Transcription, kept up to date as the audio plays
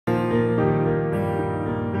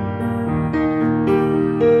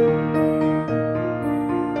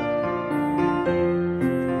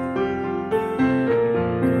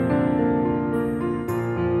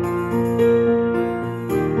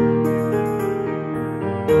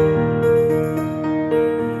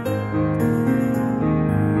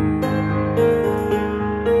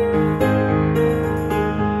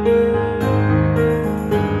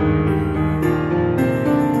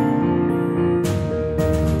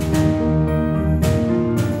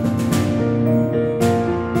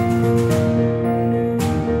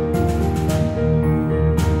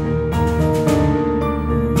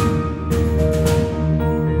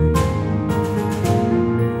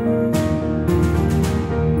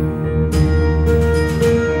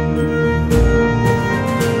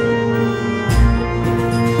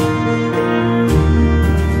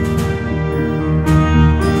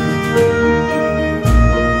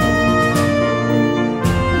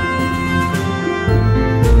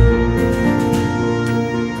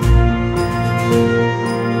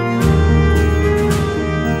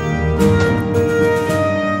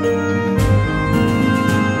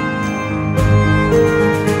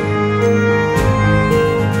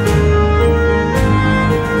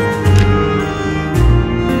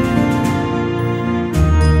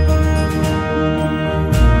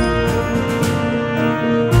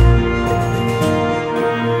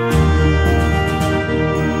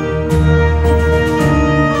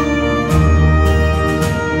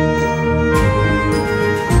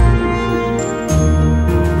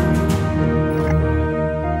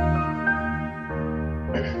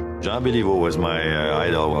Jean Béliveau was my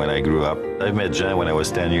idol when I grew up. I met Jean when I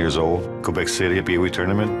was 10 years old, Quebec City Pee Wee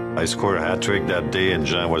tournament. I scored a hat trick that day and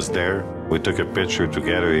Jean was there. We took a picture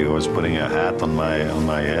together. He was putting a hat on my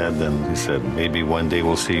head and he said, maybe one day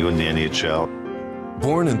we'll see you in the NHL.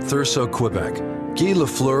 Born in Thurso, Quebec, Guy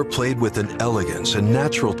Lafleur played with an elegance and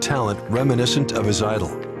natural talent reminiscent of his idol.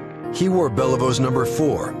 He wore Béliveau's number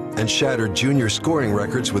 4 and shattered junior scoring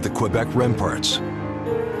records with the Quebec Remparts.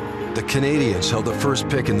 The Canadiens held the first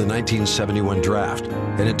pick in the 1971 draft,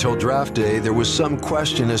 and until draft day, there was some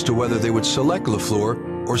question as to whether they would select Lafleur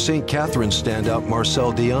or St. Catharines standout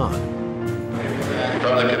Marcel Dion.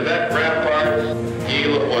 From the Quebec Remparts, Guy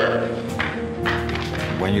Lafleur.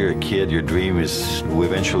 When you're a kid, your dream is to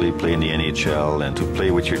eventually play in the NHL and to play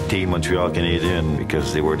with your team, Montreal Canadiens,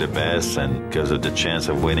 because they were the best and because of the chance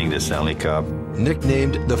of winning the Stanley Cup.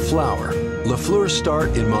 Nicknamed the Flower, Lafleur's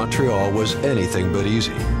start in Montreal was anything but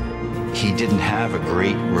easy. He didn't have a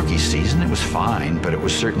great rookie season. It was fine, but it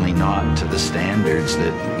was certainly not to the standards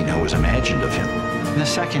that, was imagined of him. In the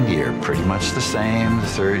second year, pretty much the same. The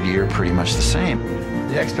third year, pretty much the same.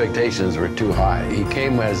 The expectations were too high. He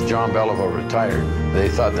came as John Béliveau retired. They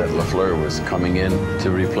thought that Lafleur was coming in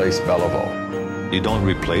to replace Béliveau. You don't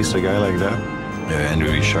replace a guy like that.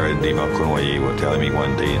 Henry Richard, Dave Cournoyer were telling me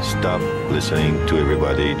one day, stop listening to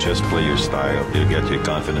everybody, just play your style. You'll get your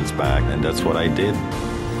confidence back, and that's what I did.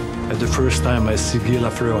 The first time I see Guy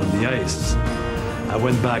Lafleur on the ice, I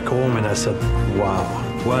went back home and I said, wow,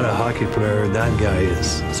 what a hockey player that guy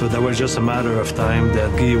is. So that was just a matter of time that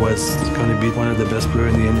Guy was going to be one of the best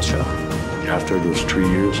players in the NHL. After those 3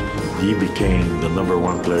 years, he became the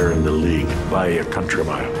 #1 player in the league by a country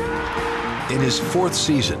mile. In his 4th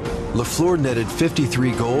season, Lafleur netted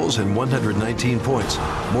 53 goals and 119 points,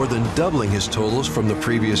 more than doubling his totals from the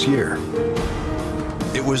previous year.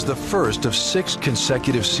 It was the first of 6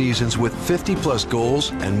 consecutive seasons with 50-plus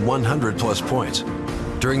goals and 100-plus points.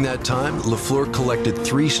 During that time, Lafleur collected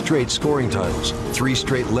 3 straight scoring titles, 3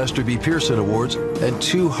 straight Lester B. Pearson Awards, and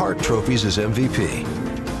 2 Hart trophies as MVP.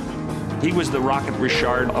 He was the Rocket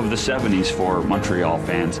Richard of the 70s for Montreal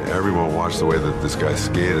fans. Everyone watched the way that this guy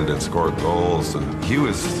skated and scored goals, and he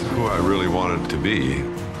was who I really wanted to be.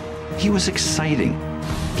 He was exciting.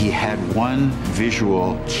 He had one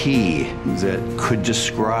visual key that could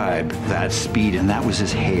describe that speed, and that was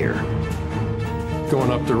his hair. Going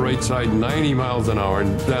up the right side 90 miles an hour,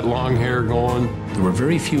 and that long hair going. There were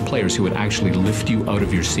very few players who would actually lift you out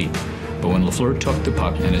of your seat. But when Lafleur took the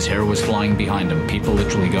puck and his hair was flying behind him, people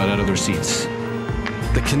literally got out of their seats.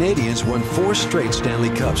 The Canadiens won 4 straight Stanley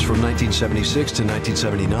Cups from 1976 to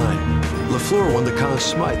 1979. Lafleur won the Conn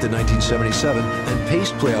Smythe in 1977 and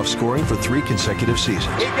paced playoff scoring for 3 consecutive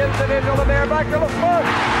seasons. He gets it into the man, back to Lafleur.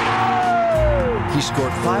 He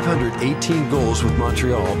scored 518 goals with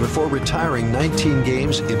Montreal before retiring 19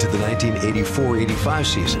 games into the 1984-85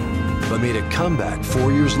 season, but made a comeback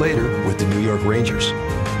 4 years later with the New York Rangers.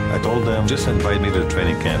 I told them, just invite me to the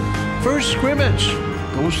training camp. First scrimmage,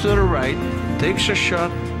 goes to the right, takes a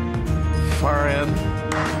shot, far end,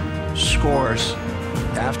 scores.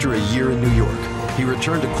 After a year in New York, he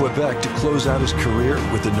returned to Quebec to close out his career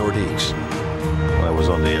with the Nordiques. When I was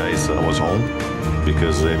on the ice, I was home,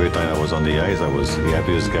 because every time I was on the ice, I was the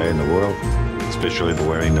happiest guy in the world, especially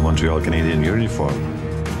wearing the Montreal Canadiens uniform.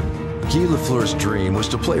 Guy Lafleur's dream was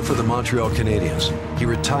to play for the Montreal Canadiens. He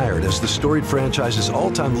retired as the storied franchise's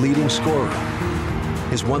all-time leading scorer.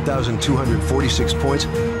 His 1,246 points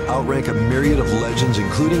outrank a myriad of legends,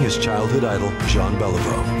 including his childhood idol, Jean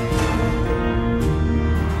Béliveau.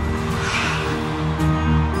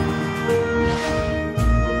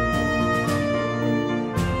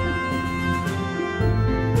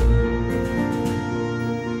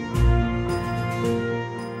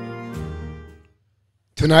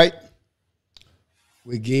 Tonight,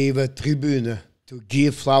 we gave a tribune to Guy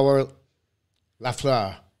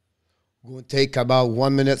Lafleur. We're going to take about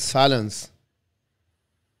 1 minute silence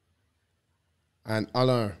in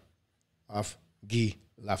honor of Guy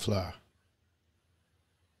Lafleur.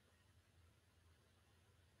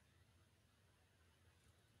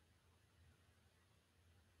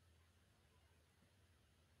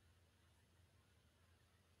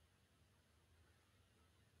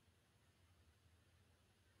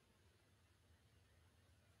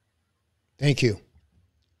 Thank you.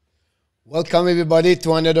 Welcome everybody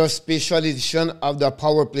to another special edition of the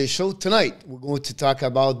Power Play Show. Tonight, we're going to talk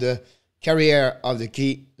about the career of the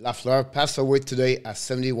Guy Lafleur. Passed away today at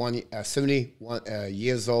 71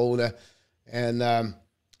 years old. And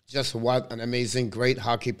just what an amazing, great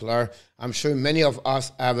hockey player. I'm sure many of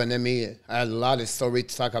us have had a lot of story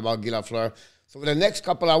to talk about Guy Lafleur. So for the next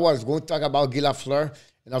couple hours, we're going to talk about Guy Lafleur.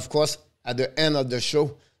 And of course, at the end of the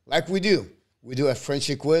show, like we do a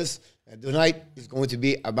friendship quiz. And tonight is going to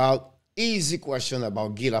be about easy question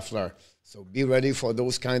about Guy Lafleur. So be ready for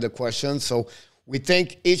those kind of questions. So we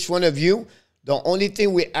thank each one of you. The only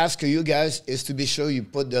thing we ask you guys is to be sure you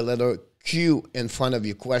put the letter Q in front of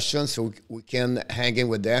your question so we can hang in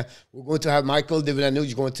with that. We're going to have Michael DeLanery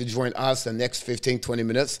who's going to join us the next 15, 20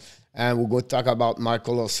 minutes. And we're going to talk about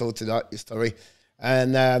Michael also to that story.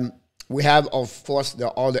 And we have, of course,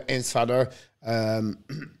 all the insider.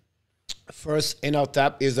 First,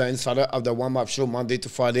 ENORTAP is the insider of the warm-up show Monday to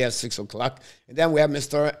Friday at 6 o'clock. And then we have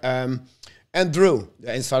Mr. Andrew,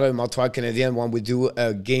 the insider of Montreal Canadian, when we do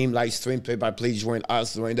a game live stream, play-by-play, join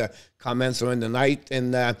us during the comments during the night.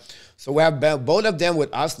 And so we have both of them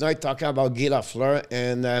with us tonight talking about Guy Lafleur.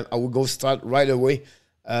 And I will go start right away.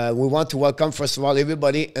 We want to welcome, first of all,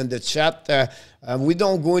 everybody in the chat. We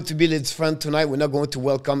don't going to be let's friend tonight. We're not going to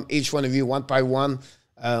welcome each one of you one by one,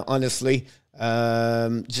 honestly.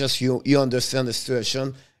 Just you understand the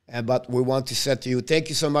situation. But we want to say to you, thank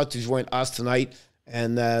you so much to join us tonight.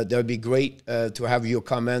 And that would be great to have your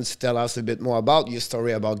comments. Tell us a bit more about your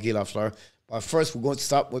story about Guy Lafleur. But first, we're going to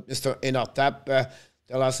start with Mr. ENORTAP.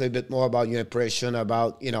 Tell us a bit more about your impression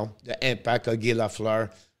about, you know, the impact of Guy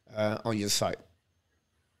Lafleur on your side.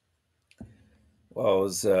 Well, it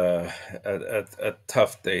was a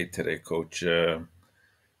tough day today, Coach. You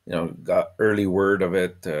know, got early word of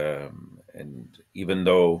it. And even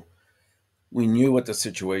though we knew what the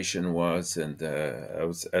situation was, and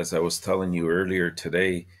as I was telling you earlier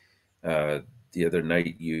today, the other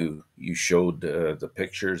night you showed the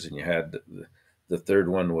pictures, and you had the third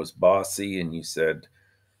one was Bossy, and you said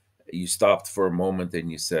you stopped for a moment and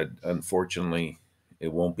you said, unfortunately,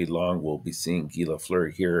 it won't be long. We'll be seeing Guy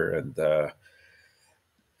Lafleur here, and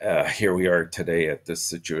here we are today at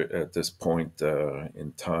this point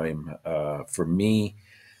in time. For me,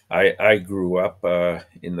 I grew up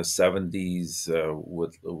in the 70s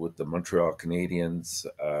with the Montreal Canadiens.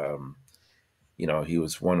 You know, he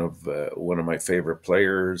was one of my favorite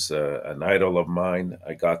players, an idol of mine.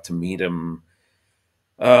 I got to meet him,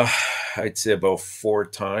 I'd say about 4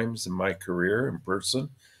 times in my career in person.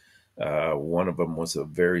 One of them was a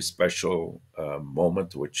very special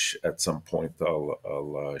moment, which at some point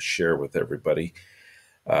I'll share with everybody.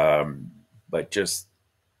 But just,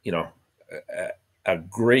 you know, a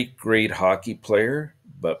great hockey player,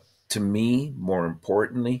 but to me, more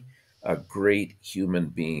importantly, a great human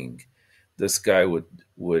being. This guy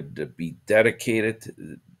would be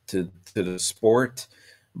dedicated to the sport,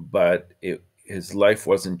 but his life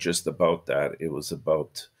wasn't just about that. It was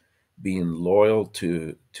about being loyal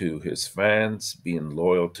to his fans, being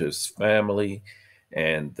loyal to his family,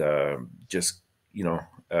 and just, you know,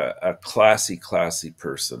 a classy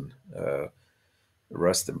person.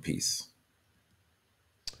 Rest in peace.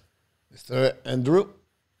 Mr. Andrew?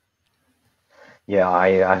 Yeah,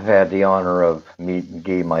 I've had the honor of meeting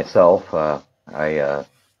Guy myself. I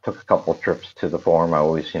took a couple trips to the Forum. I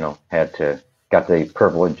always, you know, got the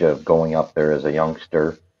privilege of going up there as a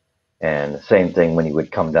youngster. And same thing when he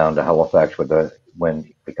would come down to Halifax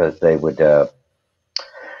because they would do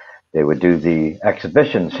the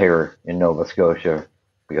exhibitions here in Nova Scotia,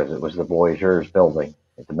 because it was the Voyageurs building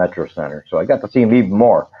at the Metro Center. So I got to see him even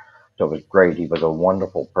more. So it was great. He was a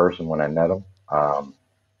wonderful person when I met him.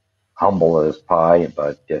 Humble as pie,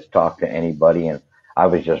 but just talk to anybody. And I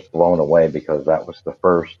was just blown away because that was the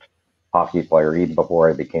first hockey player, even before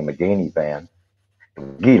I became a Gainey fan,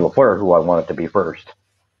 Guy Lafleur, who I wanted to be first.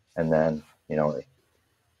 And then, you know,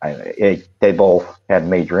 they both had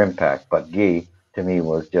major impact, but Guy, to me,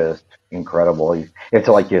 was just incredible. It's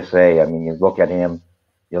like you say, I mean, you look at him,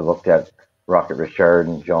 you looked at Rocket Richard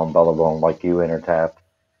and Jean Beliveau, like you, ENORTAP.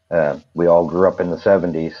 We all grew up in the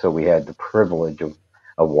 70s, so we had the privilege of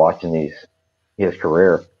watching his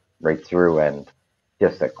career right through, and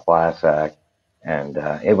just a class act. And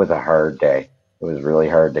it was a hard day. It was really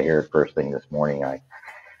hard to hear it first thing this morning.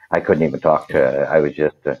 I couldn't even talk to. I was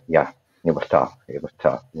just, yeah, it was tough. It was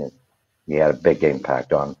tough. He had a big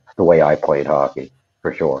impact on the way I played hockey,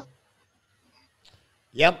 for sure.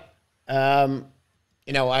 Yep.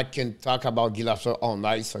 You know, I can talk about Guy Lafleur all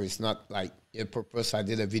night, so it's not like a purpose. I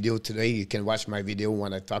did a video today. You can watch my video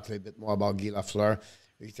when I talk a little bit more about Guy Lafleur.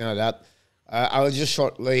 You know that. I will just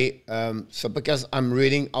shortly, so because I'm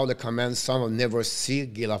reading all the comments, some will never see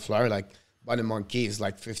Guy Lafleur, like Bunny Monkey is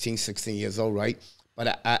like 15, 16 years old, right?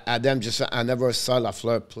 But Adam just, I never saw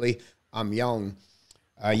Lafleur play. I'm young.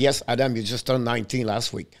 Yes, Adam, you just turned 19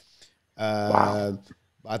 last week. Wow.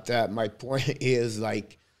 But my point is,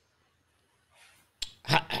 like,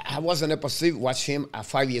 I wasn't able to watch him at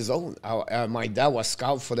 5 years old. My dad was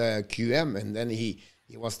scout for the QM, and then he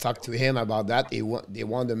he was talked to him about that. They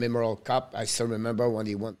won the Memorial Cup. I still remember when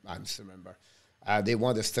he won. I still remember. They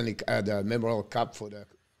won the Memorial Cup for the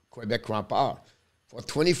Quebec Rempart. For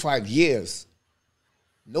 25 years,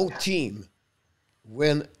 no team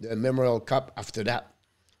win the Memorial Cup after that.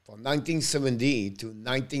 From 1970 to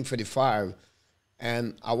 1935,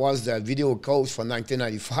 and I was the video coach for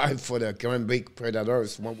 1995 for the Calgary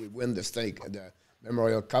Predators when we win the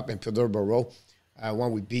Memorial Cup in Peterborough.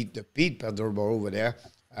 When we beat the Pete Peterborough over there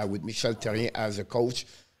with Michel Terrien as a coach.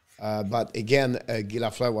 But again, Guy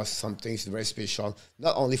Lafleur was something very special,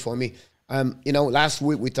 not only for me. You know, last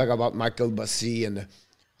week we talked about Michael Bussy and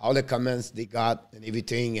all the comments they got and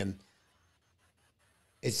everything, and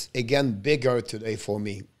it's again bigger today for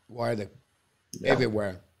me. Where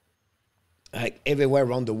everywhere, like everywhere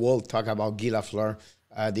around the world, talk about Guy Lafleur.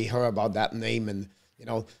 They heard about that name, and you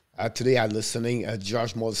know, today I'm listening.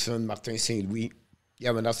 George Molson, Martin St. Louis.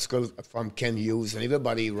 Yeah, an article from Ken Hughes, and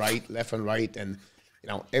everybody left and right, and you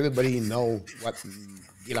know, everybody know what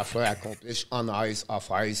Guy Lafleur accomplished on ice, off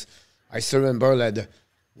ice. I still remember that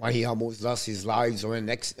when he almost lost his life during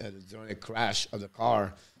a crash of the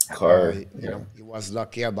car. You know, he was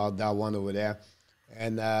lucky about that one over there,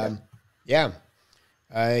 and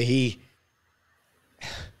he,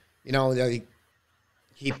 you know,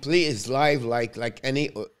 he played his life like any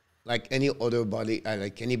other body,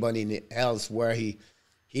 like anybody else, where he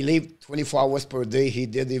lived 24 hours per day. He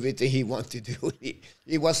did everything he wanted to do.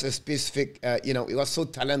 He was a specific, you know, he was so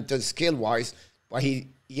talented skill-wise, but he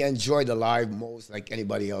enjoyed the life most like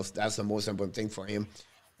anybody else. That's the most important thing for him.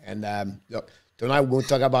 And look, tonight we're going to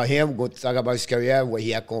talk about him. We're going to talk about his career, what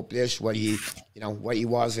he accomplished, what he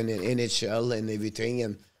was in the NHL and everything,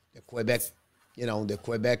 and the Quebec. You know, the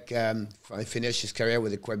Quebec, finished his career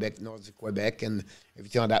with the Quebec, North of Quebec, and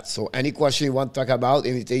everything like that. So any question you want to talk about,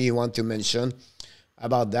 anything you want to mention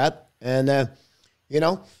about that. And, you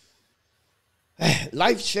know,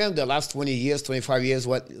 life changed the last 20 years, 25 years,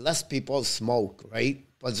 what less people smoke, right?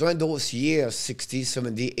 But during those years, 60s,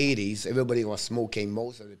 70s, 80s, everybody was smoking.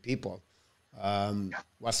 Most of the people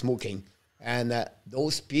was smoking. And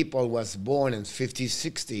those people was born in 50,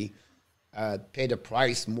 60, pay the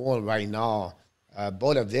price more right now.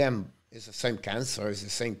 Both of them is the same cancer, it's the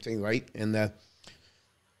same thing, right? And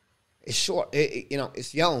it's short, you know,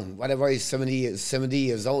 it's young. Whatever is 70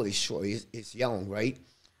 years old, it's short, it's young, right?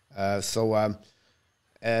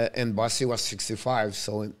 And Bossy was 65,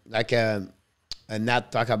 so like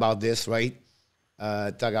Nat talk about this, right?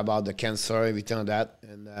 Talk about the cancer, everything like that.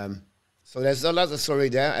 And so there's a lot of story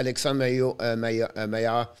there. Alexandre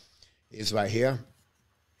Meilleur is right here.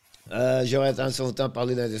 J'aurais attention autant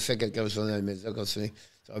parler d'un décès quelque chose dans les médias. Continuez.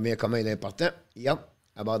 Ça va bien comment il est important. Yep,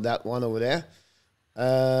 about that one over there.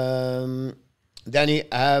 Danny,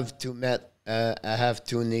 I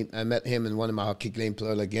met him in one of my hockey game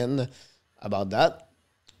players again about that.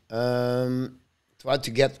 Tried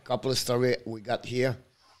to get a couple of stories we got here.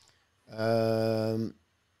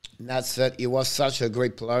 Nat said he was such a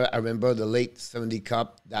great player. I remember the late 70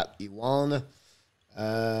 Cup that he won.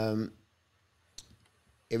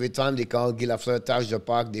 Every time they call Guy Lafleur touch the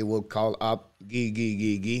puck, they will call up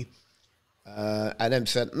Guy. Adam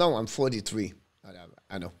said, no, I'm 43.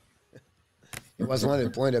 I know. He was one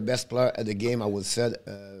of the best player at the game, I would say,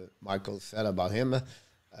 Michael said about him.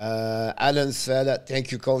 Alan said,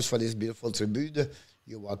 thank you, coach, for this beautiful tribute.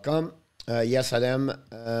 You're welcome. Yes, Adam.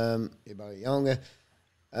 Very young.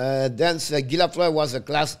 Dan said, Guy Lafleur was a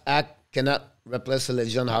class act, cannot replace a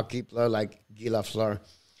legend hockey player like Guy Lafleur.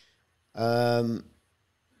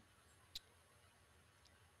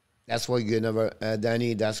 That's what you never,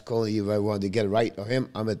 Danny, that's cool. You very want to get right of him.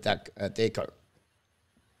 I'm a taker.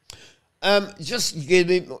 Just give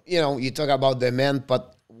me, you know, you talk about the man,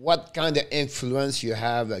 but what kind of influence you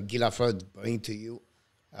have Guy Lafleur bring to you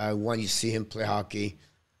when you see him play hockey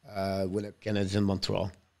with the Canadiens Montreal?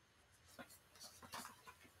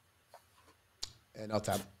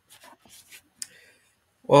 ENORTAP.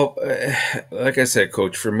 Well, like I said,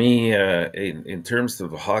 Coach, for me, in terms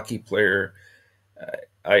of a hockey player,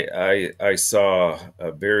 I saw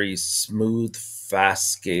a very smooth,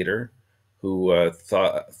 fast skater who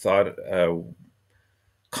thought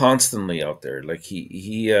constantly out there. Like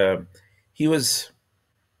he was,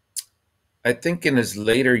 I think, in his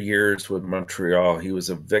later years with Montreal, he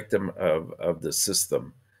was a victim of the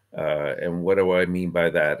system. And what do I mean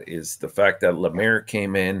by that is the fact that Lemaire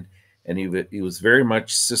came in and he was very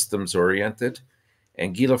much systems oriented,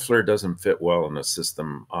 and Guy Lafleur doesn't fit well in a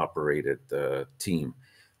system operated team.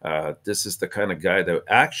 This is the kind of guy that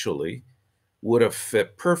actually would have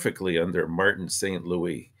fit perfectly under Martin St.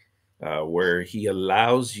 Louis, where he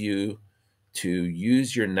allows you to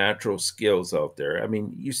use your natural skills out there. I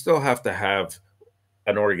mean, you still have to have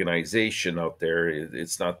an organization out there.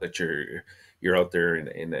 It's not that you're out there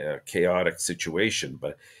in a chaotic situation,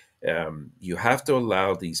 but you have to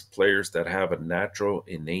allow these players that have a natural,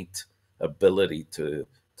 innate ability to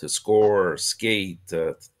score, skate,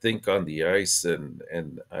 think on the ice,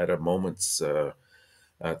 and at a moment's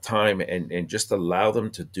time, and just allow them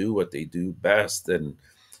to do what they do best. And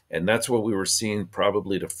that's what we were seeing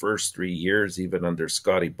probably the first 3 years, even under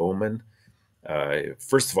Scotty Bowman.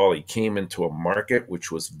 First of all, he came into a market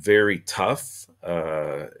which was very tough,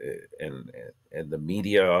 and the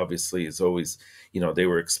media obviously is always, they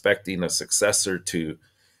were expecting a successor to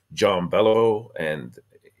John Bello, and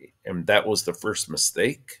that was the first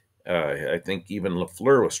mistake. I think even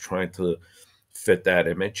Lafleur was trying to fit that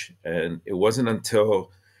image, and it wasn't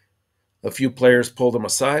until a few players pulled him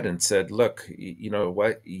aside and said, "Look, you know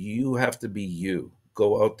what? You have to be you.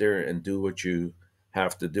 Go out there and do what you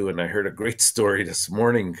have to do." And I heard a great story this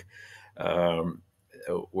morning, where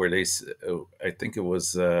I think it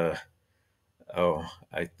was, I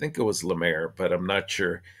think it was Lemaire, but I'm not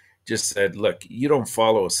sure. Just said, "Look, you don't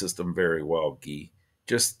follow a system very well, Guy.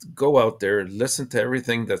 Just go out there, listen to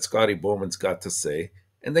everything that Scotty Bowman's got to say,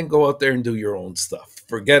 and then go out there and do your own stuff.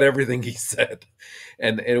 Forget everything he said."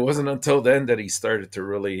 And it wasn't until then that he started to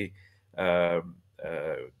really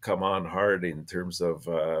come on hard in terms of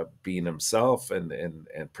being himself and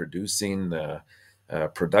producing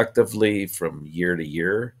productively from year to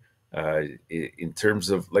year. In terms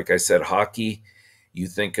of, like I said, hockey, you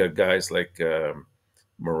think of guys like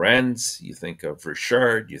Morenz, you think of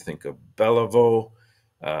Richard, you think of Beliveau,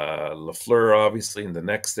 Lafleur, obviously, in the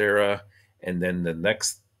next era. And then the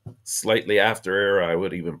next slightly after era, I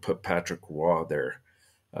would even put Patrick Roy there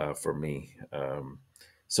for me.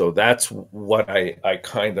 So that's what I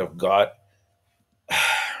kind of got.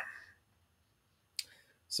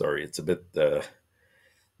 Sorry, it's a bit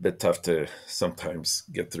tough to sometimes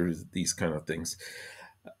get through these kind of things.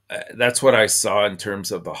 That's what I saw in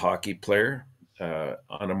terms of the hockey player.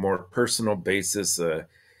 On a more personal basis,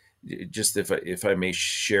 just if I may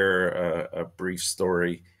share a brief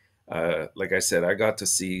story. Like I said, I got to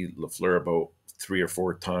see Lafleur about 3 or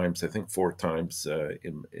 4 times, I think 4 times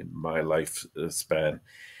in my life span.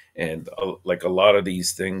 And like a lot of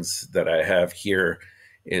these things that I have here,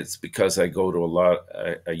 it's because I go to a lot,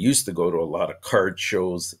 I used to go to a lot of card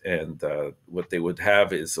shows, and what they would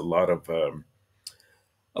have is a lot of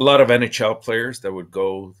NHL players that would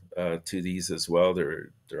go to these as well.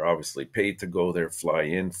 They're obviously paid to go there, fly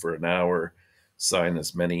in for an hour, sign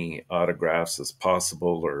as many autographs as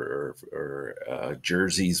possible, or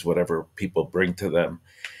jerseys, whatever people bring to them,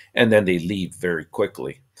 and then they leave very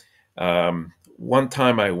quickly. One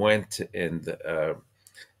time I went, and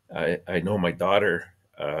I know my daughter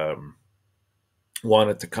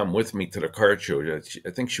wanted to come with me to the card show. I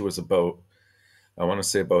think she was about, I want to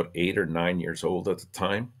say about 8 or 9 years old at the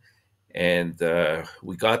time, and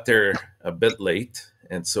we got there a bit late,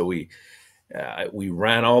 and so we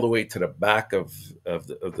ran all the way to the back of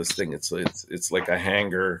this thing. It's like a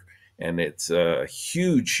hangar, and it's a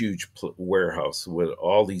huge warehouse with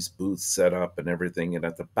all these booths set up and everything. And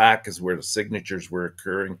at the back is where the signatures were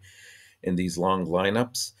occurring in these long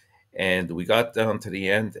lineups. And we got down to the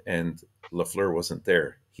end, and Lafleur wasn't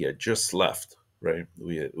there. He had just left, right?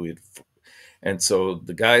 And so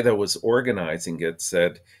the guy that was organizing it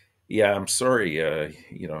said, "Yeah, I'm sorry,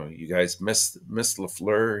 you guys missed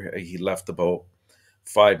Lafleur. He left about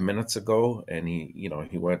 5 minutes ago, and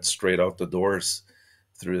he went straight out the doors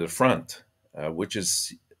through the front," which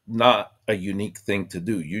is not a unique thing to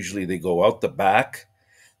do. Usually they go out the back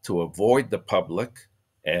to avoid the public,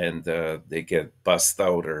 and they get bussed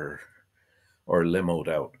out or limoed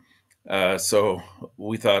out. So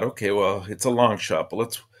we thought, okay, well, it's a long shot,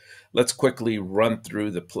 but let's quickly run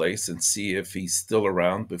through the place and see if he's still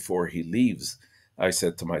around before he leaves, I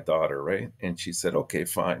said to my daughter, right? And she said, okay,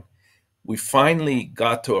 fine. We finally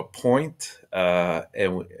got to a point,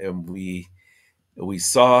 and we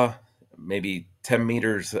saw maybe 10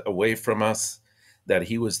 meters away from us that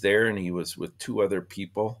he was there, and he was with 2 other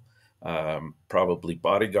people, probably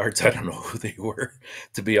bodyguards. I don't know who they were,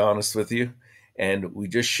 to be honest with you. And we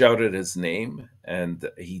just shouted his name, and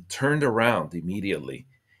he turned around immediately.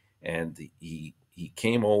 And he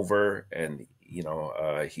came over, and he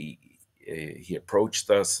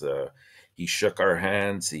approached us. He shook our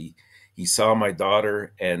hands. He saw my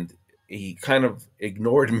daughter, and he kind of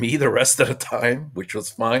ignored me the rest of the time, which was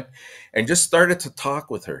fine, and just started to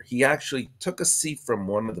talk with her. He actually took a seat from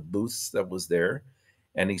one of the booths that was there,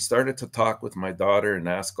 And he started to talk with my daughter and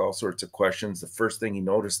ask all sorts of questions. The first thing he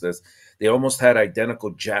noticed is they almost had identical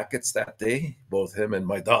jackets that day, both him and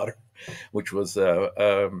my daughter, which was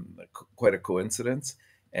quite a coincidence.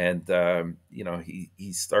 And, you know,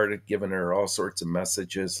 he started giving her all sorts of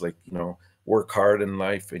messages like, you know, work hard in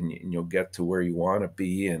life and you'll get to where you want to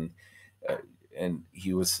be. And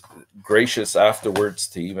he was gracious afterwards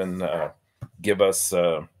to even give us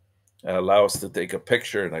allow us to take a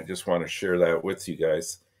picture, and I just want to share that with you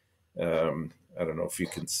guys. I don't know if you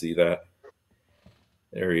can see that.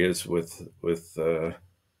 There he is with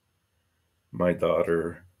my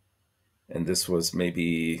daughter, and this was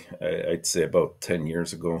maybe I'd say about 10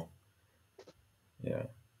 years ago. Yeah.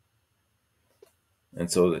 And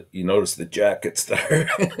so you notice the jackets that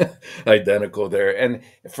are identical there. And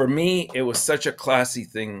for me, it was such a classy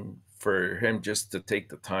thing for him just to take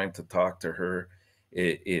the time to talk to her.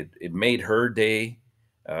 It made her day.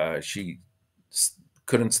 She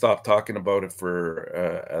couldn't stop talking about it for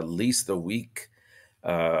at least a week.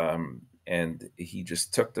 And he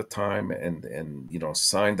just took the time and you know,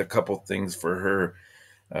 signed a couple things for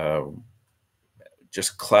her.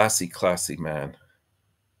 Just classy man.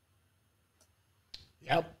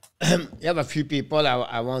 Yep. You have a few people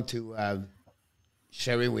I want to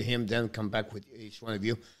share it with him, then come back with each one of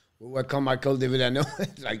you. We welcome Michael De Villano.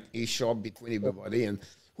 Like he's short between everybody. And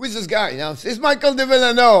who is this guy? You know, it's Michael De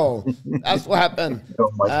Villano. That's what happened.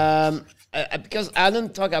 Because I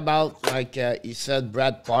didn't talk about, like he said,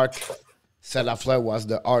 Brad Park said Lafleur was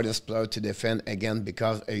the hardest player to defend again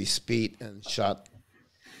because of his speed and shot.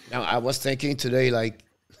 Now, I was thinking today, like,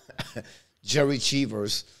 Jerry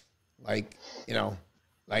Cheevers, like, you know,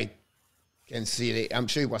 like, can see I'm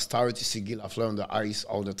sure he was tired to see Guy Lafleur on the ice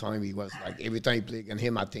all the time. He was like, every time he played against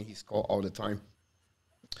him, I think he scored all the time.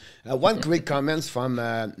 One great comment from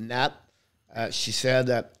Nat. She said,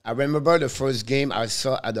 I remember the first game I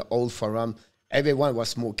saw at the old Forum. Everyone was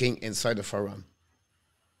smoking inside the Forum.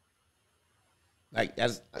 Like,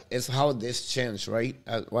 it's how this changed, right?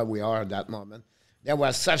 What we are at that moment. Then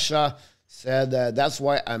was SASCHA said, that's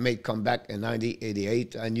why I made comeback in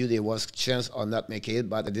 1988. I knew there was a chance of not making it,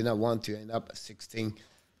 but I didn't want to end up at 16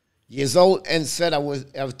 years old. And said I would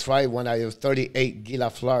have tried when I was 38. Guy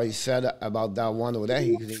Lafleur, he said about that one over there.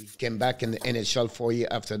 He came back in the NHL 4 years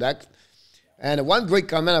after that. And one great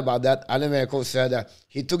comment about that, Alain said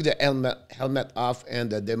he took the helmet off and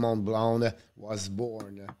the demon blonde was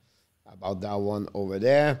born. About that one over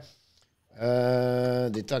there.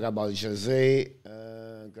 They talk about Jose.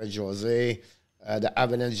 The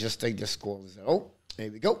Avalanche just take the score 0.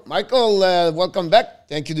 There we go. Michael, welcome back.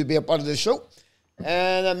 Thank you to be a part of the show.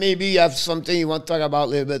 And maybe you have something you want to talk about a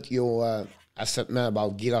little bit, your assessment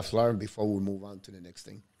about Guy Lafleur before we move on to the next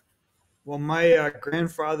thing. Well, my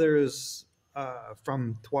grandfather is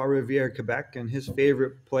from Trois-Rivières, Quebec, and his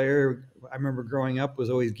favorite player, I remember growing up, was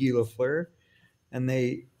always Guy Lafleur. And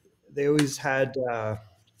they always had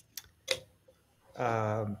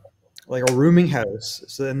like a rooming house.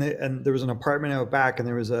 So and there was an apartment out back, and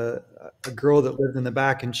there was a girl that lived in the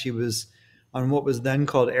back, and she was on what was then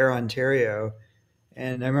called Air Ontario.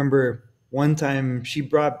 And I remember one time she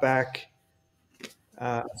brought back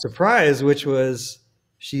a surprise, which was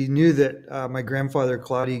she knew that my grandfather,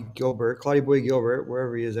 Claudie Boy Gilbert,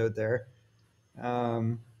 wherever he is out there,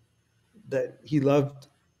 that he loved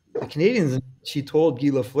the Canadians. And she told Guy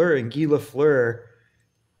Lafleur, and Guy Lafleur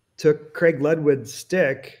took Craig Ludwig's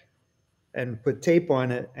stick and put tape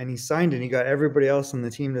on it, and he signed it, and he got everybody else on the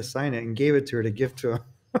team to sign it and gave it to her to gift to him.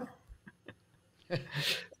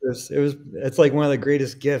 It's like one of the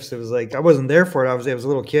greatest gifts. It was like, I wasn't there for it. I was a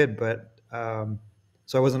little kid, but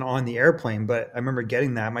so I wasn't on the airplane, but I remember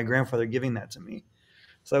getting that, my grandfather giving that to me.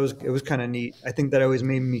 So it was kind of neat. I think that always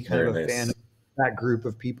made me kind of a fan of that group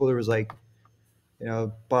of people. There was like, you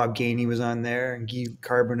know, Bob Gainey was on there, and Guy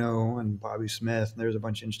Carbonneau and Bobby Smith, and there was a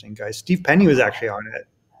bunch of interesting guys. Steve Penny was actually on it.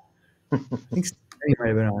 I think Steve Penny might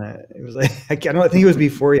have been on it. It was like, I think it was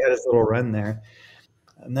before he had his little run there.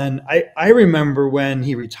 And then I remember when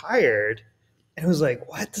he retired, and it was like,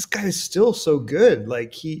 what? This guy is still so good.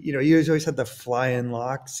 Like he always had the flying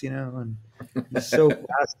locks, you know, and he's so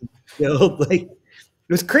fast and skilled. Like, it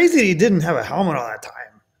was crazy that he didn't have a helmet all that time.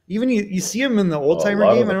 Even you see him in the old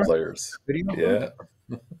timer game. The players. Yeah.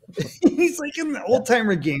 He's like in the old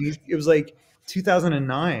timer game. It was like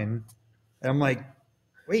 2009. And I'm like,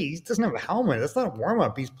 wait, he doesn't have a helmet. That's not a warm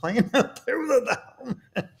up. He's playing out there without the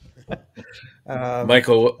helmet.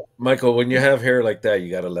 Michael, when you have hair like that,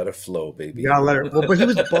 you got to let it flow, baby. You got to let it. Well, but he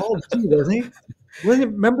was bald too, wasn't he?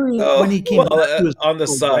 Remember when he came back, he was on the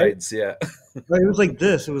sides, right? Yeah. Right, it was like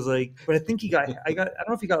this. It was like, but I think I don't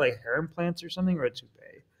know if he got like hair implants or something, or a toupee.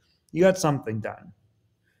 You got something done.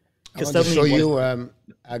 I want to show you,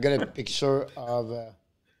 I got a picture of,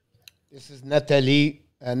 this is Nathalie,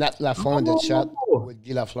 Nat Lafont in the chat with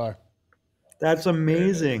Guy Lafleur. That's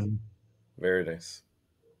amazing. Very nice.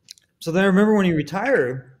 So then I remember when he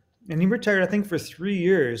retired, and he retired, I think, for 3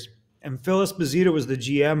 years, and Phil Esposito was the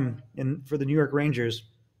GM for the New York Rangers.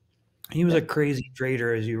 He was a crazy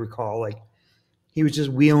trader, as you recall. Like, he was just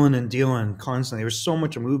wheeling and dealing constantly. There was so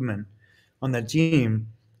much movement on that team.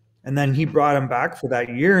 And then he brought him back for that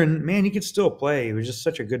year, and man, he could still play. He was just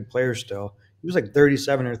such a good player still. He was like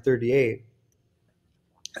 37 or 38.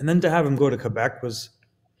 And then to have him go to Quebec was,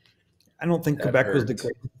 I don't think Quebec was the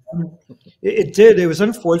great. It did. It was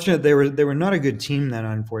unfortunate. They were not a good team then,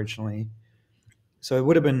 unfortunately. So it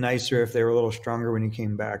would have been nicer if they were a little stronger when he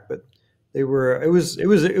came back. But they were. It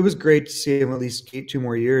was great to see him at least skate 2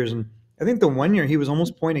 more years. And I think the 1 year he was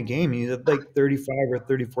almost point a game. He had like 35 or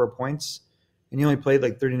 34 points. And he only played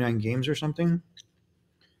like 39 games or something.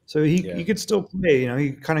 So he could still play. You know,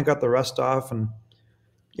 he kind of got the rust off, and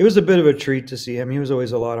it was a bit of a treat to see him. He was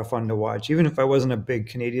always a lot of fun to watch. Even if I wasn't a big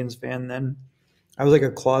Canadiens fan then, I was like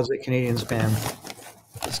a closet Canadiens fan.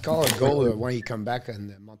 He scored a goal when he come back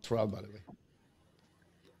in Montreal, by the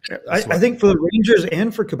way. I think for the Rangers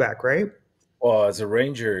and for Quebec, right? Well, as a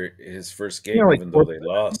Ranger, his first game, like even though they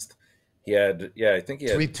lost, he had, I think he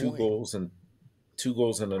had 3 2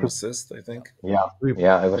 goals and an assist, I think. Yeah,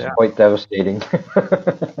 it was quite devastating.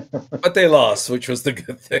 But they lost, which was the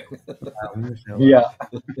good thing. Yeah.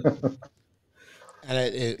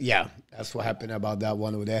 And that's what happened about that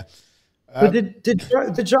one over there. But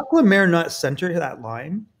did Jacques Lemaire not center that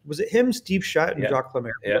line? Was it him, Steve Shutt, and Jacques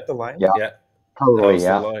Lemaire at the line? Yeah, totally.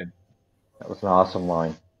 That was an awesome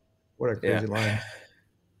line. What a crazy line!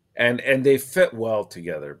 And they fit well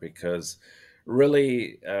together because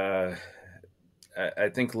really, I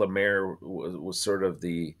think Lemaire was sort of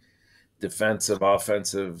the defensive,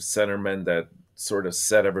 offensive centerman that sort of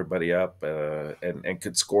set everybody up and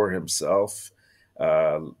could score himself.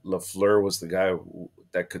 Lafleur was the guy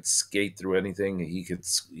that could skate through anything. He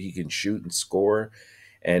can shoot and score.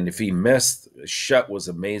 And if he missed, Shutt was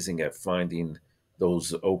amazing at finding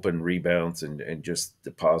those open rebounds and just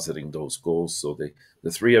depositing those goals. So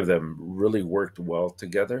the three of them really worked well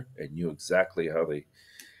together and knew exactly how they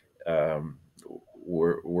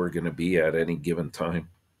were going to be at any given time.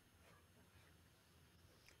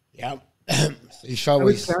 Yeah. He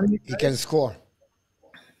can score.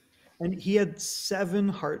 And he had 7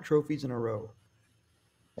 Hart trophies in a row.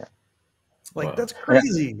 Yeah. Like, that's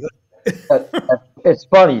crazy. It's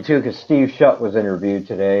funny, too, because Steve Shutt was interviewed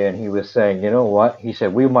today, and he was saying, you know what? He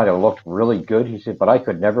said, we might have looked really good. He said, but I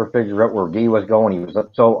could never figure out where Guy was going. He was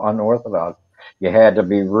so unorthodox. You had to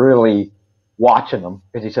be really watching him,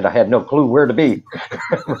 because he said, I had no clue where to be.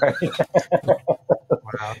 Right?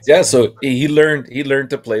 Wow. Yeah, so he learned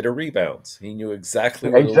to play the rebounds. He knew exactly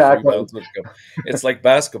where those rebounds would come. It's like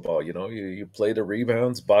basketball, you know. You play the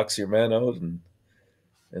rebounds, box your man out,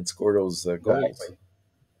 and score those goals. Exactly.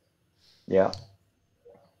 Yeah.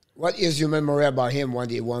 What is your memory about him when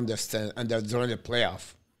he won during the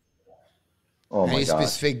playoff? Oh my Any God.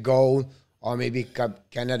 specific goal, or maybe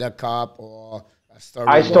Canada Cup, or a story?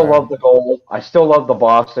 I still love the goal. I still love the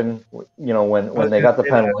Boston. You know, when they got the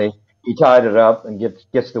penalty, he tied it up and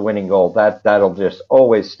gets the winning goal. That'll just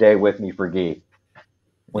always stay with me for Guy.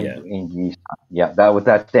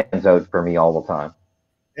 That stands out for me all the time.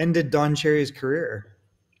 Ended Don Cherry's career.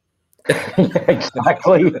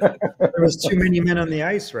 Exactly. There was too many men on the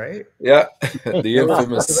ice, right? Yeah, the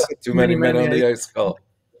infamous too many men on the ice call.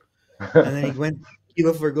 And then he went.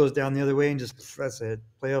 Lafleur goes down the other way and just that's it.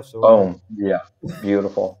 Playoffs over. Oh yeah,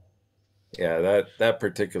 beautiful. Yeah, that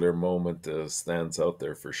particular moment stands out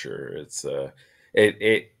there for sure. It's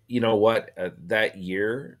it you know what, that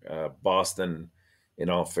year Boston, in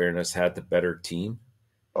all fairness, had the better team.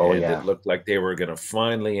 Oh and yeah, it looked like they were going to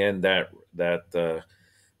finally end that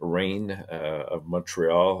reign of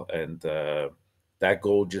Montreal, and that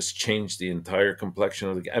goal just changed the entire complexion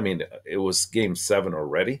of the game. I mean, it was Game 7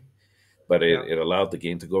 already, but it allowed the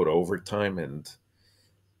game to go to overtime, and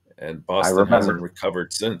Boston hasn't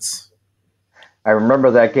recovered since. I remember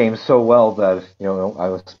that game so well that, you know, I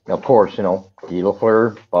was, of course, you know, Guy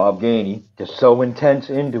Lafleur, Bob Gainey, just so intense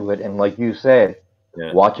into it. And like you said,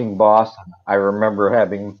 watching Boston, I remember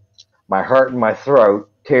having my heart in my throat.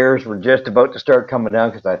 Tears were just about to start coming down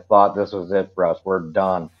because I thought this was it for us. We're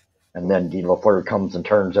done. And then Guy Lafleur comes and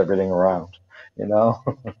turns everything around. You know,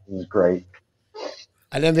 it was great.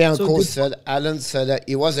 Alan said that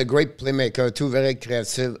he was a great playmaker, too, very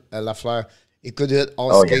creative, Lafleur. He could hit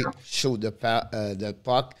all skate, shoot the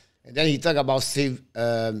puck. And then he talked about Steve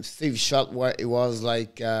Shutt, where it was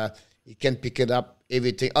like he can pick it up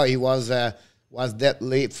everything. Oh, he was that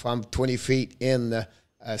late from 20 feet in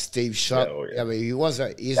Steve shot. Yeah, but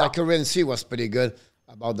his accuracy was pretty good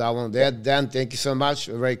about that one there. Dan, thank you so much.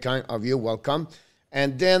 Very kind of you. Welcome.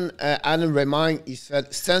 And then Alan remind, he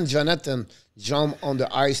said, Stan Jonathan jump on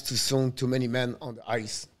the ice too soon, too many men on the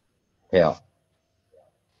ice. Yeah.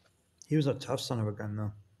 He was a tough son of a gun,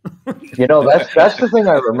 though. You know, that's the thing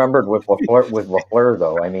I remembered with Lafleur,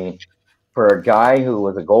 though. I mean, for a guy who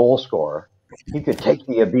was a goal scorer, he could take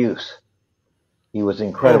the abuse. He was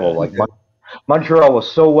incredible. Like Montreal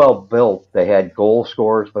was so well built. They had goal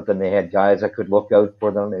scorers, but then they had guys that could look out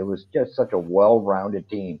for them. It was just such a well-rounded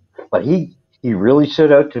team. But he really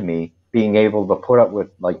stood out to me, being able to put up with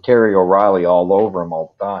like Terry O'Reilly all over him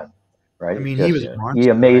all the time. Right? I mean, just, he was he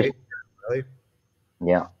amazed. Right?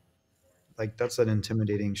 Yeah. Like, that's an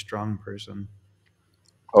intimidating, strong person.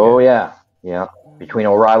 Oh, yeah. Between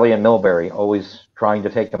O'Reilly and Milbury, always trying to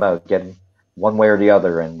take them out, getting one way or the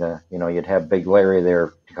other. And, you know, you'd have Big Larry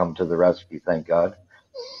there to come to the rescue, thank God.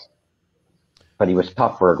 But he was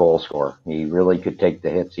tough for a goal scorer. He really could take the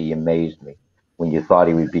hits. He amazed me. When you thought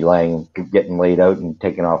he would be getting laid out and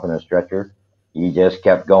taken off in a stretcher, he just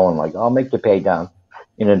kept going like, I'll make you pay down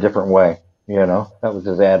in a different way. You know, that was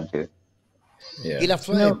his attitude. Yeah.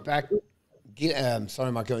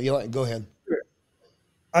 Sorry, Michael. Go ahead.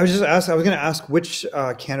 I was going to ask which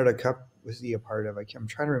Canada Cup was he a part of? I'm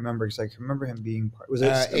trying to remember because I can remember him being part. Was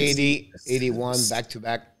it 80, 81, back to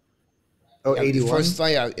back? Oh, 81. The first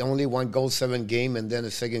time, he only one goal, 7 game, and then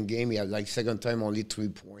the second game, he had like second time only 3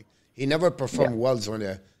 points. He never performed well during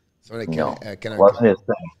the Canada wasn't his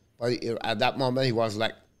thing. But at that moment, he was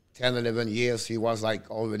like 10, 11 years. He was like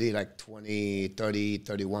already like 20, 30,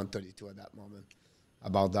 31, 32 at that moment.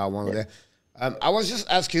 About that one there. I was just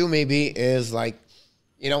asking you maybe is like,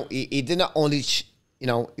 you know, he did not only, you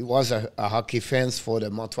know, he was a hockey fan for the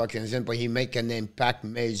Montreal Canadiens, but he make an impact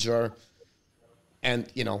major and,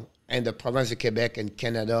 you know, in the province of Quebec and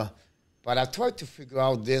Canada. But I tried to figure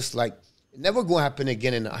out this, like, it never going to happen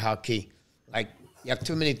again in hockey. Like, you have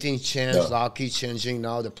too many things change. No. Hockey changing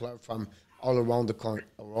now, the player from all around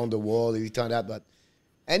the world, you tell that. But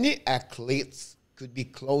any athletes could be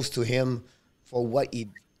close to him for what he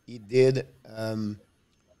did,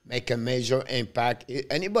 make a major impact.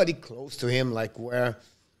 Anybody close to him, like where,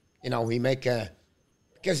 you know, he make a,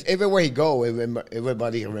 because everywhere he go,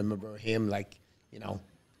 everybody remember him, like, you know,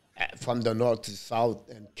 from the north to south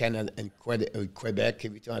and Canada and Quebec,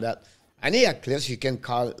 everything like that. Any athletes you can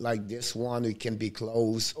call it like this one, who can be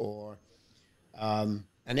close, or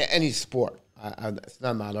any sport. It's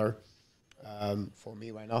not matter for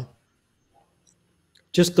me right now.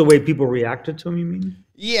 Just the way people reacted to him, you mean?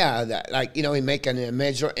 Yeah, like, you know, he making a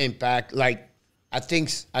major impact. Like, I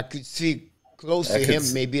think I could see close to him,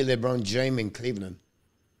 maybe LeBron James in Cleveland.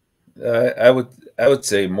 I would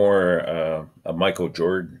say more a Michael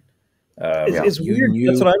Jordan. It's weird.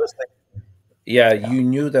 That's what I was thinking. Yeah, you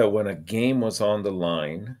knew that when a game was on the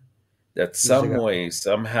line, that some way,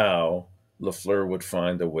 somehow, Lafleur would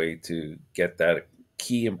find a way to get that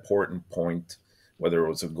key important point, whether it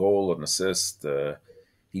was a goal, an assist.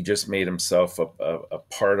 He just made himself a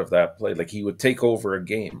part of that play. Like, he would take over a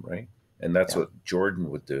game, right? And that's what Jordan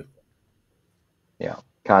would do. Yeah,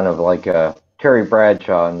 kind of like Terry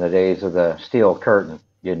Bradshaw in the days of the Steel Curtain.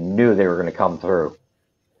 You knew they were going to come through.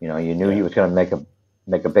 You know, you knew he was going to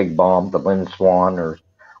make a big bomb to Lynn Swan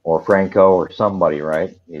or Franco or somebody,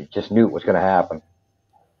 right? You just knew it was going to happen.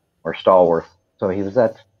 Or Stallworth. So he was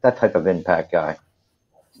that type of impact guy.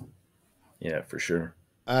 Yeah, for sure.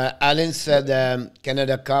 Alan said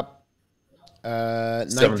Canada Cup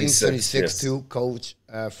 1976 too, coach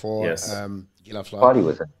for Lafleur. Thought he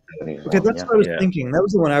was okay, that's what I was thinking. That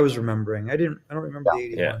was the one I was remembering. I don't remember the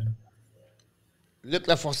 81. Yeah. Luc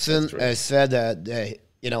Lafortune said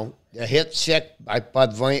you know, the hit check by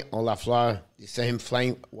Potvin on Lafleur, the same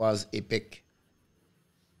flank was epic.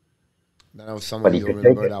 I don't know if some of you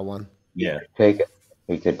remember that one. Yeah.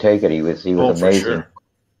 He could take it. He was amazing. Sure.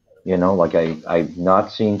 You know, like I've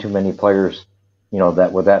not seen too many players, you know,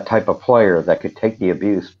 that with that type of player that could take the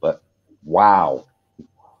abuse, but wow.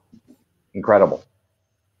 Incredible.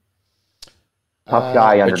 Tough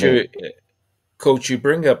guy underneath. Coach, you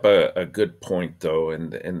bring up a good point though,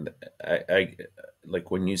 and I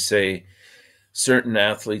like when you say certain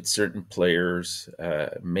athletes, certain players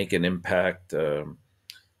make an impact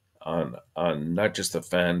on not just a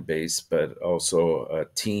fan base, but also a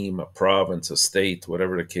team, a province, a state,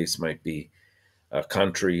 whatever the case might be, a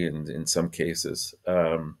country in some cases.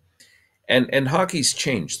 And hockey's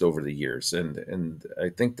changed over the years, and I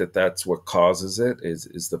think that's what causes it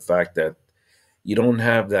is the fact that you don't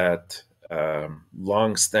have that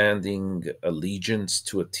long-standing allegiance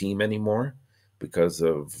to a team anymore because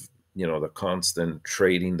of, you know, the constant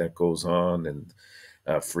trading that goes on and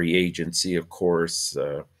free agency, of course.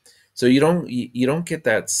 So you don't get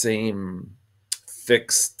that same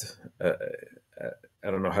fixed, I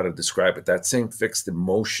don't know how to describe it, that same fixed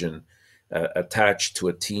emotion attached to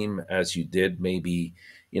a team as you did maybe,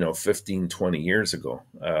 you know, 15, 20 years ago.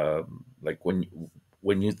 Like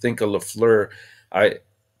when you think of Lafleur,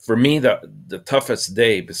 for me, the toughest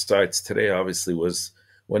day besides today, obviously, was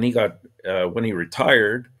when he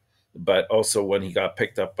retired, but also when he got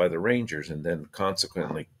picked up by the Rangers and then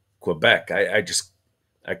consequently Quebec.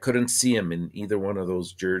 I couldn't see him in either one of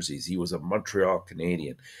those jerseys. He was a Montreal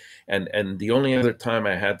Canadian. And the only other time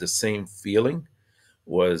I had the same feeling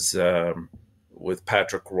was with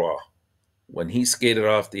Patrick Roy. When he skated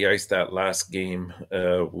off the ice that last game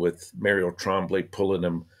with Mario Tremblay pulling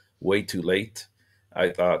him way too late, I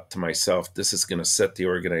thought to myself, this is going to set the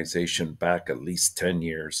organization back at least 10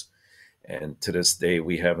 years. And to this day,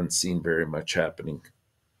 we haven't seen very much happening.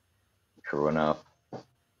 True enough.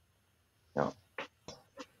 No.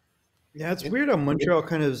 Yeah, it's weird how Montreal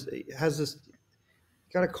kind of has this,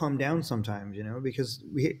 got to calm down sometimes, you know, because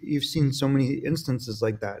you've seen so many instances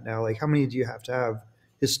like that now. Like, how many do you have to have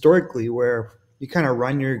historically where you kind of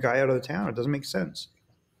run your guy out of the town? It doesn't make sense.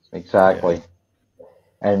 Exactly. Yeah.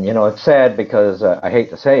 And, you know, it's sad because I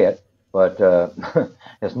hate to say it, but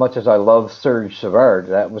as much as I love Serge Savard,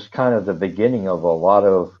 that was kind of the beginning of a lot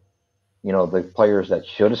of, you know, the players that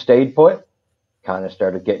should have stayed put kind of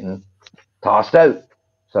started getting tossed out.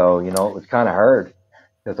 So, you know, it was kind of hard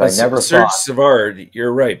because I never Serge thought. Savard,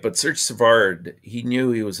 you're right, but Serge Savard, he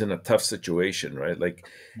knew he was in a tough situation, right? Like,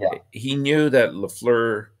 he knew that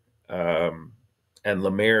Lafleur and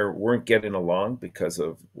Lemaire weren't getting along because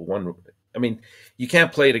of one. I mean, you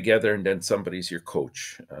can't play together and then somebody's your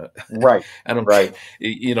coach. Right. I don't, right.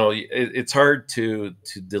 You know, it's hard to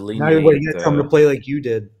delineate. Now you're going to come to play like you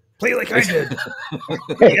did. Play like I did.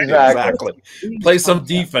 Exactly. Play some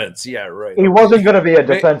defense. Yeah, right. He wasn't going to be a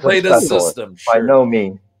defensive play the system, by no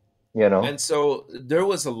means. You know. And so there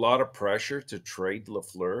was a lot of pressure to trade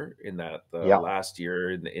Lafleur in that last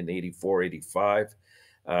year in 84, 85.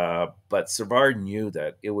 But Savard knew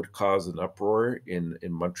that it would cause an uproar in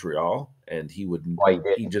Montreal, and he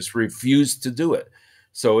just refused to do it.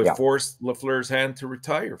 So it forced Lafleur's hand to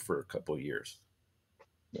retire for a couple of years.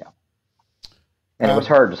 Yeah. And it was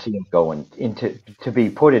hard to see him going to be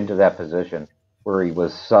put into that position where he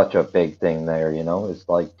was such a big thing there, you know. It's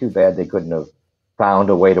like too bad they couldn't have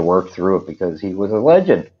found a way to work through it because he was a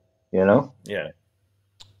legend, you know. Yeah.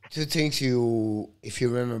 Two things if you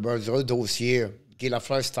remember those years, Guy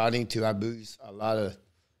Lafleur starting to abuse a lot of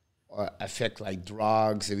effect like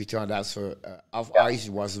drugs, everything like that. So off ice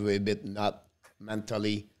was a little bit not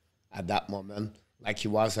mentally at that moment like he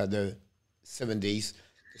was at the 70s.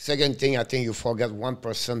 The second thing, I think you forget one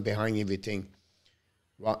person behind everything.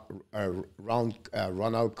 Ronald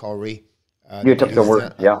Corey. You took the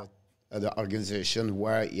word, the organization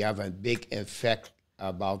where you have a big effect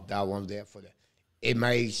about that one there for the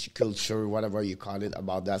image, culture, whatever you call it,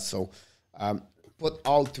 about that. So put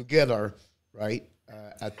all together, right?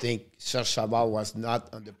 I think Serge Savard was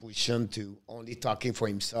not in the position to only talking for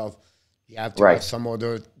himself. You have to have some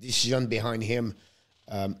other decision behind him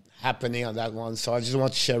happening on that one. So I just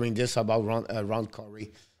want sharing this about Ron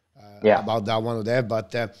Corey, about that one there.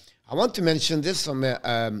 But I want to mention this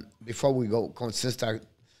before we go consistent.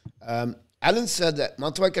 Alan said that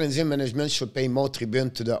Montreal Canadiens management should pay more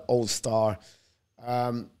tribute to the All-Star.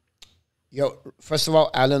 First of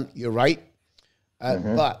all, Alan, you're right.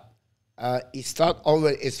 But it's not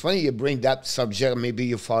always, it's funny you bring that subject, maybe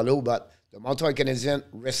you follow, but the Montreal Canadiens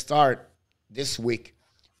restart this week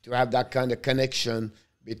to have that kind of connection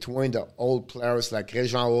between the old players like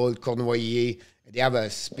Régent Hall, Cournoyer. They have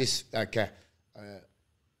a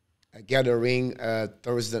gathering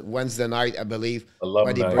Wednesday night, I believe,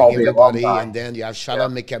 where they bring everybody, and then you have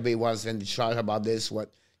Charlotte McCabe was in charge about this,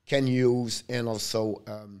 what Ken Hughes, and also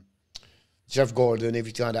Jeff Gordon,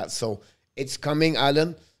 everything like that. So it's coming,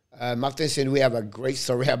 Alan. Martin said we have a great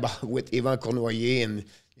story with Yvan Cournoyer, and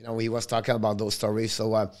you know he was talking about those stories.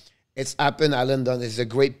 So it's happened, Alan. It's a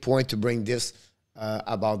great point to bring this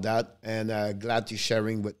about that, and glad you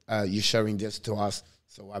sharing this to us.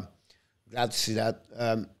 So I'm glad to see that.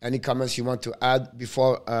 Any comments you want to add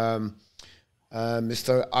before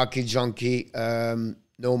Mr. Hockey Junkie?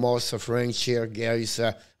 No more suffering. Share, Gary.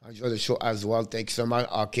 Enjoy the show as well. Thanks so much,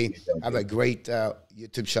 Hockey. Have a great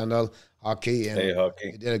YouTube channel, Hockey. And hey,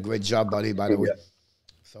 Hockey. You did a great job, buddy, by the way.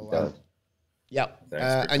 So,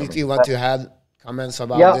 anything you want to add? Comments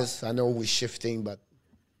about this? I know we're shifting, but.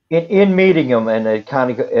 In meeting him, and it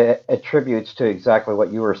kind of attributes to exactly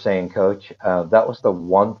what you were saying, Coach. That was the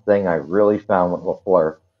one thing I really found with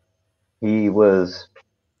Lafleur. He was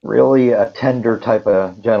really a tender type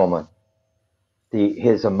of gentleman.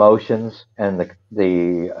 His emotions and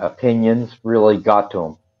the opinions really got to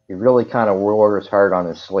him. He really kind of wore his heart on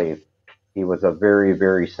his sleeve. He was a very,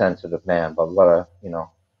 very sensitive man. But what a,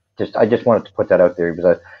 I just wanted to put that out there. He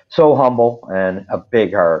was so humble and a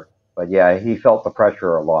big heart. But yeah, he felt the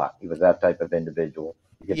pressure a lot. He was that type of individual.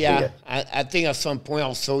 You could see it. I think at some point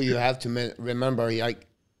also you have to remember,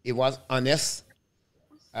 he was honest.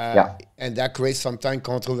 And that creates sometimes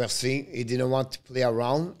controversy. He didn't want to play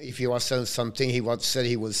around. If he was saying something, he would said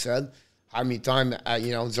he would said. How many times,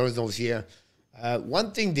 during those years.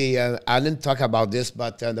 One thing, I didn't talk about this,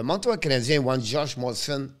 but the Montreal Canadiens, when Josh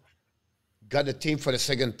Molson got the team for the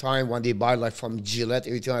second time, when they buy from Gillette,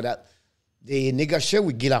 everything like that, they negotiated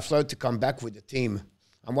with Guy Lafleur to come back with the team.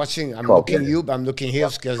 I'm looking you, but I'm looking here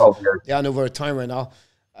because they are on overtime right now.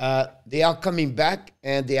 They are coming back,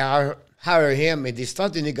 and they are hire him, and they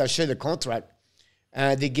start to negotiate a contract,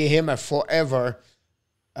 and they gave him a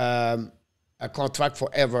contract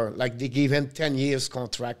forever. Like they gave him 10 years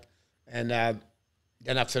contract, and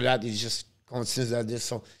then after that, he just continues like this.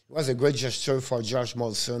 So it was a great gesture for Josh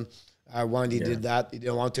Molson when he did that. He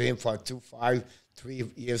didn't want to him for 2, 5,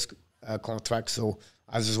 3 years contract. So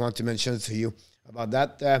I just want to mention to you about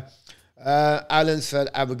that. Alan said,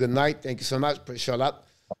 have a good night. Thank you so much. Appreciate a lot.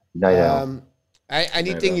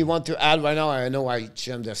 Anything you want to add right now? I know I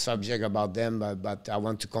changed the subject about them, but I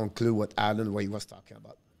want to conclude what Alan, what he was talking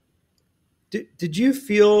about. Did you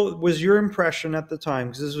feel, was your impression at the time,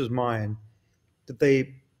 because this was mine, that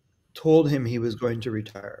they told him he was going to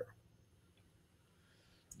retire?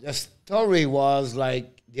 The story was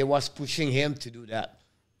like they was pushing him to do that.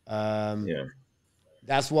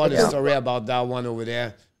 That's what the story about that one over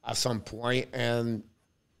there at some point, and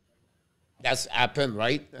that's happened,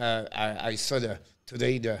 right? I saw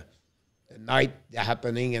today the night that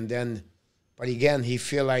happening, and then, but again, he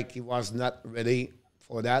feel like he was not ready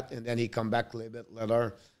for that, and then he come back a little bit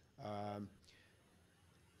later.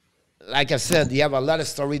 Like I said, you have a lot of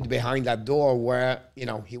stories behind that door where,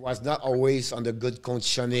 he was not always on the good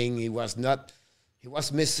conditioning. He was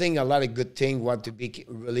missing a lot of good things, want to be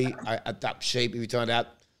really at top shape. If you turn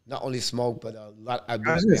that, not only smoke, but a lot of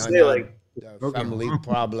behind that, the family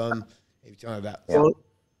problem. That. Well,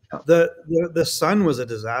 the son was a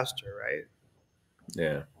disaster, right?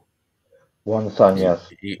 Yeah. One son,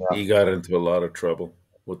 yes. He got into a lot of trouble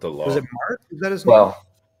with the law. Was it Mark? Is that his name?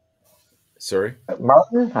 Sorry?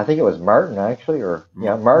 Martin? I think it was Martin, actually. Or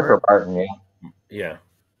Mark or Martin, Yeah.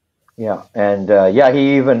 Yeah. And,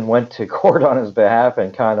 he even went to court on his behalf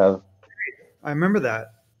and kind of... I remember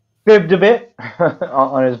that. Fibbed a bit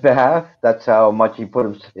on his behalf. That's how much he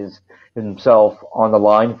put himself on the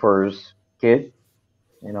line for his kid.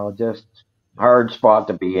 Just hard spot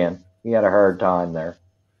to be in. He had a hard time there.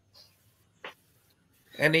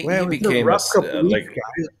 And he became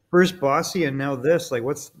First Bossy, and now this. Like,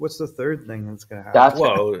 what's the third thing that's going to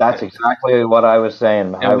happen? That's exactly what I was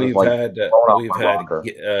saying. We've had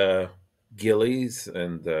Gillies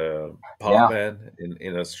and Pawman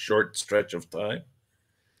in a short stretch of time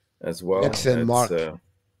as well. Mark.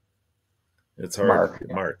 It's hard.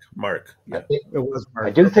 Mark. Yeah. It was Mark.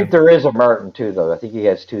 I do think there is a Martin too, though. I think he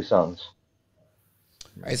has 2 sons.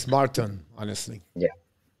 It's Martin, honestly. Yeah.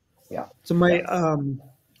 So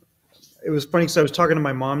it was funny because I was talking to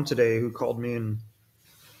my mom today, who called me, and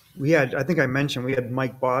I think I mentioned we had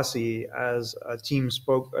Mike Bossy as a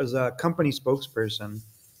company spokesperson,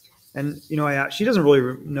 and she doesn't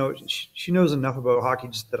really know. She knows enough about hockey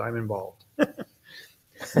just that I'm involved.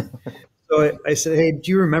 So I said, hey, do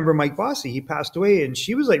you remember Mike Bossy? He passed away. And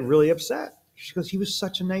she was like really upset. She goes, he was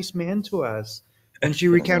such a nice man to us. And she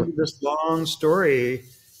recounted this long story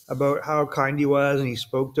about how kind he was, and he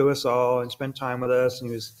spoke to us all and spent time with us, and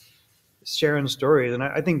he was sharing stories. And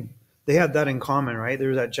I think they had that in common, right?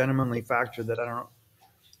 There's that gentlemanly factor that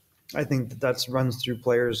I think that runs through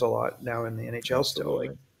players a lot now in the NHL still.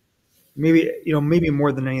 Like maybe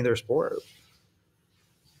more than any other sport.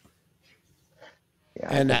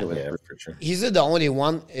 And for sure. Is it the only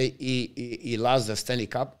one he lost the Stanley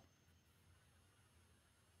Cup?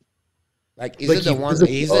 Like, is it the one?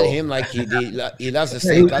 Is it him? Like he lost the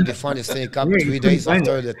Stanley Cup before the Stanley Cup 3 days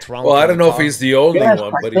after the Trump. Well, I don't know if he's the only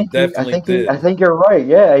one, but he definitely did. I think you're right.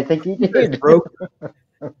 Yeah, I think he did.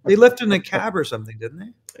 They left in the cab or something, didn't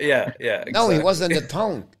they? Yeah. Exactly. No, he was in the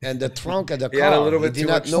trunk and the trunk of the car. He had a little bit he did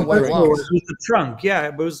not know what it was. It was the trunk. Yeah,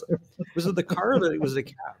 it was it the car or it was the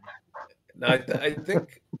cab? No,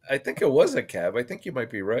 I think it was a cab. I think you might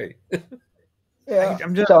be right. Yeah,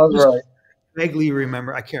 I'm just sounds right. vaguely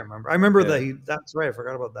remember. I can't remember. I remember that. That's right. I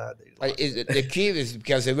forgot about that. The key is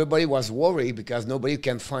because everybody was worried because nobody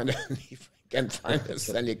can find the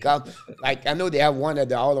Stanley Cup. Like I know they have one at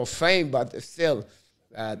the Hall of Fame, but still,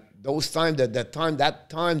 those time the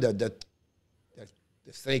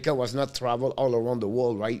Stanley Cup was not traveled all around the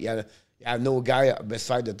world, right? You had no guy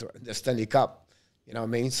beside the Stanley Cup. You know what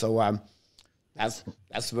I mean? So that's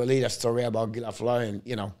really the story about Guy Lafleur, and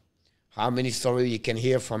you know how many stories you can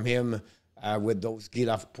hear from him with those Guy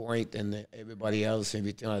Lafleur point and everybody else,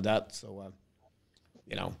 everything like that. So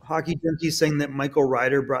you know, Hockey Junkie saying that Michael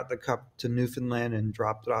Ryder brought the cup to Newfoundland and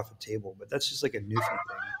dropped it off a table, but that's just like a Newfoundland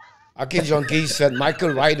thing. Hockey Junkie said Michael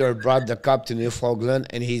Ryder brought the cup to Newfoundland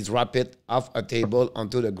and he dropped it off a table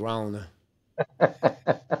onto the ground. Yeah,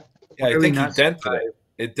 I think he dented it.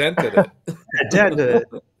 It dented it. It dented it.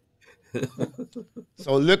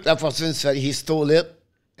 So Luc Lafortune said he stole it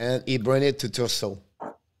and he brought it to Turso.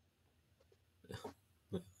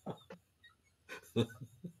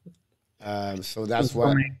 So that's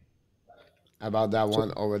what about that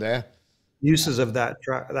one over there. Uses of that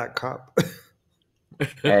cup.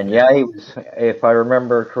 And yeah, he was, if I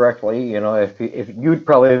remember correctly, you know, if you'd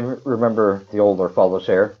probably remember the older fellows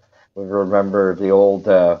here, would remember the old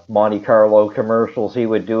Monte Carlo commercials he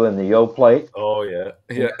would do in the Yo plate. Oh yeah,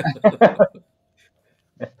 yeah.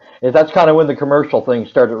 That's kind of when the commercial thing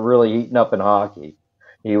started really heating up in hockey.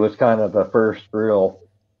 He was kind of the first real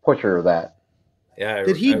pusher of that. Yeah,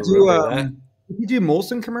 Did he do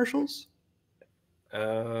Molson commercials?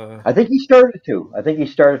 I think he started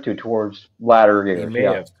to. Towards latter years. He may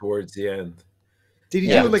have towards the end. Did he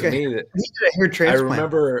do like he did a hair transplant?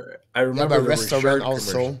 I remember the restaurant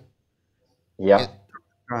also. Yeah.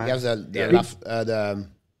 He has but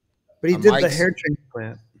he did the hair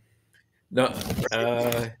transplant. No,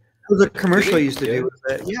 it was a commercial he used to do.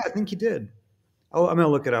 Yeah, I think he did. I'm gonna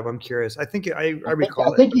look it up. I'm curious. I think I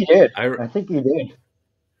recall. I think he did. I think he did.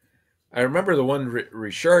 I remember the one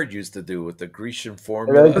Richard used to do with the Grecian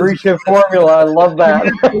formula. The Grecian formula, I love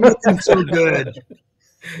that. It's so good.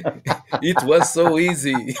 It was so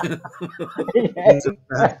easy. Oh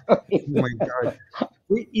my God.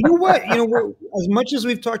 You know what? You know, as much as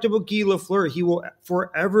we've talked about Guy Lafleur, he will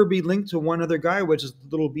forever be linked to one other guy, which is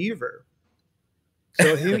Little Beaver.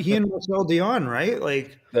 So he and Marcel Dion, right?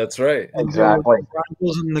 Like that's right. Exactly.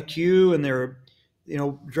 In the queue, and they were, you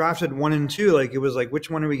know, drafted 1 and 2. Like it was like, which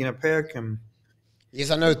one are we going to pick? And here's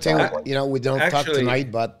another thing, you know, we don't talk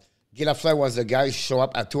tonight, but Guy Lafleur was the guy who show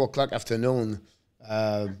up at 2:00 afternoon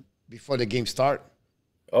before the game start.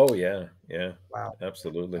 Oh yeah, yeah, wow,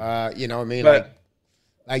 absolutely. You know what I mean? But,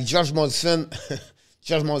 like George Molson,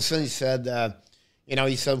 he said, you know,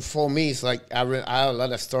 he said for me, it's like I have a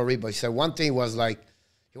lot of story, but he said one thing was like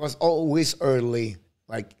he was always early.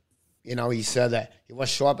 Like, you know, he said that he would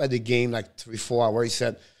show up at the game like 3-4 hours. He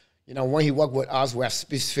said, you know, when he worked with us, we had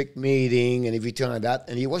specific meeting and everything like that,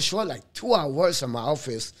 and he was showing like 2 hours in my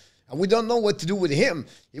office. And we don't know what to do with him.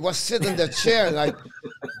 He was sitting in the chair like,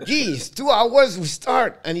 geez, 2 hours we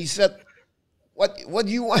start. And he said, what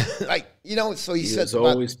do you want? Like, you know, so he said,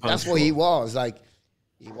 that's what he was. Like,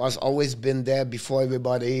 he was always been there before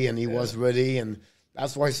everybody and he was ready. And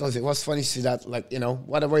that's why it was funny to see that, like, you know,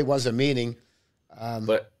 whatever it was a meeting.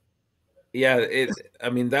 But, yeah, I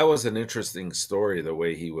mean, that was an interesting story, the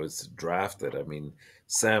way he was drafted. I mean,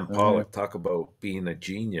 Sam Pollock, talk about being a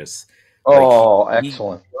genius. Oh,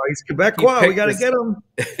 excellent. He's Quebecois. We got to get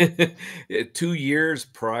him. 2 years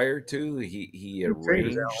prior to, he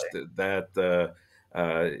arranged that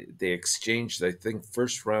they exchanged, I think,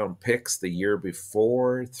 first-round picks the year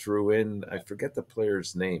before, threw in, I forget the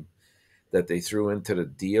player's name, that they threw into the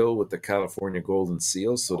deal with the California Golden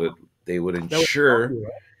Seals so that they would ensure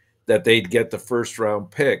that they'd get the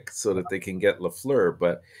first-round pick so that they can get Lafleur.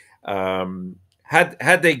 But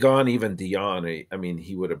had they gone even Dion, I mean,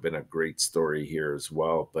 he would have been a great story here as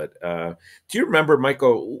well. But do you remember,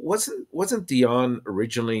 Michael, wasn't Dion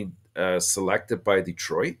originally selected by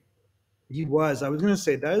Detroit? He was. I was going to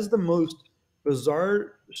say, that is the most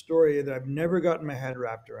bizarre story that I've never gotten my head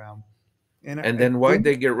wrapped around. And then why'd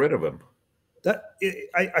they get rid of him?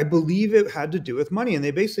 I believe it had to do with money. And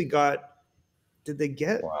they basically got, did they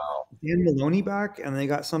get Dan Maloney back? And they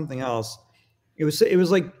got something else. It was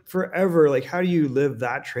like forever. Like, how do you live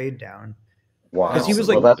that trade down? Wow. Because he was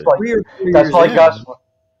like,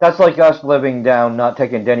 that's like us living down, not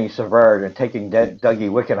taking Denny Savard and taking Dougie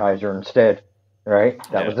Wickenheiser instead, right?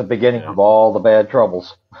 That was the beginning of all the bad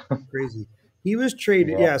troubles. Crazy. He was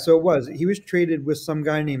traded. Yeah, so it was. He was traded with some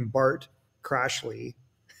guy named Bart Crashley.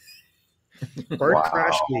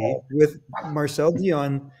 Crashley with Marcel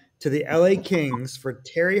Dion to the LA Kings for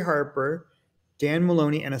Terry Harper, Dan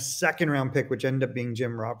Maloney, and a second-round pick, which ended up being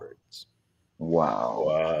Jim Roberts. Wow.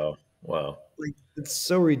 Wow. Wow. Like, it's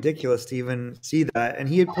so ridiculous to even see that. And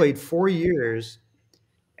he had played 4 years,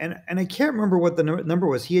 and I can't remember what the number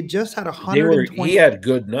was. He had just had 120. He had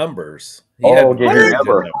good numbers. He Oh, had did you very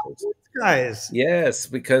remember? good numbers. Guys. Yes,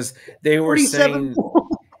 because they were 47. saying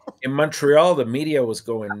in Montreal, the media was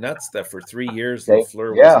going nuts that for 3 years They-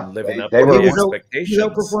 Lafleur yeah, wasn't living up they to were- the He was expectations.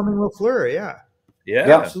 outperforming Lafleur, yeah.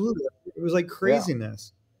 Yeah. Absolutely. It was like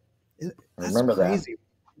craziness. That's remember that. crazy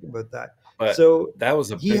about that. But So that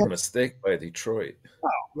was a he big had- mistake by Detroit.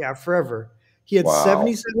 yeah, forever. He had Wow.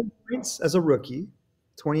 77 points as a rookie,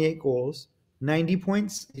 28 goals, 90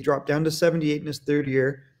 points. He dropped down to 78 in his third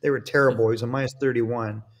year. They were terrible. He was a minus 31.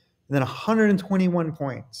 And then 121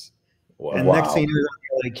 points. Wow. And next thing you know, he was on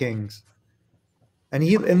the LA Kings.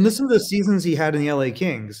 And listen to the seasons he had in the LA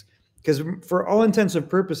Kings. Because for all intents and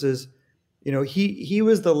purposes, you know, he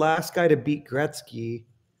was the last guy to beat Gretzky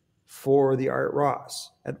for the Art Ross.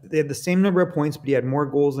 They had the same number of points, but he had more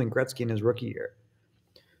goals than Gretzky in his rookie year.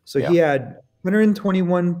 So he had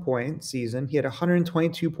 121 point season. He had a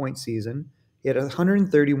 122 point season. He had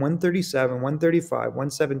 130, 137, 135,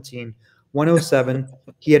 117, 107.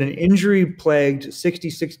 He had an injury-plagued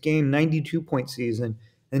 66 game, 92 point season,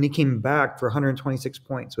 and he came back for 126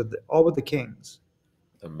 points all with the Kings.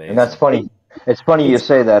 Amazing. And that's funny. It's funny you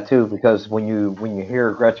say that too, because when you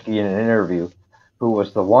hear Gretzky in an interview, who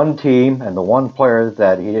was the one team and the one player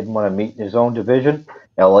that he didn't want to meet in his own division,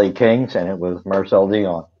 LA Kings, and it was Marcel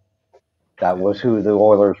Dion. That was who the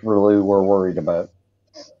Oilers really were worried about.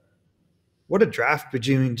 What a draft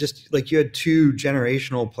between just like you had two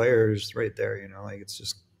generational players right there, you know, like it's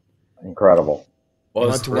just incredible. Well,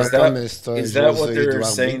 is that what they're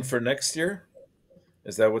saying for next year?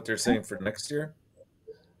 Is that what they're saying for next year?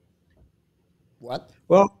 What?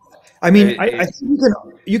 Well, I mean, I think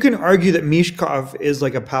you can argue that Michkov is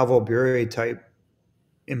like a Pavel Bure type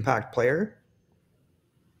impact player.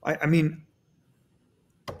 I mean,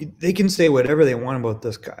 they can say whatever they want about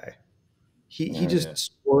this guy. He just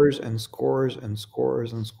scores and scores and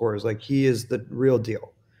scores and scores. Like he is the real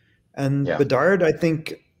deal. And Bedard, I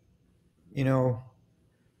think, you know,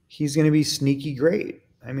 he's going to be sneaky great.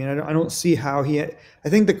 I mean, I don't see how I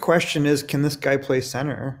think the question is, can this guy play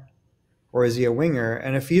center? Or is he a winger?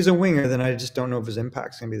 And if he's a winger, then I just don't know if his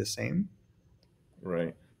impact's going to be the same.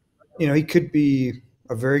 Right. You know, he could be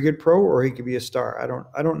a very good pro, or he could be a star.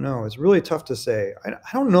 I don't know. It's really tough to say. I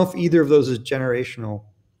don't know if either of those is generational.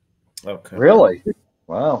 Okay. Really?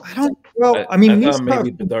 Wow. I don't. Well, I mean, I thought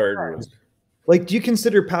maybe Bedard was. Like, do you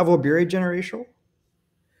consider Pavel Bure generational?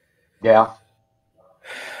 Yeah.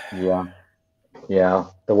 Yeah. Yeah.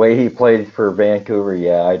 The way he played for Vancouver,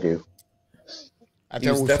 yeah, I do. I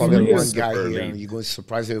think we forgot one guy here, and you're going to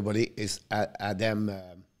surprise everybody, is Adam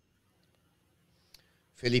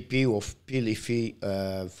Philippi or Philippi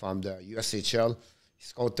from the USHL. He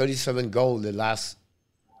scored 37 goals the last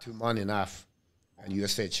 2 months and a half in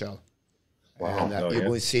USHL. Wow. And you're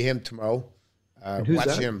going to see him tomorrow.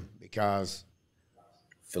 Watch him, because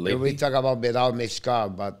we talk about Bedard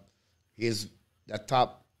Michkov, but he's the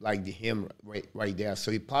top, like him right there.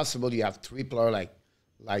 So it's possible you have 3 players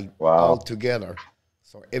like all together.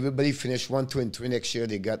 So everybody finish 1, 2, and 3 next year.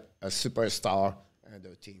 They got a superstar on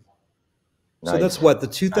their team. So that's what the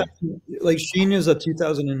 2000. Like Shane is a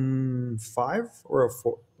 2005 or a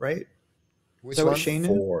 4, right? Which is that one? what Shane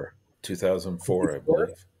 2004, I believe.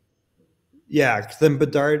 Yeah, then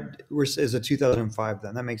Bedard is a 2005.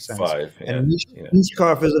 Then that makes sense. 5, yeah. And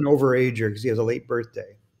Michkov is an overager because he has a late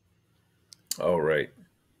birthday. Oh, right.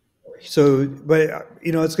 So, but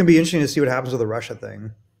you know, it's going to be interesting to see what happens with the Russia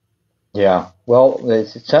thing. Yeah. Well, it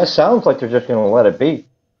sounds like they're just going to let it be.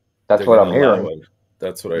 That's what I'm hearing.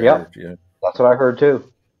 That's what I heard. Yeah. That's what I heard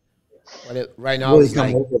too. But right now, it's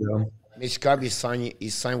like Michkov is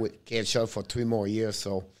signed with KHL for 3 more years.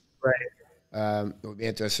 So, it'll be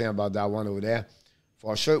interesting about that one over there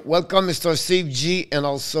for sure. Welcome, Mr. Steve G, and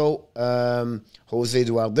also Jose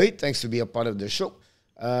Duarte. Thanks to be a part of the show.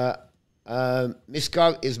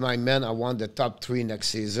 Michkov is my man. I want the top 3 next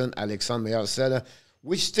season. Alexandre said,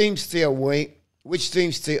 which teams stay away? Which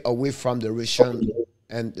teams stay away from the Russian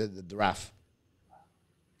and the draft?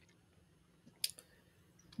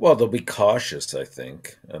 Well, they'll be cautious, I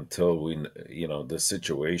think, until the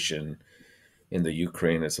situation in the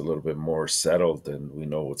Ukraine is a little bit more settled and we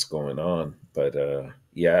know what's going on. But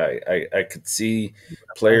I could see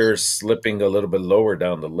players slipping a little bit lower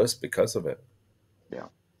down the list because of it. Yeah.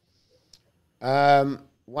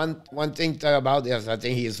 One thing about this, I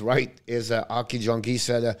think he is right, is Hockey Junkie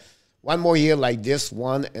said, 1 more year like this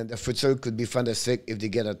one, and the future could be fantastic if they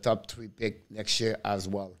get a top 3 pick next year as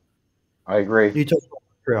well. I agree. You talk about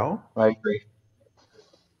Montreal? I agree.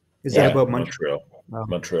 Is that about Montreal?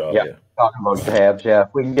 Montreal, yeah. Talking about Habs, yeah. If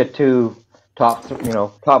we can get two top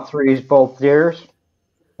threes both years,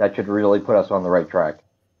 that should really put us on the right track.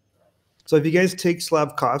 So if you guys take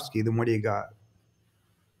Slafkovsky, then what do you got?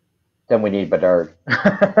 Then we need Bedard.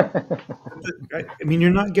 I mean,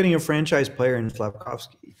 you're not getting a franchise player in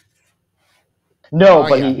Slafkovsky. No,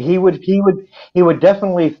 but he would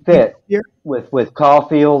definitely fit with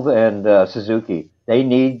Caulfield and Suzuki. They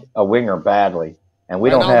need a winger badly, and we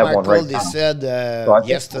don't have one right they now. said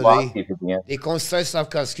yesterday they consider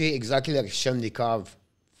Slafkovsky exactly like Shemnikov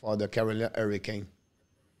for the Carolina Hurricane.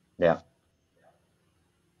 Yeah.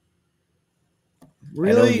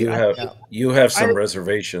 Really? You have some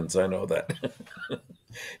reservations. I know that.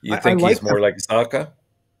 You think he's more like Zacha?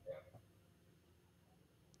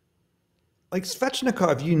 Like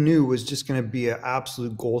Svechnikov, you knew was just going to be an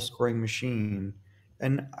absolute goal-scoring machine,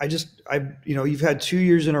 and you've had 2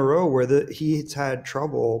 years in a row where he's had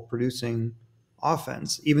trouble producing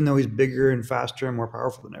offense, even though he's bigger and faster and more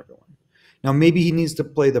powerful than everyone. Now, maybe he needs to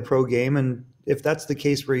play the pro game, and if that's the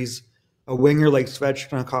case where he's a winger like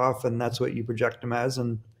Svechnikov and that's what you project him as,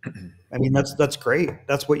 and I mean, that's great.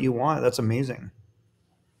 That's what you want. That's amazing.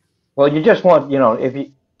 Well, you just want, if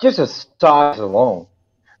you just a size alone,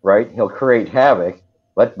 right? He'll create havoc.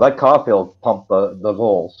 Let Caulfield pump the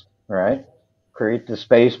goals, right? Create the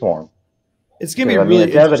space for him. It's going to be really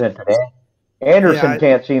it's evident today. Anderson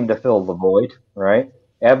can't seem to fill the void, right?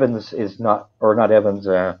 Evans is not, or not Evans,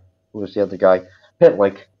 who was the other guy?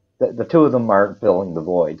 Pitlick. The two of them aren't filling the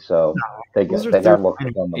void, so they got to look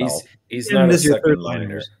for someone else. He's not a second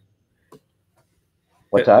liner.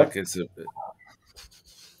 What's that?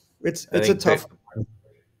 It's a tough.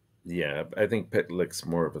 Yeah, I think Pitlick's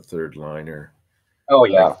more of a third liner. Oh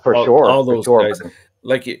yeah, for sure. All those guys.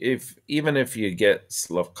 Like even if you get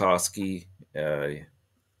Slafkovsky,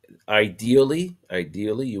 ideally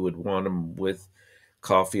you would want him with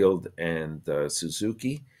Caulfield and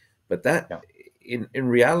Suzuki, but that. Yeah. In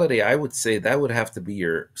reality, I would say that would have to be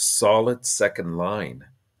your solid second line.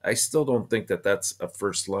 I still don't think that's a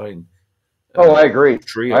first line. I agree.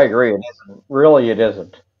 Trio. I agree. It isn't. Really, it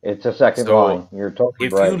isn't. It's a second line. You're totally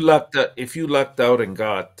right. If you lucked out and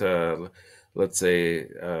got, let's say,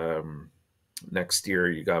 next year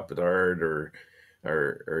you got Bedard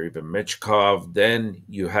or even Michkov, then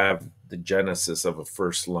you have the genesis of a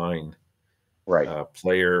first line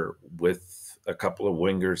player with a couple of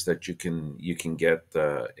wingers that you can get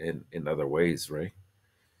in other ways, right?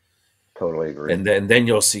 Totally agree. And then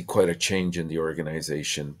you'll see quite a change in the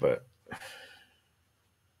organization, but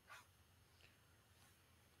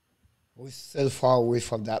we're still far away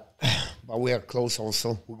from that, but we are close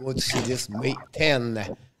also. We're going to see this May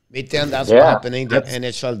 10. May 10, that's what's happening, the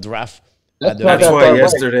NHL draft. That's why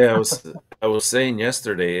yesterday I was saying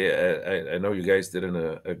yesterday, I know you guys didn't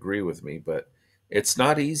agree with me, but it's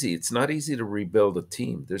not easy. It's not easy to rebuild a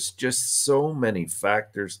team. There's just so many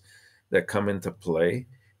factors that come into play.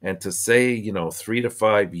 And to say, 3 to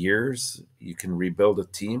 5 years, you can rebuild a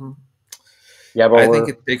team. Yeah, but I think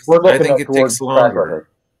it takes longer.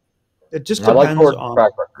 It just depends on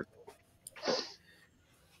track record.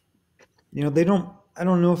 I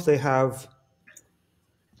don't know if they have.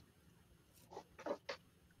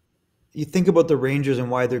 You think about the Rangers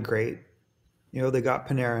and why they're great. They got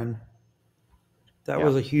Panarin. That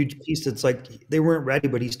was a huge piece. It's like they weren't ready,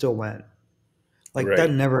 but he still went.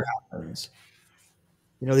 That never happens.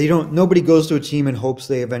 Nobody goes to a team and hopes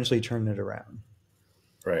they eventually turn it around.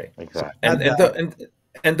 Right. Exactly.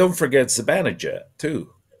 And don't forget Zibanejad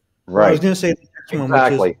too. Right. I was going to say the next one,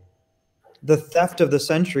 which is the theft of the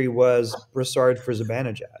century was Brassard for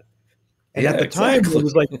Zibanejad. And at the time, it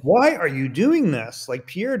was like, why are you doing this? Like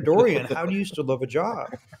Pierre Dorian, how do you still have a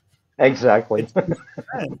job? Exactly.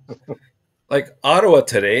 Like Ottawa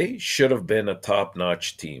today should have been a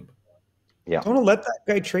top-notch team. Yeah. Don't let that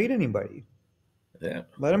guy trade anybody. Yeah.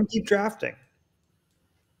 Let him keep drafting.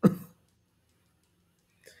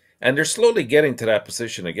 And they're slowly getting to that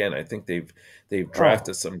position again. I think they've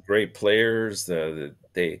drafted some great players.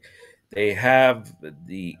 They have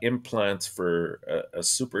the implants for a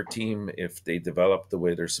super team if they develop the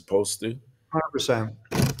way they're supposed to. 100%.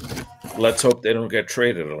 Let's hope they don't get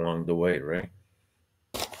traded along the way, right?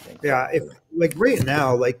 Yeah, right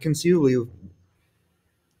now, conceivably,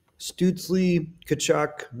 Stützle,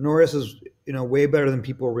 Tkachuk, Norris is way better than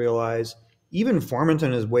people realize. Even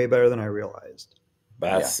Formanton is way better than I realized.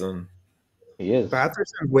 Batson, he is.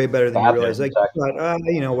 Batherson's way better than you realize.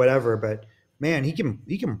 Whatever, but man, he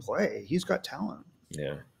can play. He's got talent.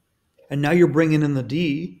 Yeah. And now you're bringing in the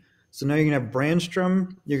D. So now you're going to have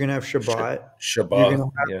Brandstrom, you're going to have Shabbat, you're Shabbat, going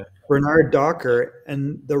to have Bernard Docker,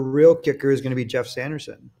 and the real kicker is going to be Jeff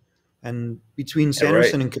Sanderson. And between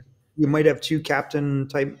Sanderson and you might have 2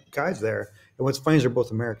 captain-type guys there. And what's funny is they're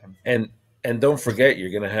both American. And don't forget, you're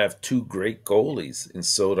going to have 2 great goalies in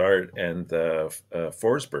Sodard and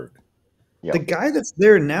Forsberg. Yep. The guy that's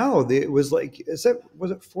there now, was it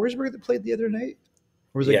Forsberg that played the other night?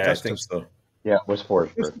 Or was it I think so. Yeah, it was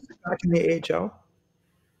Forsberg. Back in the AHL?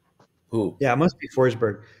 Who? Yeah, it must be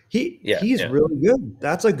Forsberg. He's really good.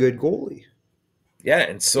 That's a good goalie. Yeah,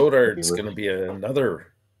 and Sodard's going to be another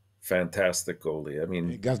fantastic goalie. I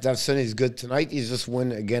mean, Gustafsson is good tonight. He's just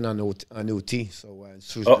won again on OT, so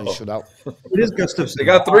shoot out. It is Gustafsson. They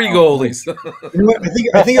got 3 goalies. You know what?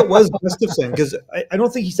 I think it was Gustafsson, because I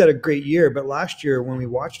don't think he's had a great year, but last year when we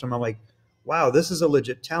watched him, I'm like, wow, this is a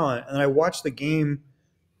legit talent. And I watched the game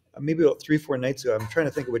maybe about 3-4 nights ago. I'm trying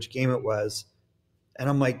to think of which game it was, and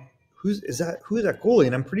I'm like, who's that goalie?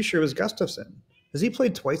 And I'm pretty sure it was Gustafsson. Has he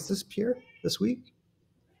played twice this week?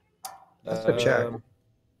 Let's go check.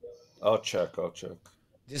 I'll check.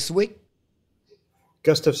 This week?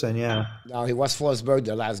 Gustafsson, yeah. No, he was Forsberg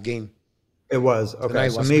the last game. It was. Okay, tonight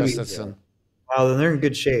so was maybe. Gustafsson. Wow, then they're in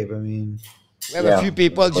good shape. I mean, we have a few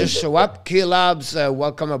people just show up. K-Labs,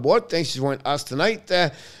 welcome aboard. Thanks for joining us tonight.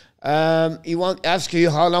 He wants to ask you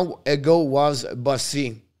how long ago was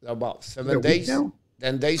Bossy? About 7 days?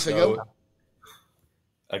 10 days ago?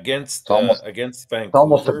 Against Vancouver.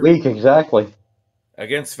 Almost a week, exactly.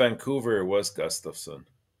 Against Vancouver, it was Gustafsson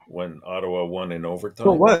when Ottawa won in overtime.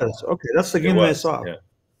 Oh, it was. Okay, that's the game that I saw.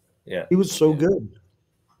 Yeah. He was so good.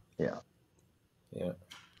 Yeah. Yeah.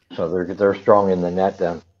 So they're strong in the net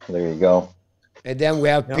then. There you go. And then we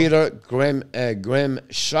have Peter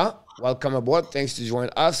Grimshaw. Welcome aboard. Thanks to join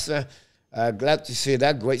us. Glad to see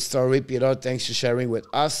that. Great story, Peter. Thanks for sharing with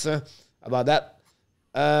us about that.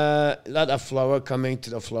 A lot of flower coming to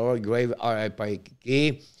the flower grave, RIP.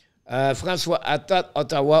 Francois, I thought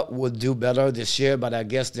Ottawa would do better this year, but I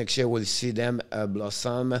guess next year we'll see them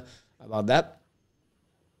blossom. About that?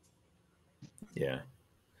 Yeah.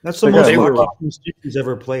 That's the most lucky team he's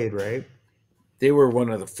ever played, right? They were one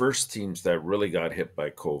of the first teams that really got hit by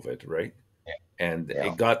COVID, right? And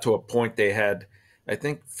it got to a point they had, I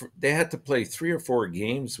think they had to play 3 or 4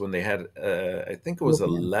 games when they had, I think it was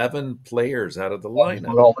 11 players out of the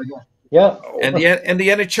lineup. Yeah. And the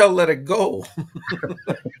NHL let it go.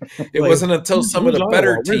 It wasn't until some of the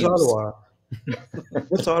better teams. Where's Ottawa?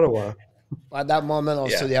 What's Ottawa? At that moment,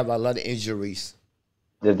 also, they have a lot of injuries.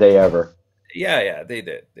 Did they ever? Yeah, they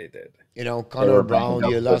did. You know, Connor Brown,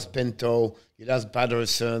 you lost Pinto, you lost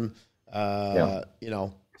Patterson, you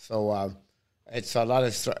know, so it's a lot of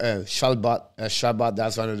Shabbat,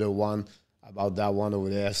 that's another one about that one over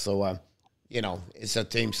there. So, you know, it's a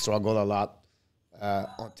team struggle a lot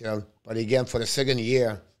but again, for the second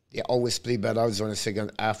year, they always play better during the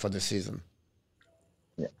second half of the season.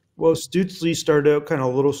 Yeah. Well, Stützle started out kind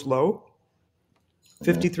of a little slow.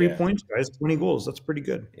 53 points, guys, 20 goals. That's pretty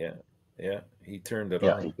good. Yeah. He turned it on.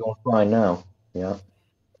 Yeah, he's doing fine now. Yeah.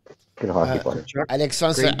 Good hockey player.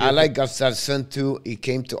 Alexandre, I like Gustafsson too. He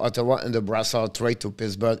came to Ottawa in the Brassard trade to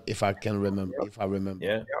Pittsburgh, if I can remember. If I remember.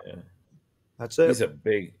 Yeah. That's it.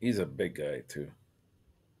 He's a big guy too.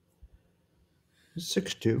 He's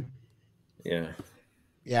 6'2".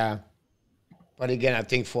 Yeah. But again, I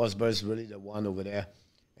think Forsberg is really the one over there.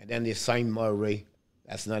 And then they signed Murray.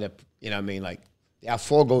 That's not a, you know what I mean? Like, they have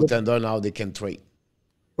 4 goaltenders now they can trade.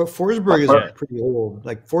 But Forsberg is pretty old.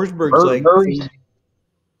 Like, Forsberg's like...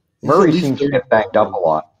 Murray seems to get backed up a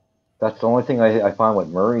lot. That's the only thing I find with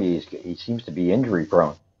Murray. He seems to be injury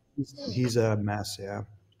prone. He's a mess, yeah.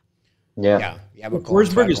 Yeah. But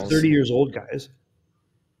Forsberg is 30 years old, guys.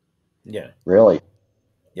 Yeah. Really?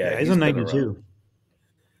 Yeah, he's a 92.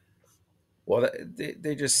 Well,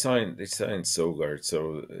 they just signed Sogard,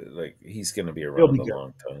 so like he's going to be around a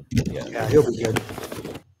long time. Yeah, he'll be good.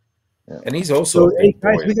 Yeah. And he's also a big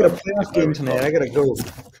guys, boy, we got a playoff game tonight. I got to go.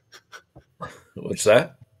 What's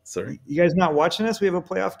that? Sorry. You guys not watching us? We have a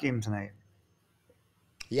playoff game tonight.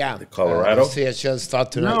 Yeah. The Colorado? CHL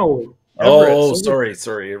start tonight. No. Oh, sorry.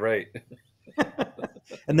 You're right.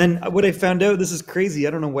 And then what I found out, this is crazy.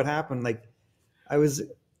 I don't know what happened. Like, I was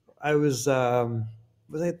I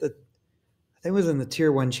think it was in the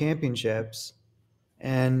Tier 1 championships,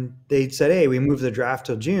 and they said, hey, we moved the draft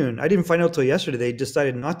till June. I didn't find out till yesterday. They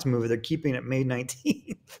decided not to move it. They're keeping it May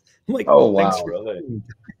 19th. I'm like, oh, wow. Really?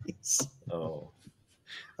 Oh,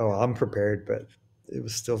 I'm prepared, but it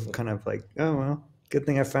was still kind of like, oh, well, good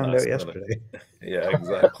thing I found out yesterday. Yeah,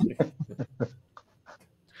 exactly.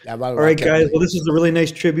 All right, guys. Well, this is a really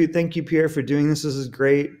nice tribute. Thank you, Pierre, for doing this. This is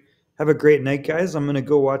great. Have a great night, guys. I'm going to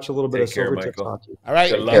go watch a little bit of Silvertips hockey. All right.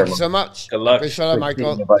 Thank you so much. Good luck. Appreciate it,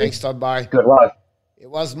 Michael. Thanks for stopping by. Good luck. It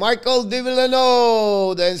was Michael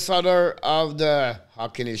DiVillano, the insider of the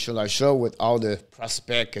Hockey Nation Live show with all the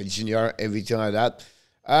prospect, junior, everything like that.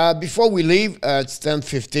 Before we leave, it's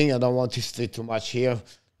 10:15. I don't want to stay too much here.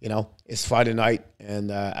 You know, it's Friday night,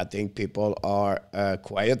 and I think people are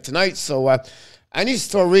quiet tonight. So any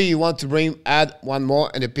story you want to bring, add one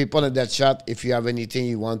more. And the people in that chat, if you have anything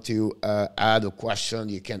you want to add a question,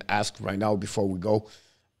 you can ask right now before we go.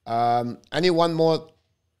 Any one more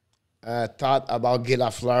thought about Guy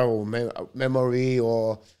Lafleur or memory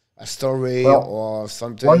or a story or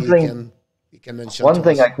something you can mention? One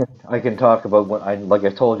thing I can talk about, like I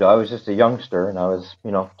told you, I was just a youngster and I was,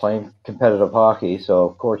 you know, playing competitive hockey. So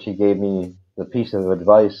of course he gave me the piece of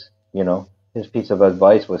advice. You know, his piece of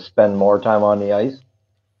advice was spend more time on the ice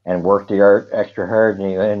and work the art extra hard.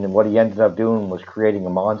 And what he ended up doing was creating a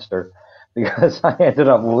monster, because I ended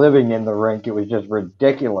up living in the rink. It was just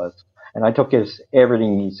ridiculous. And I took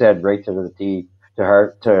everything he said right to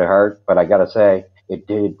to heart. But I got to say, it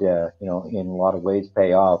did, you know, in a lot of ways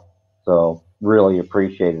pay off. So really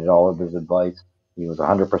appreciated all of his advice. He was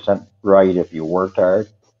 100% right. If you worked hard,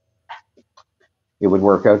 it would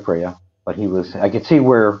work out for you. But I could see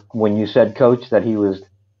when you said, Coach, that he was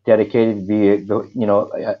dedicated to be, you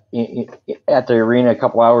know, at the arena a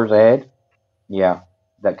couple hours ahead. Yeah,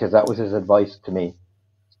 because that was his advice to me.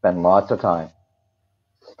 Spend lots of time.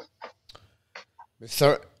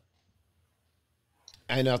 Mr.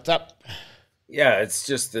 ENORTAP. Yeah, it's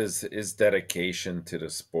just his dedication to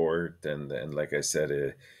the sport, and like I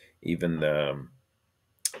said, even though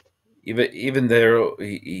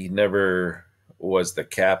he never was the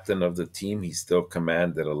captain of the team, he still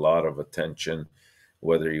commanded a lot of attention,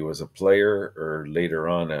 whether he was a player or later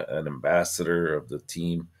on an ambassador of the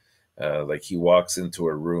team. Like, he walks into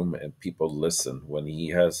a room and people listen when he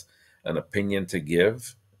has an opinion to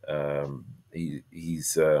give.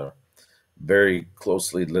 He's very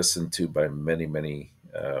closely listened to by many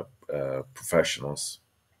professionals.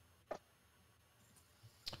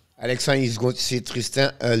 Alexandre is going to see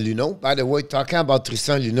Tristan Luneau. By the way, talking about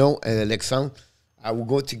Tristan Luneau and Alexandre, I will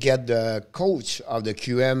go to get the coach of the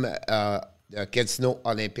QM, the Gatineau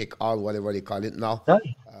Olympic Hall, whatever they call it now. Nice.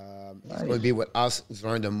 He's going to be with us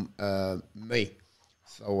during May.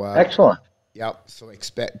 So excellent. Yeah, so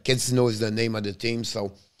expect Gatineau is the name of the team.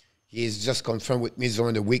 So he's just confirmed with me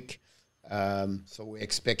during the week. So we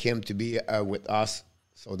expect him to be with us.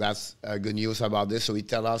 So that's good news about this. So he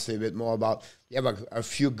tell us a bit more about, you have a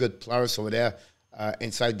few good players over there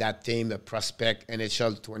inside that team, the prospect,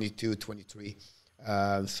 NHL 22, 23.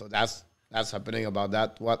 So that's happening about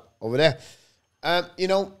that. What over there? You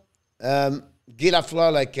know, Guy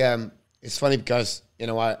Lafleur, like, it's funny because, you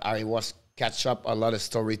know, I was catch up a lot of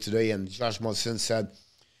story today, and Josh Molson said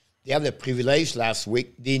they have the privilege last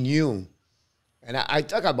week. They knew. And I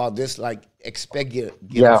talk about this, like, expect Guy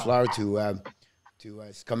Lafleur to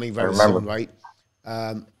it's coming very soon, right?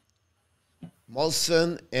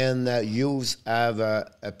 Molson and Hughes have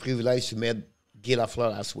a privilege to meet Guy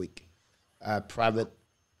Lafleur last week. Private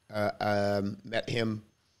met him,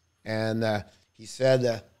 and he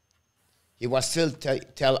said he was still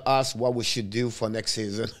tell us what we should do for next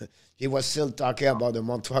season. He was still talking about the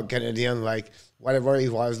Montreal Canadiens, like, whatever he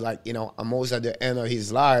was, like, you know, almost at the end of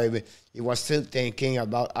his life, he was still thinking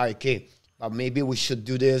about, okay, but maybe we should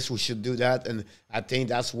do this, we should do that, and I think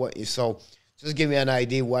that's what he saw. Just give me an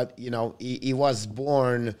idea what, you know, he was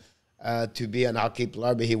born to be an hockey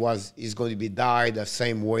player, but he's going to be died the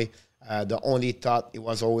same way. The only thought, it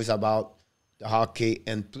was always about the hockey,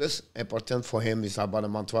 and plus important for him is about the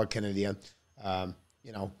Montreal Canadiens.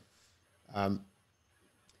 You know,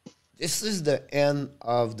 this is the end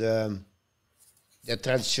of the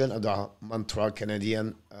tradition of the Montreal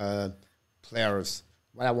Canadiens players.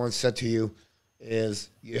 What I want to say to you is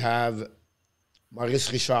you have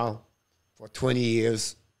Maurice Richard for 20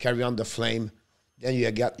 years, carry on the Flame. Then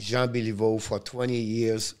you got Jean Béliveau for 20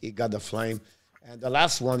 years, he got the Flame. And the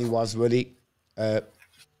last one, he was really Guy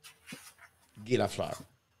Lafleur.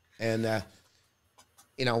 And,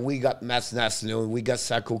 you know, we got Mats Nassano, we got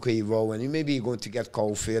Saku Koivu, and maybe you're going to get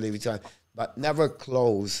Caulfield every time, but never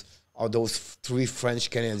close of those three French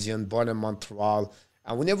Canadians born in Montreal.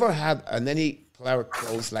 And we never had any player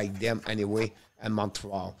close like them anyway in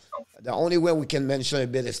Montreal. The only way we can mention a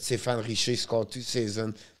bit is Stéphane Richer scored 2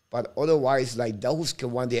 seasons, but otherwise, like, those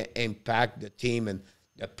can one day impact the team and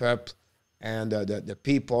the pep and the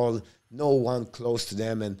people, no one close to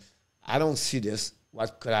them. And I don't see this,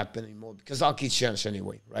 what could happen anymore, because hockey changed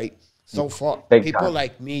anyway, right? So for people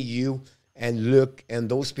like me, you, and Luc, and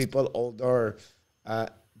those people older,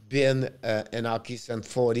 been in hockey since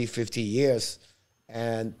 40, 50 years,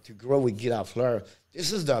 and to grow with Guy Lafleur,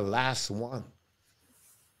 this is the last one.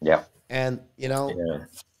 Yeah. And, you know,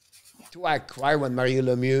 do I cry when Mario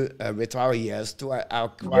Lemieux retired? Yes. Do I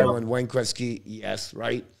cry when Wayne Gretzky? Yes,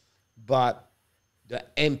 right? But the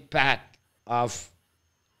impact of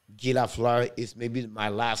Guy Lafleur is maybe my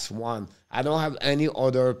last one. I don't have any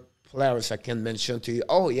other players I can mention to you.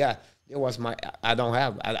 Oh, yeah, it was my, I don't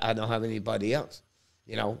have anybody else.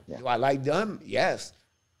 You know, do I like them? Yes.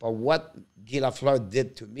 But what Guy Lafleur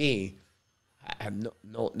did to me, I have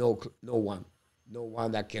no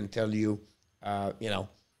one that can tell you, you know,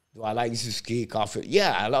 do I like Suzuki, Coffee?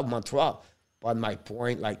 Yeah, I love Montreal. But my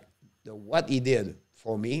point, like, what he did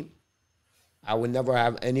for me, I would never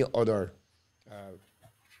have any other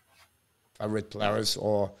favorite players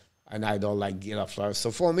or an idol like Guy Lafleur.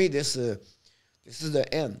 So for me, this is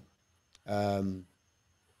the end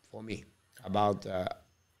for me about,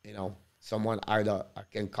 you know, someone idol I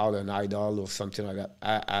can call an idol or something like that.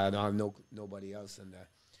 I don't have nobody else in there.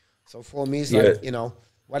 So for me, it's like, you know,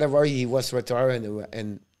 whatever he was retiring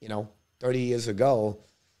and you know, 30 years ago,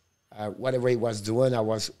 whatever he was doing, I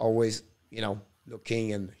was always, you know,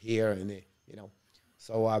 looking and here and, you know.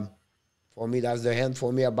 So for me, that's the end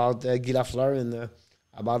for me about Guy Lafleur and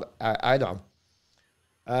about idol.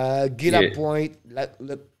 Guy Lapointe,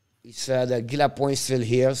 look, he said Guy Lapointe is still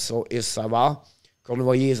here, so is Savard.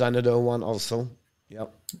 Cournoyer is another one also.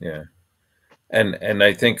 Yep. Yeah. And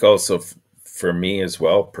I think also for me as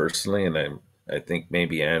well, personally, and I think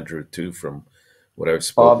maybe Andrew too, from what I've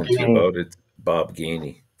spoken to you about it, Bob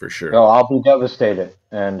Gainey, for sure. No, I'll be devastated.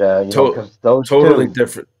 And, you know, because those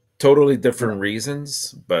totally different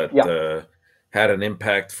reasons, but had an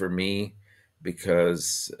impact for me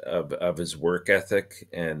because of his work ethic.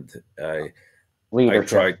 And I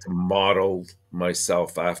tried to model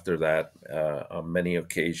myself after that on many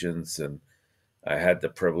occasions. And I had the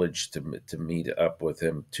privilege to meet up with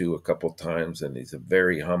him too a couple times. And he's a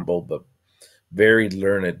very humble, but very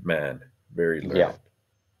learned man. Very learned.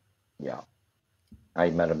 Yeah. I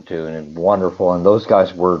met him too, and it's wonderful. And those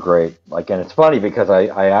guys were great. Like, and it's funny because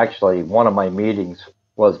I actually, one of my meetings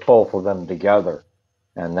was both of them together.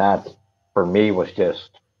 And that for me was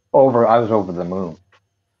just I was over the moon.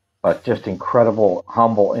 But just incredible,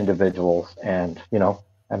 humble individuals. And, you know,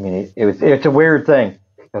 I mean, it's a weird thing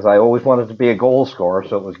because I always wanted to be a goal scorer.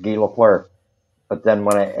 So it was Guy Lafleur. But then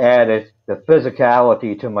when I added the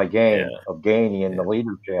physicality to my game of Gainey and the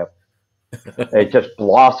leadership, it just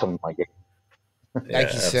blossomed my game.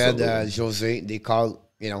 Like you said, Jose, they call,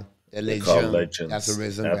 you know, the legend. That's the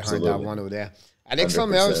reason behind that one over there.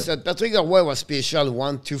 Alexandre said, Patrick Roy was special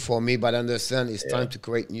 1-2 for me, but I understand it's time to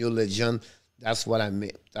create new legend. That's what I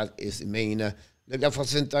mean. That is main. Look at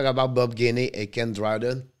Fortune talk about Bob Gainey and Ken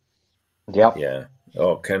Dryden. Yep. Yeah.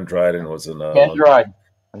 Oh, Ken Dryden was another Ken Dryden,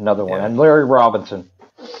 another one. And Larry Robinson.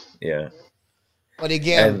 Yeah. But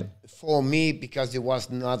again, for me, because it was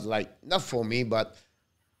not for me, but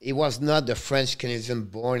it was not the French Canadian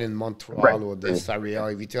born in Montreal or this area.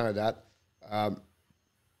 If you tell that,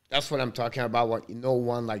 that's what I'm talking about. What no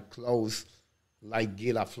one like close like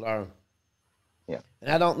Guy Lafleur. Yeah.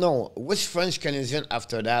 And I don't know which French Canadian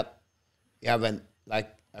after that you have a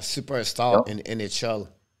superstar in NHL.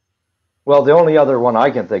 Well, the only other one I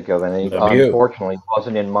can think of, and he unfortunately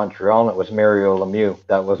wasn't in Montreal, and it was Mario Lemieux.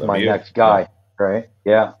 That was my next guy, right?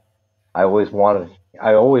 Yeah. I always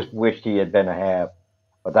wished he had been a half.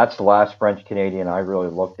 But that's the last French Canadian I really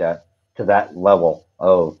looked at to that level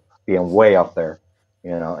of being way up there,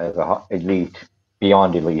 you know, as a elite,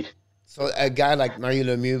 beyond elite. So a guy like Mario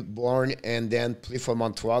Lemieux born and then play for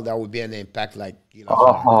Montreal, that would be an impact like, you know.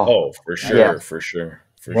 Oh, for sure, for sure.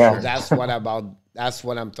 That's what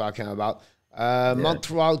I'm talking about.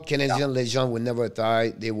 Montreal Canadian legend will never die.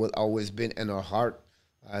 They will always be in our heart.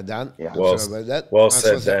 Dan, well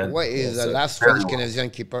said, Dan. What is the last French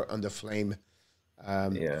Canadian keeper on the Flame?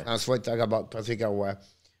 François talk about Patrick Roy.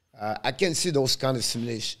 I can see those kind of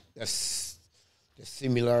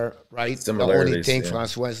similar, right? The only thing,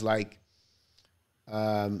 François, is like,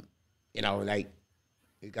 you know, like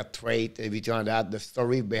you got trait, everything like that. The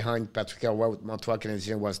story behind Patrick Roy with Montreal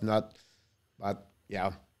Canadiens was not, but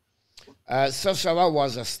yeah. Savard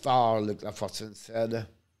was a star, like Lafortune said.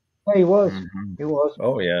 Yeah, he was. He was.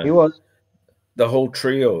 Oh, yeah. He was. The whole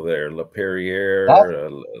trio there, LaPerriere,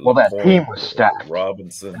 that team was stacked.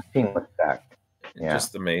 Robinson. That team was stacked. Yeah.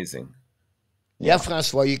 Just amazing. Yeah,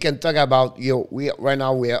 Francois, you can talk about, right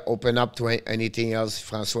now we are open up to anything else.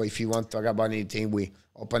 Francois, if you want to talk about anything, we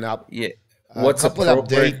open up. Yeah. What's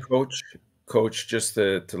appropriate, Coach, just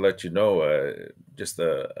to let you know, just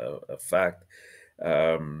a fact.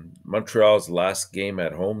 Montreal's last game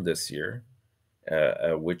at home this year,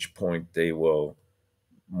 at which point they will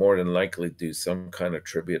more than likely do some kind of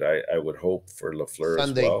tribute, I would hope, for Lafleur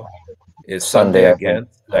as well. Is Sunday against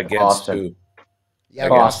Boston. who? Yeah,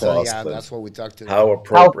 Against Boston. Boston. Yeah, that's what we talked about. How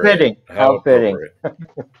appropriate. How fitting.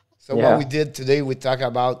 So what we did today, we talked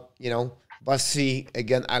about, you know, Bossy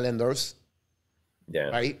against Islanders. Yeah.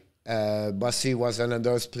 Right? Bossy was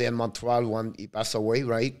Islanders playing Montreal when he passed away,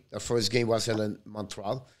 right? The first game was in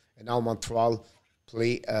Montreal. And now Montreal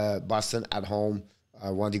play Boston at home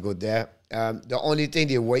when they go there. The only thing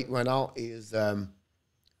they wait right now is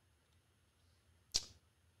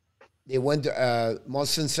they went to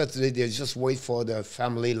Molson said today they just wait for the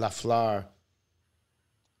family Lafleur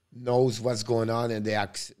knows what's going on and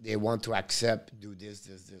they want to accept, do this.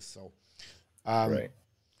 So, right.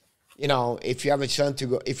 You know, if you have a chance to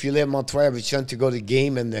go, if you live in Montreal, have a chance to go to the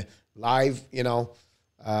game and the live, you know,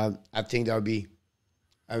 I think that would be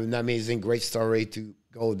an amazing, great story to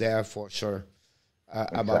go there for sure.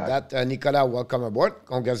 About that. Nicolas, welcome aboard.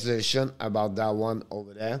 Congratulations about that one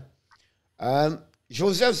over there.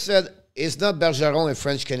 Joseph said, it's not Bergeron a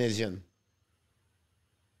French-Canadian?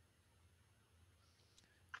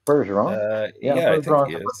 Bergeron? Yeah, I think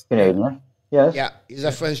he is. Canadian. Yes. Yeah, he's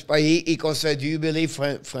a French. But he considered, do you believe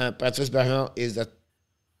Patrice Bergeron is the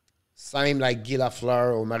same like Guy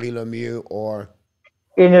Lafleur or Marie Lemieux or...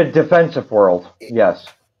 In a defensive world, yes.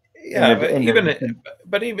 Yeah,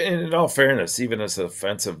 but even in all fairness, even his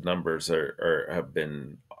offensive numbers have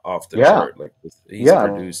been off the chart. Like he's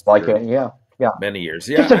produced like many years.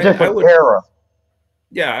 Yeah, it's a different era.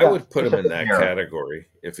 Yeah, I would put him in that category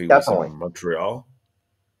if he was in Montreal.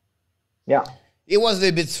 Yeah, it was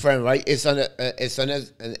a bit different, right? It's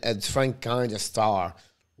a different kind of star.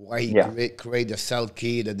 Why he create the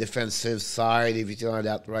Selke, the defensive side, everything like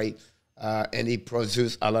that, right? And he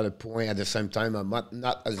produced a lot of points at the same time,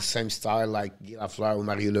 not at the same style like Guy Lafleur or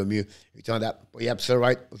Marie Lemieux. You know that. But you're absolutely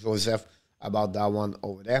right, Joseph, about that one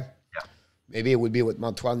over there. Yeah. Maybe it will be with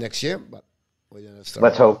Montreal next year, but we don't know.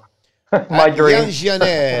 Let's hope. My dream. Yann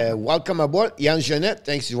Genet, welcome aboard. Yann Genet,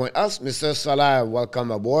 thanks for joining us. Mr. Soler,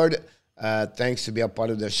 welcome aboard. Thanks to be a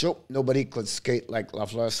part of the show. Nobody could skate like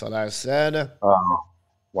Lafleur, Soler said.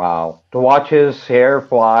 Wow. To watch his hair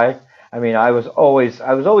fly. I mean, I was always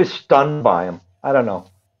stunned by him. I don't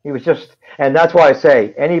know. He was just, and that's why I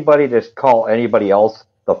say anybody just call anybody else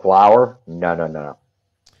the flower. No.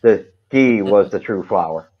 The Guy was the true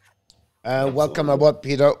flower. Welcome aboard,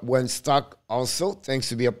 Peter WYNSTOK. Also, thanks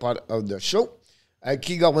to be a part of the show. Guy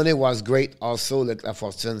Garbonnet was great. Also, like La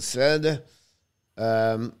Fortune said.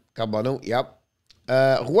 Carbonneau, yep.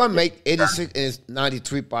 Roy make 86 and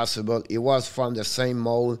 93 possible. He was from the same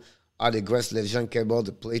mold. Are the great legend capable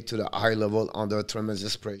to play to the high level under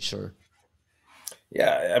tremendous pressure?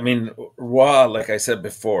 Yeah, I mean, Roy, like I said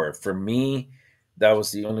before, for me, that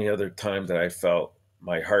was the only other time that I felt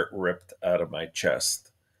my heart ripped out of my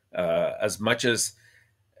chest. As much as,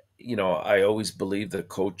 you know, I always believe the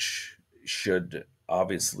coach should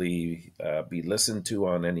obviously be listened to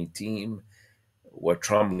on any team. What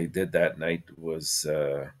Trombley did that night was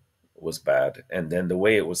bad. And then the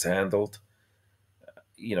way it was handled,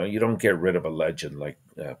 you know, you don't get rid of a legend like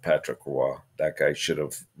Patrick Roy. That guy should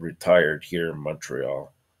have retired here in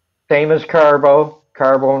Montreal. Same as Carbo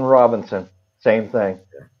and Robinson. Same thing.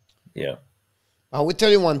 Yeah. I will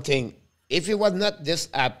tell you one thing. If it was not this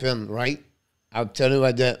happen, right, I'll tell you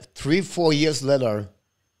that 3-4 years later,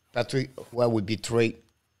 Patrick Roy would be traded.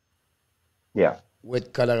 Yeah.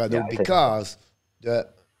 With Colorado because the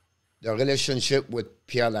relationship with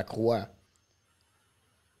Pierre Lacroix,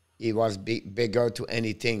 he was bigger to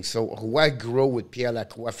anything. So Roy grew with Pierre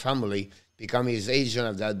Lacroix family, become his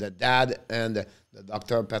agent of the dad and the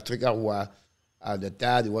doctor Patrick Roy. The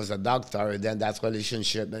dad was a doctor, and then that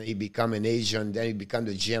relationship, then he become an agent, then he become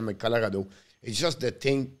the GM in Colorado. It's just the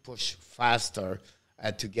thing pushed faster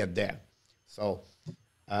to get there. So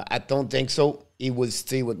I don't think so. He will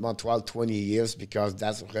stay with Montreal 20 years because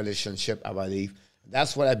that's a relationship, I believe.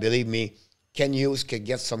 That's what I believe Ken Hughes could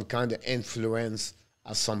get some kind of influence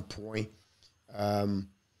at some point.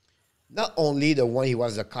 Not only the one he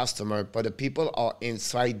was a customer, but the people are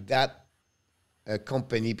inside that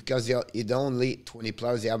company because they don't only 20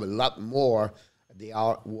 players, they have a lot more. They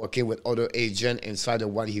are working with other agents inside of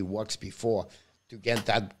what he works before to get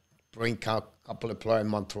that, bring a couple of players in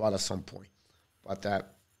Montreal at some point. But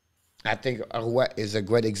I think Roy is a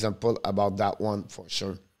great example about that one for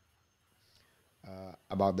sure.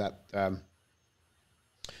 About that.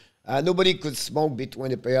 Nobody could smoke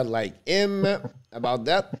between the players like him. About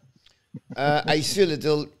that. I see a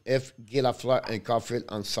little if Guy Lafleur and Caulfield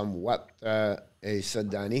on somewhat, he said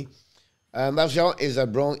Danny. Marjan is a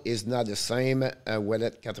Brown is not the same with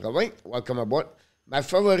it 80. Welcome aboard. My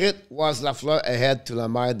favorite was Lafleur ahead to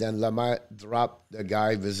Lamar, then Lamar dropped the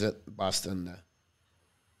guy visit Boston.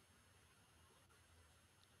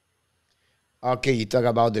 Okay, you talk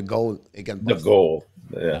about the goal against Boston. The goal,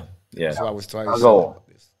 yeah. That's what I was trying to say. Goal.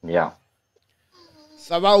 Yeah.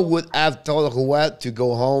 Savard would have told Rouet to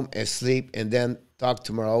go home and sleep and then talk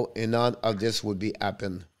tomorrow, and none of this would be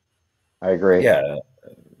happen. I agree. Yeah.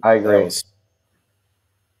 I agree.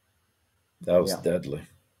 That was deadly.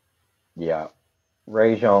 Yeah.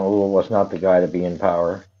 Ray Jean was not the guy to be in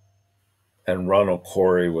power. And Ronald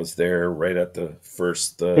Corey was there right at the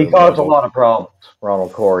first. He caused a lot of problems,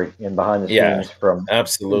 Ronald Corey, in behind the scenes from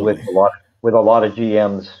absolutely with a lot of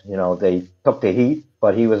GMs. You know, they took the heat,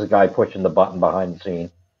 but he was the guy pushing the button behind the scene,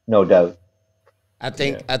 no doubt. I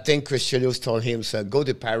think Chris Chelios told him, "So go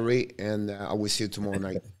to Paris, and I will see you tomorrow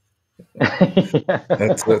night."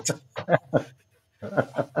 That's it.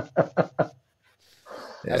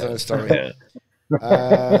 That's another story.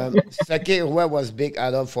 Second, where was big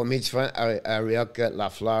add-on for me, Ariak,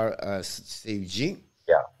 Lafleur, Steve G.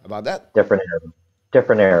 Yeah. About that?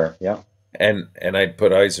 Different era, yeah. And I'd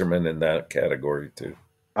put Yzerman in that category too.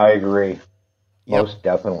 I agree. Most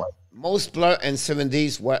definitely. Most players in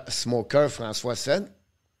 70s were smoker, Francois said.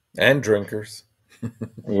 And drinkers.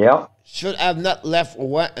 Yeah. Should have not left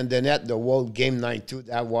Rouet in the net the World Game 9-2.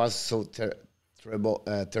 That was so terrible,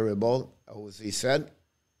 as he said.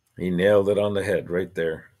 He nailed it on the head right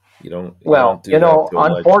there.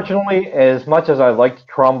 Unfortunately, as much as I liked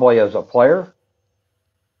Tremblay as a player,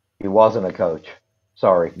 he wasn't a coach.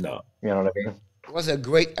 Sorry. No. You know what I mean? He was a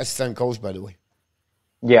great assistant coach, by the way.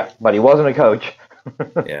 Yeah, but he wasn't a coach.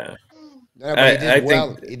 Yeah. No, but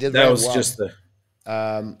he did that well. was just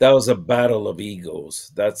that was a battle of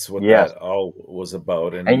egos. That's what that all was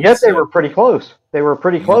about. And yet they were pretty close. They were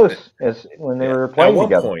pretty close when they were playing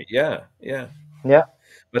together. At one point, yeah.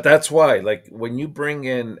 But that's why, like, when you bring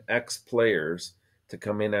in ex-players to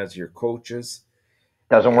come in as your coaches,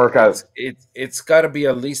 doesn't work out. It's got to be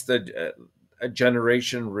at least a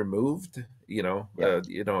generation removed.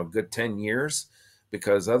 A good 10 years,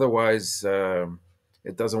 because otherwise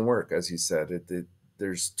it doesn't work. As you said,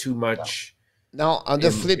 there's too much. Now, on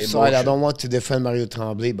the flip side, I don't want to defend Mario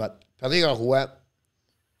Tremblay, but Patrick Roy,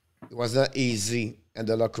 it was not easy in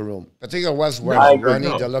the locker room. Patrick Roy was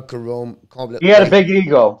running the locker room completely. He had a big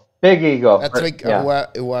ego. Big ego. Patrick Roy,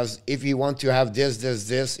 it was, if you want to have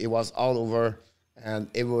this, it was all over, and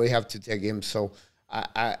everybody have to take him. So,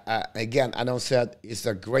 I don't say it's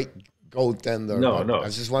a great goaltender. No. I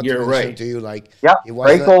just want to mention to you, he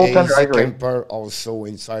was great goaltender. I agree. Kemper also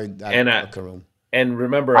inside that locker room. And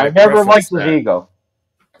remember, I never liked his ego.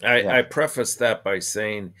 I preface that by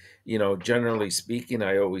saying, generally speaking,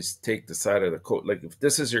 I always take the side of the coach. Like, if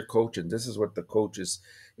this is your coach and this is what the coach is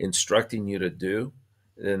instructing you to do,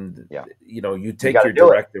 then you take your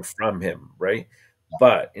directive from him, right?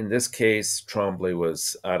 But in this case, Tremblay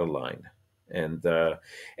was out of line. And the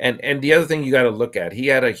other thing you got to look at, he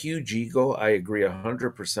had a huge ego. I agree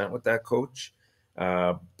 100% with that coach.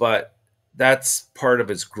 But that's part of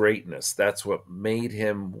his greatness. That's what made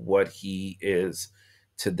him what he is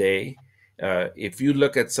today. If you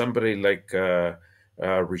look at somebody like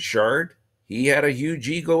Richard, he had a huge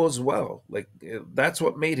ego as well. Like, that's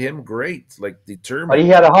what made him great. Like, determined. But he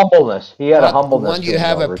had a humbleness. When you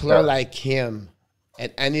have a player like him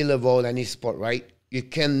at any level, any sport, right? You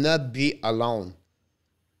cannot be alone,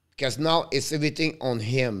 because now it's everything on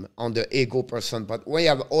him, on the ego person. But when you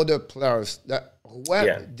have other players that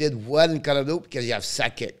did well in Colorado, because you have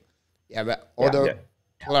Sakic, you have other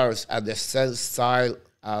players at the same style,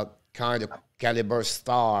 kind of caliber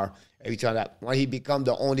star. Every time that when he become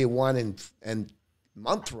the only one in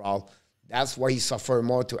Montreal, that's why he suffered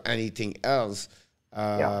more to anything else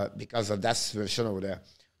because of that situation over there.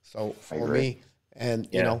 So for me, and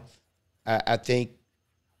I think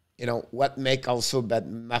what make also that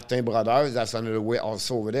Martin Brodeur, that's another way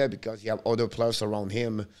also over there, because you have other players around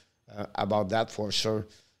him about that for sure.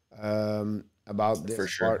 About this for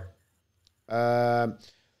sure. part.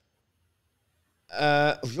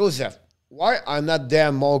 Joseph, why are not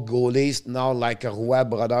there more goalies now like a Roy,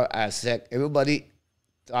 Brodeur, Asek? Everybody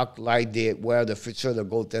talk like they were the future of the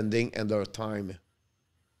goaltending and their time.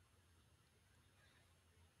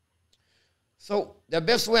 So the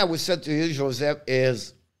best way I would say to you, Joseph,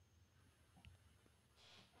 is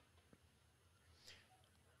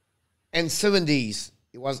in 70s,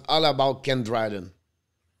 it was all about Ken Dryden.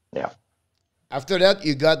 Yeah. After that,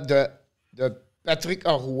 you got the Patrick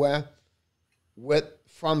Roy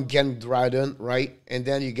from Ken Dryden, right? And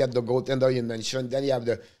then you get the goaltender you mentioned. Then you have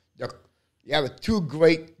you have two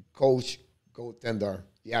great coach goaltender.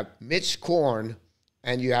 You have Mitch Korn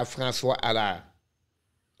and you have François Allaire.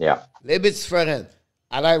 Yeah. A little bit different.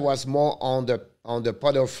 Allaire was more on the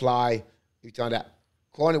butterfly. You know that.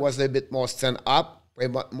 Korn was a little bit more stand up,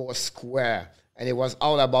 but more square. And it was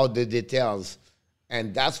all about the details.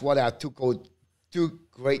 And that's what our two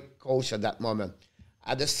great coaches at that moment.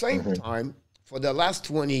 At the same time, for the last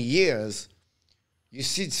 20 years, you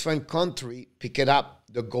see different country picking up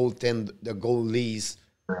the goalies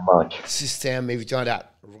system. If you tell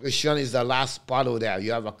that, Russian is the last part of that.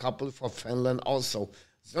 You have a couple for Finland also.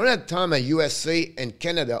 So at that time in USA and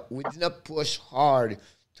Canada, we did not push hard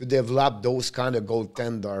to develop those kind of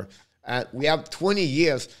goaltender. We have 20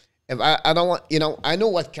 years. If I don't want, I know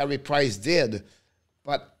what Carey Price did,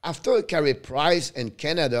 but after Carey Price in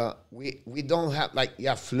Canada, we don't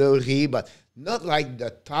have Fleury, but not like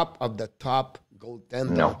the top of the top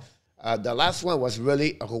goaltender. No. The last one was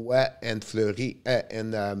really Rouet and Fleury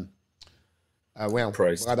and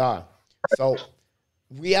Price. Bradard. So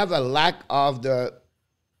we have a lack of the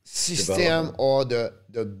system or the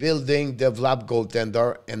building developed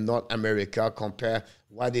goaltender in North America compared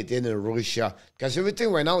what they did in Russia. Because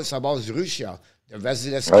everything right now is about Russia. The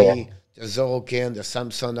Vasilevsky, the Sorokin, the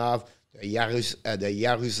Samsonov, the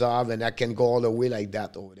Yaruzov, and I can go all the way like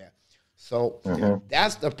that over there. So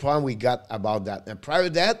that's the problem we got about that. And prior to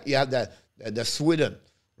that, you have the Sweden,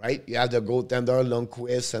 right? You have the goaltender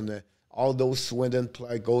Lundqvist and all those Sweden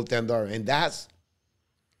play goaltender, and that's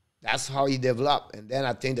how he developed. And then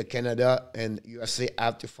I think the Canada and USA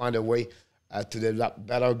have to find a way to develop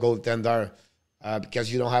better goaltender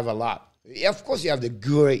because you don't have a lot. Yeah, of course, you have the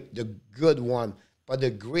good one, but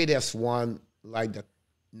the greatest one,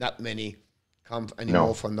 not many come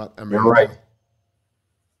anymore from North America. You're right.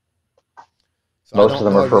 So most of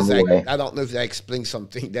them are from away. I don't know if that explains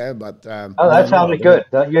something there, but that sounded good.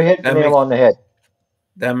 You hit the nail on the head.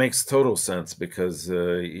 That makes total sense because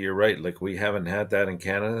you're right. Like we haven't had that in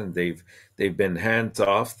Canada, and they've been hands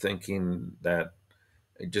off, thinking that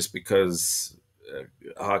just because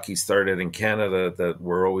hockey started in Canada that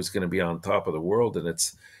we're always going to be on top of the world, and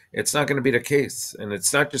it's not going to be the case. And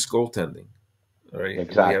it's not just goaltending, right?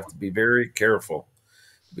 Exactly. We have to be very careful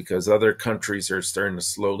because other countries are starting to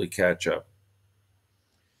slowly catch up.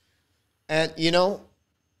 And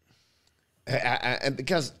and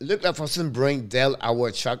because Luc Lafortune bring Dale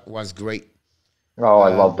Hawerchuk was great. Oh,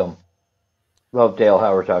 I loved him. Loved Dale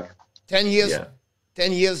Hawerchuk. 10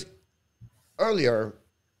 years earlier,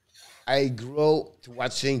 I grew to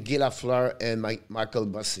watching Guy Lafleur and Michael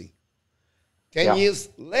Bussey. 10 years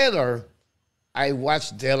later, I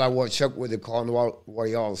watched Dale Hawerchuk with the Cornwall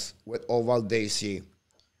Royals with Orval Dacier.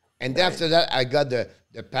 And after that, I got the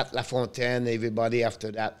Pat LaFontaine, everybody after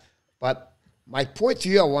that. But my point to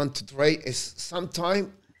you I want to try is sometimes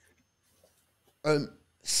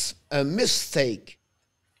a mistake.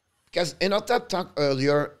 Because ENORTAP talked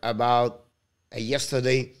earlier about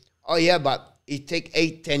yesterday, but it takes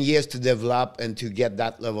 8-10 years to develop and to get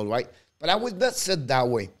that level, right? But I would not say it that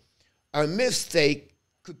way. A mistake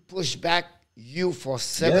could push back you for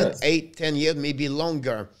 7, 8, 10 years, maybe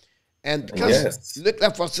longer. And because Luc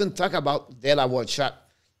Lafortune talk about Dale Hawerchuk,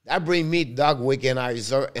 that bring me Doug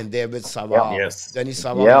Wickenheiser and David Savard. Denis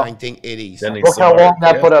Savard, 1980s. Look how long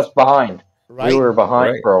that put us behind. Right? We were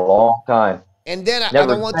behind for a long time. And then I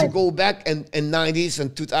don't want to go back in 90s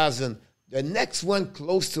and 2000. The next one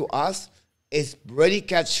close to us is Brady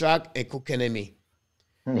Tkachuk and Kotkaniemi.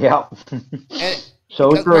 Yeah. And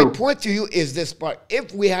so true. My point to you is this part.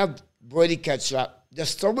 If we have Brady Tkachuk, the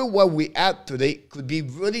story what we had today could be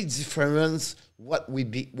really different what we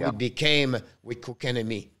became with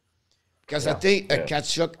Kotkaniemi. Because I think a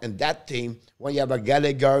Tkachuk and that team, when you have a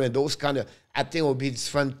Gallagher and those kind of, I think it will be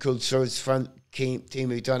different cultures, different team,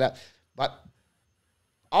 return that. But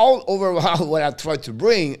all overall, what I try to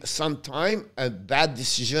bring, sometime a bad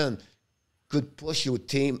decision could push your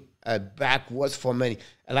team backwards for many.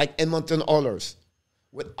 Like Edmonton Oilers.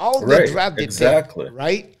 With all the draft they picked,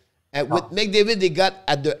 right? And with McDavid, they got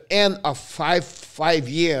at the end of five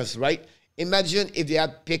years, right? Imagine if they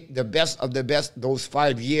had picked the best of the best those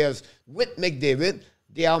 5 years with McDavid,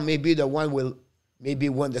 they are maybe the one will maybe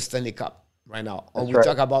win the Stanley Cup right now. Or we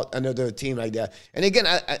talk about another team like that. And again,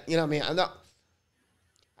 I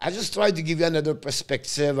just try to give you another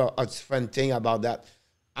perspective or a different thing about that.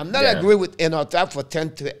 I'm not agree with ENORTAP for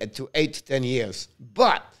 8 to 10 years,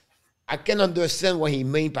 but I can understand what he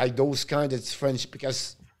meant by those kind of French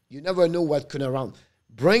because you never know what could around.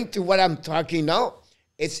 Bring to what I'm talking now.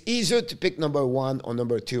 It's easier to pick number 1 or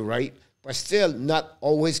number 2, right? But still, not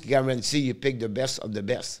always guarantee you pick the best of the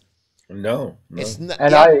best. No. It's not.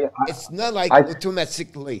 It's not like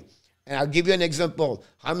automatically. And I'll give you an example.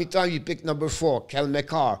 How many times you pick number 4, Kel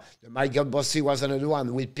McCarr? The Michael Bossy was another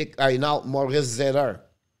one. We pick now Maurice Zeller.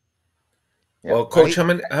 Well, Coach, how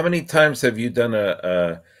many times have you done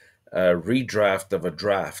a redraft of a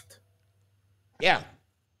draft? Yeah.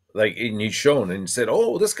 Like, and you've shown and said,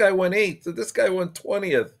 oh, this guy went 8th, this guy went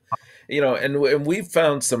 20th. You know, and we've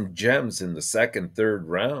found some gems in the 2nd, 3rd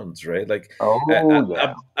rounds, right? Like,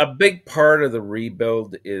 a big part of the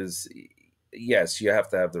rebuild is, yes, you have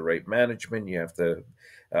to have the right management. You have to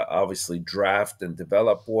obviously draft and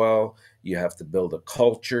develop well. You have to build a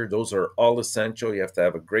culture. Those are all essential. You have to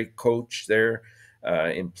have a great coach there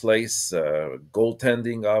in place,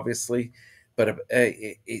 goaltending, obviously. But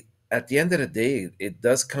at the end of the day, it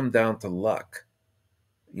does come down to luck,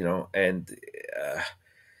 you know, and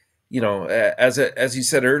you know, as you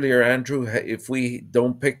said earlier, Andrew, if we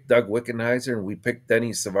don't pick Doug Wickenheiser and we pick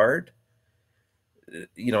Denny Savard,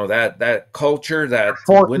 you know, that culture, that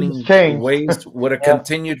winning ways would have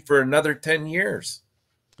continued for another 10 years.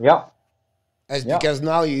 Yeah. That's because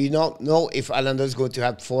now you don't know if Islanders going to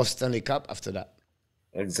have 4 Stanley Cup after that.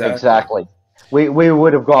 Exactly. We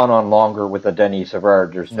would have gone on longer with the Denny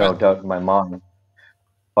Savard. There's no doubt in my mind.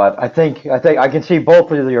 But I think I can see both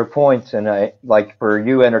of your points, and like for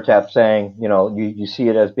you, ENORTAP, saying, you know, you see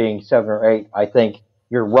it as being 7 or 8. I think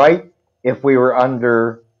you're right. If we were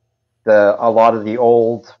under a lot of the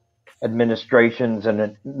old administrations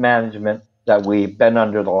and management that we've been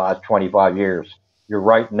under the last 25 years, you're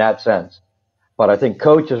right in that sense. But I think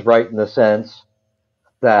Coach is right in the sense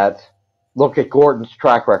that look at Gordon's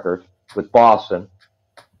track record with Boston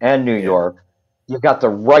and New York. You got the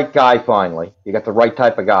right guy finally. You got the right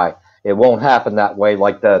type of guy. It won't happen that way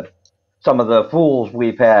like some of the fools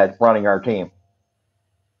we've had running our team.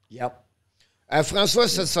 Yep. Francois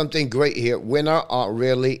said something great here. Winners are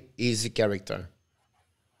really easy character.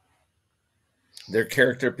 They're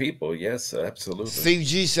character people. Yes, absolutely. Steve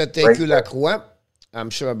G said, thank you, Lacroix. I'm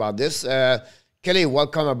sure about this. Kelly,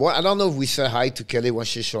 welcome aboard. I don't know if we said hi to Kelly when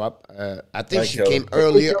she showed up. I think she came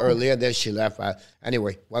earlier, then she left.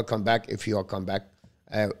 Anyway, welcome back if you all come back.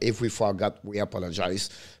 If we forgot, we apologize.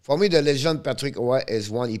 For me, the legend Patrick Roy is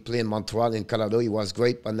one. He played in Montreal, in Colorado. He was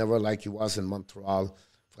great, but never like he was in Montreal.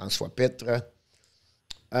 Francois Pitre.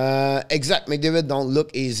 Exact McDavid don't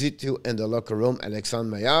look easy to in the locker room.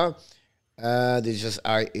 Alexandre Meilleur. They just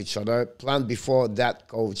eye each other. Planned before that,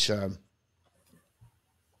 Coach.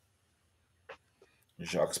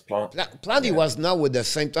 Jacques Plante. Plante was now with the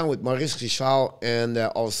same time with Maurice Richard and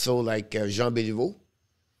also like Jean Béliveau.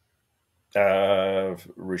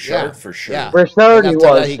 Richard for sure. Yeah. Richard he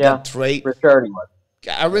was. He got traded. Richard he was.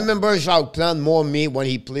 I remember Jacques Plante more me when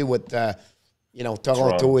he played with you know,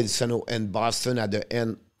 Toronto and Boston at the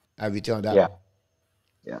end. Everything on that.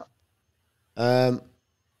 Yeah.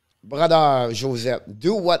 Brother Joseph,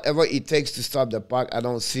 do whatever it takes to stop the puck. I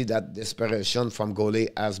don't see that desperation from goalie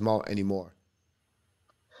as more anymore.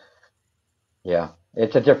 Yeah,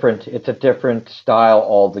 it's a different style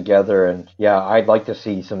altogether, and yeah, I'd like to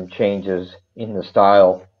see some changes in the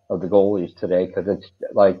style of the goalies today because it's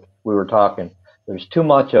like we were talking. There's too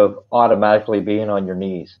much of automatically being on your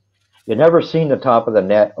knees. You never seen the top of the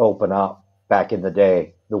net open up back in the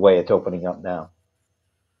day the way it's opening up now.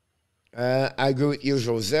 I agree with you,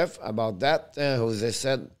 Joseph, about that. Jose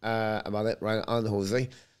said about it right on, Jose.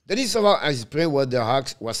 Denis Savard, as he played with the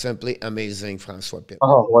Hawks, was simply amazing, Francois Pitt.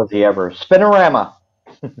 Oh, was he ever. Spinorama.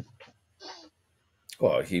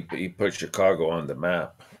 Well, he put Chicago on the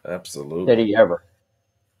map. Absolutely. Did he ever?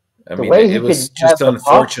 I mean, it was just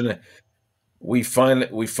unfortunate. We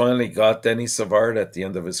finally got Denis Savard at the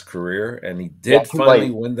end of his career, and he did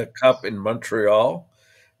finally win the cup in Montreal.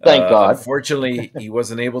 Thank God. Unfortunately, he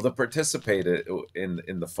wasn't able to participate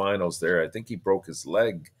in the finals there. I think he broke his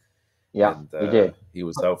leg. Yeah, and, he did. He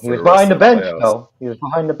was out for He was behind the bench, though. He was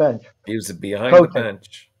behind the bench. He was behind the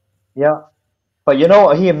bench. Yeah. But, you know,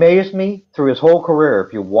 he amazed me through his whole career.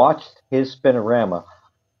 If you watched his spinorama,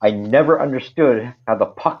 I never understood how the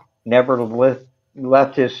puck never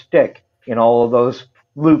left his stick in all of those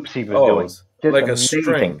loops he was doing. Just like amazing. A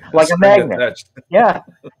string. Like a magnet. Yeah.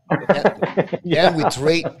 Yeah,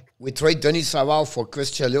 we trade Denis Savard for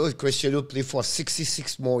Chris Chelios. Chris Chelios played for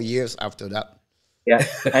 66 more years after that. Yeah,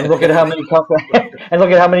 and look at how many cups. And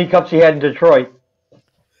look at how many cups he had in Detroit.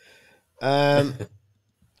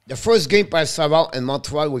 The first game by Savard in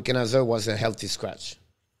Montreal with Canada was a healthy scratch.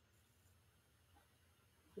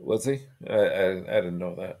 Was he? I didn't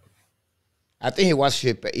know that. I think he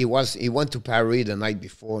went to Paris the night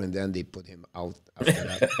before, and then they put him out after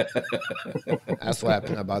that. That's what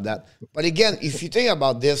happened about that. But again, if you think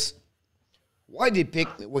about this, Why they pick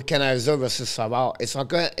Wickenheiser versus Savard? It's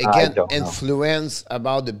again influence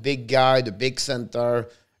about the big guy, the big center,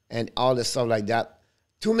 and all the stuff like that.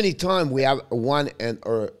 Too many times we have one in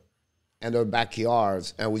our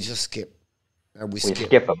backyards, and we just skip. And we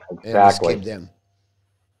skip them, exactly. And we skip them.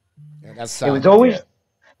 Yeah, that's it was always,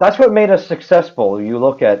 that's what made us successful. You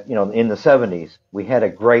look at, in the 70s, we had a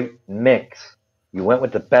great mix. You went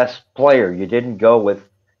with the best player. You didn't go with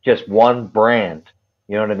just one brand.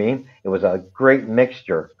 You know what I mean? It was a great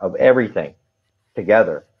mixture of everything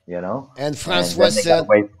together, And Francois said,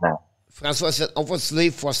 unfortunately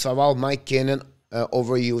for Savard, Mike Cannon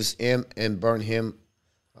overused him and burned him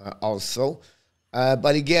also.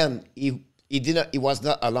 But again, he was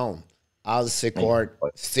not alone. Al Secord,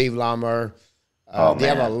 Steve Lammer. They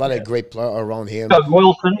have a lot of great players around him. Doug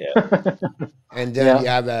Wilson. And then you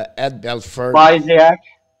have Ed Belfort. Lysiak.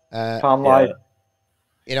 Tom Lysiak.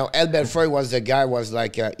 Ed Belfort was the guy, was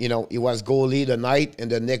like, he was goalie the night, and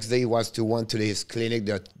the next day he was to his clinic,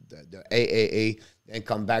 the AAA, then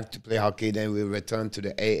come back to play hockey, then we return to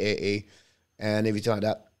the AAA, and everything like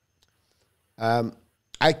that.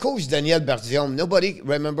 I coached Daniel Bertillon. Nobody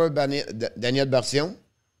remember Daniel Bertillon?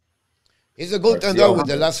 He's a goaltender with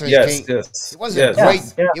the Las Vegas Kings.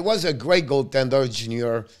 He was a great goaltender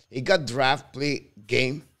junior. He got draft play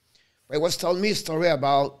game. But he was telling me a story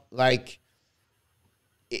about, like,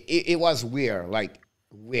 it was weird. Like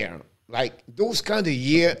those kind of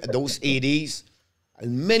year, those 80s,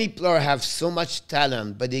 many players have so much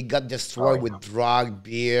talent, but they got destroyed with drug,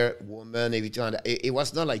 beer, woman, everything like that. It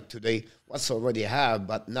was not like today, what's already have,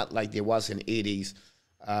 but not like there was in 80s.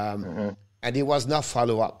 And it was not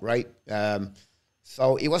follow up, right?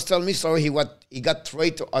 So he was telling me, sorry, he got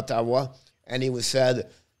traded to Ottawa, and he said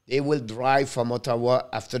they will drive from Ottawa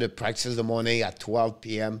after the practice in the morning at 12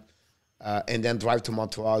 p.m. And then drive to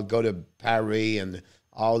Montreal, go to Paris, and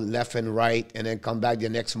all left and right, and then come back the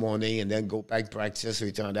next morning, and then go back practice,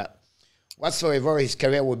 everything like that. Whatsoever, his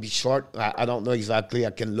career would be short. I don't know exactly.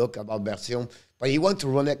 I can look about Bertillon, but he went to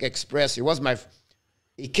Roanoke Express.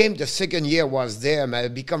 He came the second year, was there, and I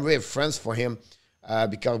become really friends for him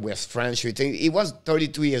because we're French. He was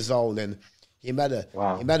 32 years old, and he met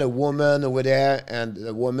a woman over there, and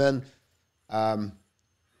the woman,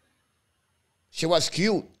 she was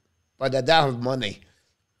cute, but they don't have money,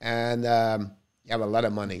 and he have a lot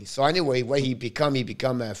of money. So anyway, what he become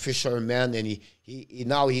a fisherman, and he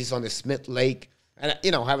now he's on the Smith Lake, and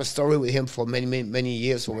have a story with him for many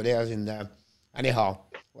years over there. And anyhow,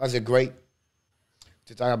 it was a great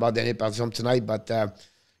to talk about Daniel Bertillon tonight, but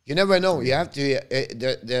you never know. You have to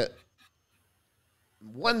the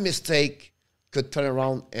one mistake could turn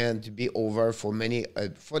around and to be over for many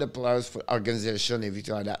for the players, for the organization,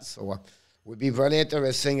 everything like that. So would be very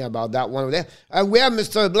interesting about that one over there. We have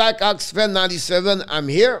Mr. Blackhawks fan 97. I'm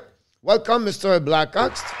here. Welcome, Mr.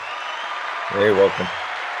 Blackhawks. Hey, welcome.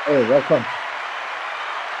 Hey, welcome.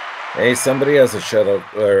 Hey, somebody has a shutout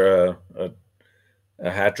or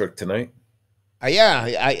a hat trick tonight. Yeah,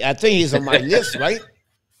 I think he's on my list, right?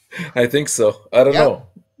 I think so. I don't know.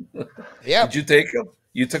 Yeah. Did you take him?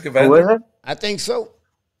 You took Evander? Who is it? I think so.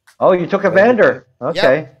 Oh, you took Evander.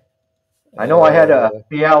 Okay. I know I had a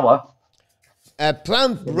Fiala.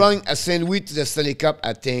 Plan bring a St. Louis to the Stanley Cup,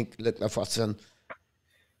 I think, Lafleur.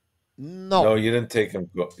 No, you didn't take him.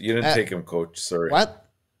 You didn't take him, Coach. Sorry. What?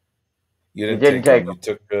 You didn't take him.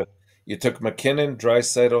 You took McKinnon,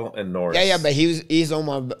 Draisaitl, and Norris. Yeah, but he's on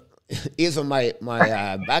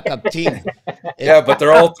my backup team. Yeah, but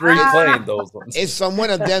they're all three playing those ones. If someone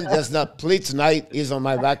of them does not play tonight, he's on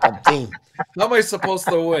my backup team. How am I supposed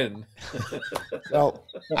to win? So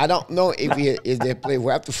I don't know if they play.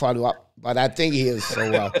 We have to follow up, but I think he is.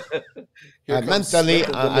 So mentally,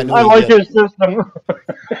 I know. I like your system.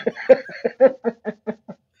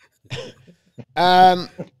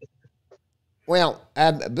 Well,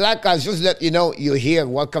 Black, I just let you know you're here.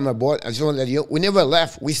 Welcome aboard. I just want to let you. We never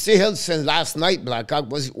left. We still here since last night. Black,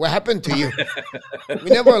 what happened to you? We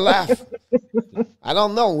never left. I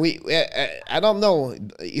don't know. I don't know.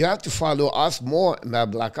 You have to follow us more,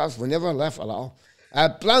 Black Ops. We never left at all.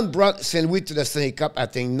 Plan brought St. Louis to the Stanley Cup. I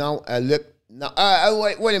think now. Look. Now.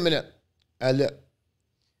 Wait a minute. Look.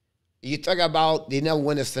 You talk about they never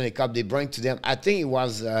win the Stanley Cup. They bring to them. I think it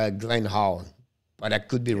was Glenn Hall, but I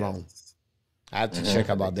could be wrong. I have to check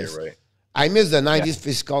about this. Right. I miss the 90s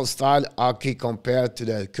physical style hockey compared to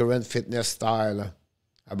the current fitness style.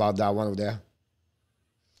 About that one over there.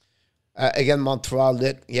 Again, Montreal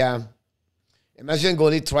did. Yeah. Imagine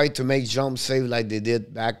goalie tried to make jump save like they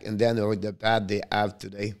did back and then with the pad they have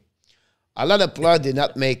today. A lot of players did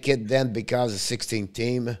not make it then because of 16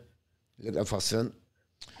 team. Look at Fosson.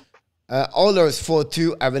 Oilers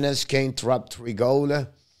 4-2. Avalanche Kane dropped 3 goals. Yeah.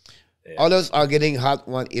 Oilers are getting hot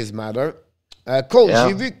when is matter. Coach,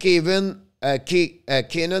 j'ai vu Kenan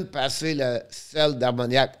passer le sel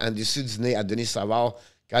d'Armagnac en dessous du nez à Denis Savard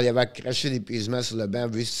quand il avait craché l'épuisement sur le banc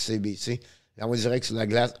vu sur CBC. Et on dirait que sur la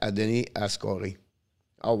glace, Denis a scoré.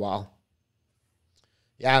 Oh, wow.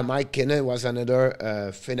 Yeah, Mike Kenan was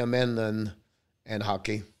another phenomenon in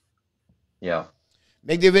hockey. Yeah.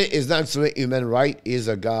 McDavid is not doing human right. He's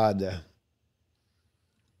a god.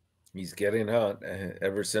 He's getting hot.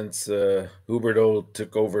 Ever since Huberdeau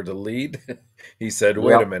took over the lead, he said,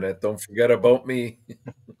 wait a minute, don't forget about me.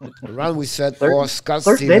 Around we said, Scott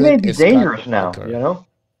Stevens. They may be dangerous now, you know?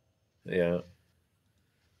 Yeah.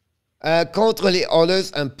 Contre les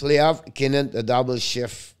Oilers and playoff, Kenan, the double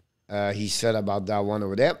shift, he said about that one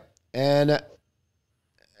over there. And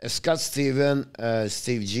Scott Stevens,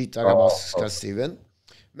 Steve G, talk about Scott Stevens.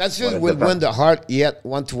 Matthews will win the heart yet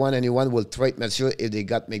 1-1. Anyone will trade Matthews if they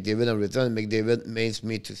got McDavid in return. McDavid makes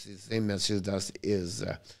me to see the same Matthews does is.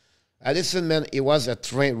 Listen, man, it was a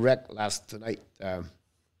train wreck last night.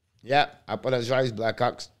 Yeah, I apologize,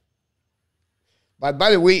 Blackhawks. But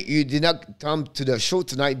by the way, you did not come to the show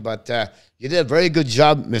tonight, but you did a very good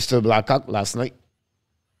job, Mr. Blackhawk, last night.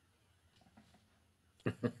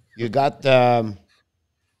 You got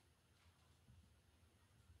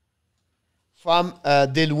from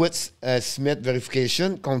Deloitte Smith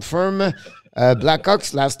verification, confirm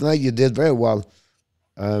Blackhawks last night, you did very well.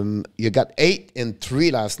 You got 8 and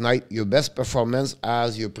 3 last night, your best performance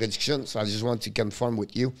as your prediction, so I just want to confirm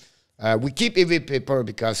with you. We keep every paper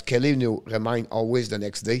because Kelly will remind always the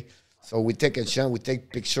next day. So we take a chance, we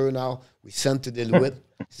take picture now, we send to Deloitte,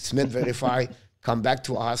 Smith verify, come back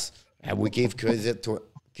to us, and we give credit to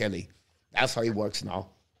Kelly. That's how it works now.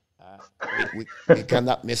 We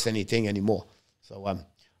cannot miss anything anymore. So,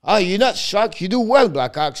 you're not shocked. You do well,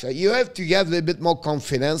 Blackhawks. You have to have a little bit more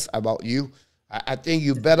confidence about you. I think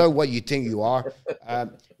you're better what you think you are.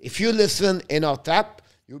 If you listen in our tap,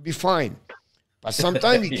 you'll be fine. But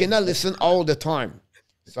sometimes you cannot listen all the time.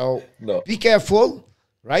 So be careful,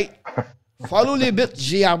 right? Follow a little bit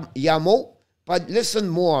Yamo, but listen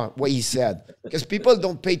more what he said. Because people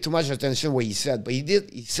don't pay too much attention what he said. But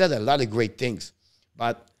he said a lot of great things.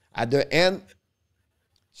 But at the end,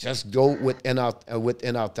 just go within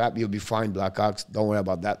our tap. You'll be fine, Blackhawks. Don't worry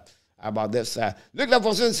about that. About this. Luc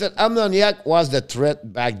Lafortune said Armagnac was the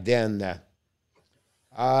threat back then.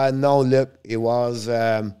 No, Luc. It was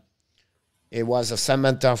a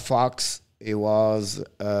Samantha Fox. It was,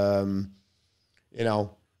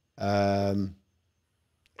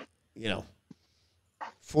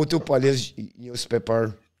 Photo Police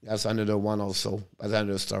newspaper. That's another one also. That's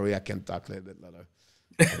another story. I can talk a little bit later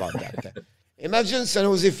about that. Imagine San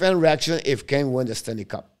Jose fan reaction if Kane won the Stanley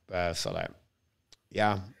Cup, Soler.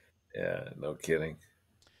 Yeah. Yeah, no kidding.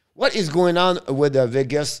 What is going on with the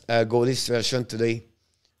Vegas goalie situation today?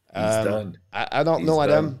 He's done. I don't know,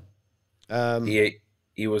 Adam. He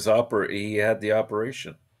had the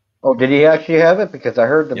operation. Oh, did he actually have it? Because I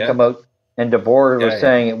heard them come out and DeBoer was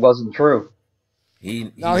saying it wasn't true.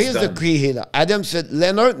 Now here's the key here. Adam said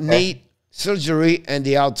Leonard need surgery and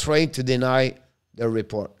they are trained to deny the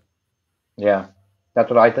report. Yeah, that's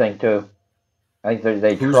what I think too. I think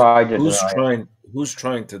they tried to deny it. Who's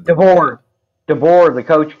trying to DeBoer, the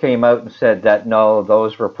coach, came out and said that no,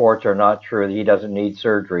 those reports are not true. He doesn't need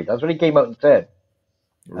surgery. That's what he came out and said.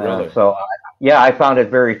 Really? I found it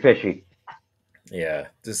very fishy. Yeah,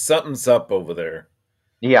 something's up over there.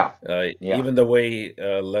 Yeah. Even the way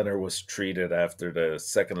Leonard was treated after the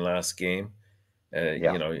second last game,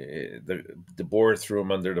 the board threw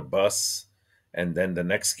him under the bus, and then the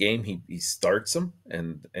next game he starts him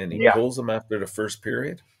and he pulls him after the first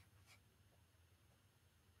period.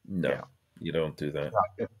 No, you don't do that.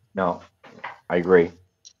 No, I agree.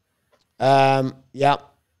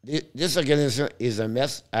 This organization is a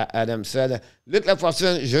mess, Adam said. Luc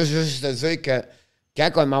Lafortune, je veux juste te dire que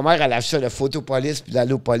quand ma mère elle achetait le photo police puis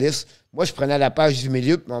l'allo police, moi je prenais la page du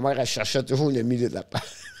milieu puis ma mère elle cherchait toujours le milieu de la page.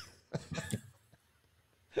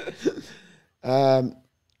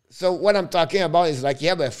 So what I'm talking about is like you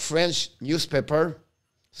have a French newspaper,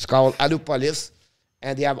 it's called Allo Police,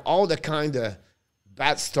 and they have all the kind of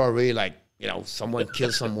bad story, like, someone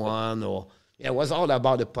killed someone, or it was all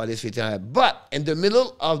about the police. But in the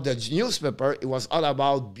middle of the newspaper, it was all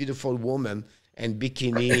about beautiful woman and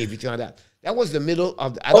bikini, everything like that. That was the middle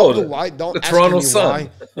of the, I don't know why. Don't ask Toronto me Sun.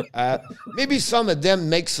 why. Maybe some of them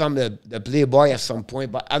make some of the Playboy at some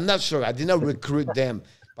point, but I'm not sure. I did not recruit them.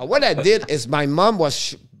 But what I did is my mom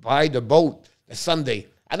was by the boat the Sunday.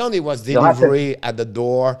 I don't know if it was delivery at the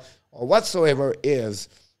door or whatsoever it is.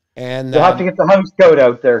 And you'll have to get the house coat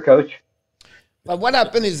out there, Coach. But what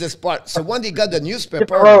happened is this part. So when they got the newspaper, Get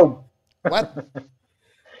the robe. What?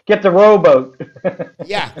 Get the rowboat.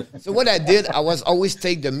 Yeah. So what I did, I was always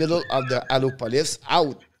take the middle of the Allopolis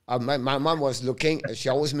out. My mom was looking, she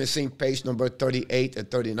always missing page number 38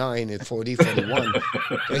 and 39 and 40, 41.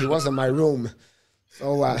 So he was in my room.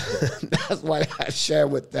 So that's what I share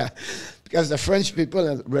with that. Because the French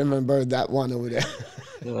people remember that one over there.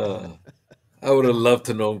 I would have loved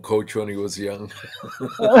to know Coach when he was young.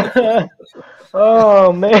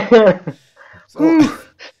 Oh, man. So,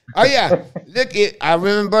 oh, yeah. Look, I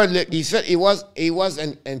remember, look, he said he was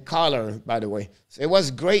in color, by the way. So it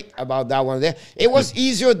was great about that one there. It was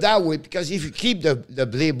easier that way because if you keep the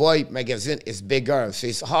Playboy magazine, it's bigger. So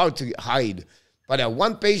it's hard to hide. But a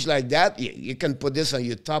one page like that, you can put this on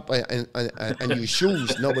your top and your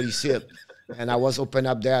shoes. Nobody see it. And I was open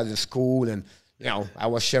up there at the school and, you know, I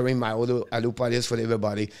was sharing my Allopolis with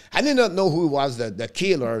everybody. I did not know who was the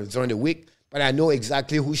killer during the week, but I know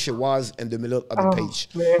exactly who she was in the middle of the page.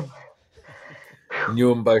 Man.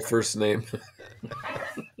 Knew him by first name.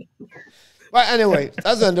 But anyway,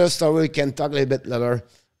 that's another story. We can talk a little bit later.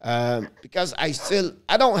 Because I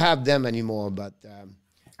don't have them anymore, but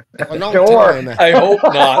for a long time. I hope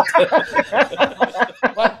not.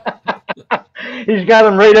 He's got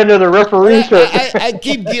him right under the referee shirt. I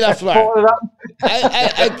keep Guy Lafleur.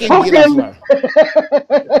 I keep Guy Lafleur.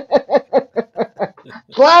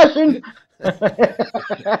 Flashing.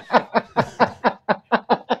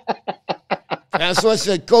 Francois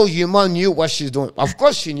said, Coach, your mom knew what she's doing. Of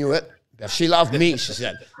course she knew it. If she loved me, she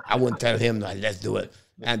said, I wouldn't tell him, no, let's do it.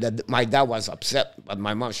 And my dad was upset, but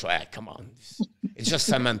my mom said, hey, come on. It's just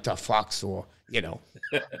Samantha Fox or, you know,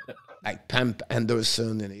 like Pam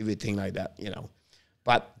Anderson and everything like that, you know.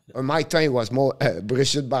 But on my time, it was more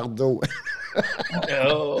Brigitte Bardot.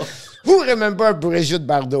 Oh. Who remember Brigitte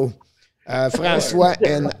Bardot? Francois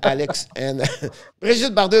and Alex. And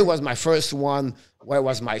Brigitte Bardot was my first one. Where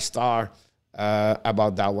was my star?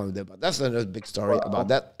 About that one there. But that's another big story about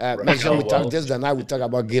that. Michel, we talk this, then I will talk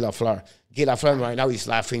about Guy Lafleur. Guy Lafleur right now is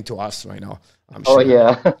laughing to us right now. I'm sure. Oh,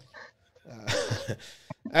 yeah.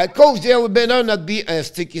 Coach, there would better not be a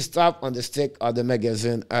sticky stuff on the stick of the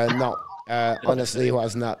magazine. No, honestly, it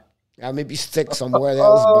was not. Maybe stick somewhere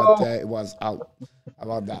else, but it was out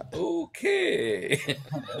about that. Okay.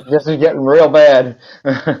 This is getting real bad.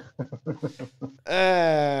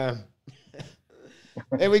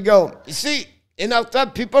 There we go. You see, in our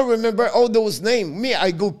time, people remember all those names. Me,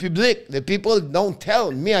 I go public. The people don't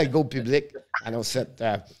tell me I go public. I don't set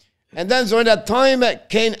that. And then during that time,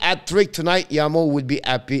 Kane hat trick tonight. Yamo would be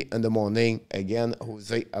happy in the morning. Again,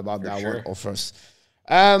 Jose, about that one or first.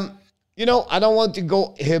 You know, I don't want to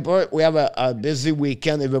go here. We have a busy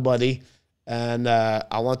weekend, everybody. And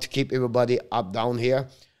I want to keep everybody up down here.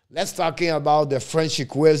 Let's talking about the French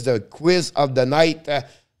quiz, the quiz of the night.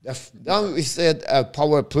 Now we said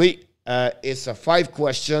power play. It's a 5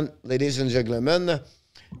 question, ladies and gentlemen.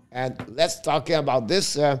 And let's talk about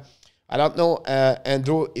this. I don't know,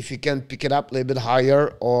 Andrew, if you can pick it up a little bit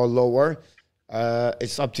higher or lower.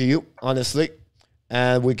 It's up to you, honestly.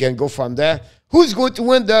 And we can go from there. Who's going to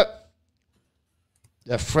win the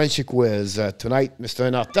French quiz tonight, Mr.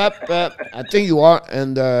 ENORTAP? I think you are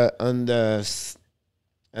on the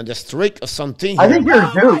streak or something. I think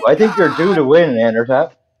you're due. I think you're due to win,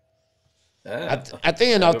 ENORTAP. I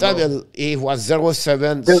think ENORTAP, it was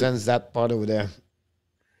 0-7 since that part over there.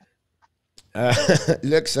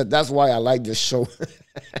 Look, so that's why I like this show.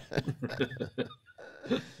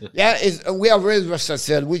 Yeah, we are very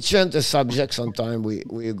versatile. We change the subject sometimes.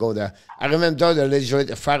 We go there. I remember the legend,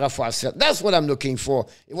 Farah Fawcett. That's what I'm looking for.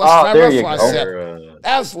 It was Farah Fawcett.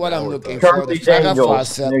 That's what I'm looking for. The Farah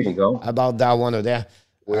Fawcett. There you go. About that one over there.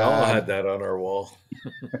 We all had that on our wall.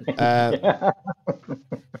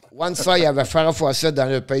 One side you have a Farah Fawcett, the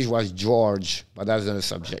other page was George, but that's another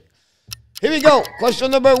subject. Here we go.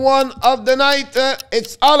 Question number 1 of the night.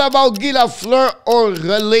 It's all about Guy Lafleur or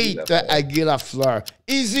relate Guy Lafleur.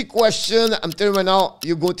 Easy question. I'm telling you now,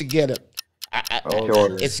 you're going to get it.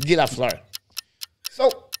 It's Guy Lafleur.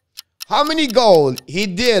 So, how many goals he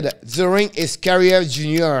did during his career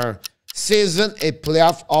junior season a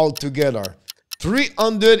playoff altogether?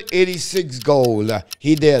 386 goals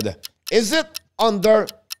he did. Is it under,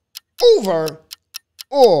 over,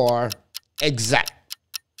 or exact?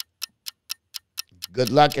 Good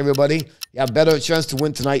luck, everybody. You have better chance to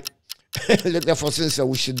win tonight. Look at for instance,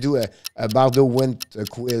 we should do a Bardot win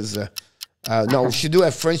quiz. No, we should do a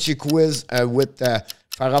French quiz with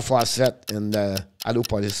Farah Fawcett and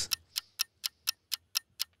Allopolis.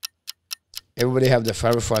 Everybody have the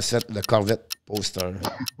Farah Fawcett, the Corvette poster.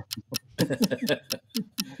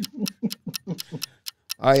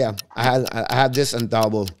 Oh yeah, I had this in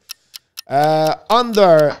double.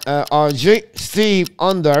 Under RJ, Steve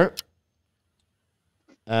under.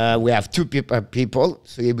 We have two people,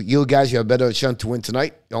 so you guys, you have better chance to win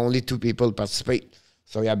tonight. Only two people participate,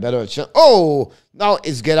 so you have better chance. Oh, now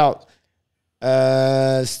it's get out.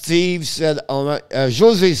 Steve said,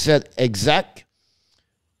 Jose said exact.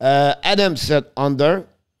 Adam said under.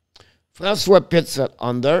 Francois Pitt said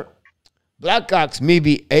under. Blackhawks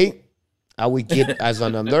maybe A. I will keep as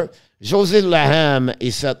an under. Jose LANHAM, he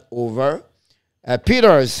said over.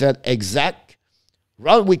 Peter said exact.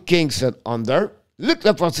 Rodwick King said under. Luc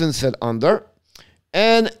Lafortune said under.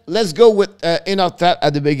 And let's go with ENORTAP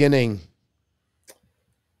at the beginning.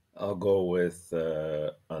 I'll go with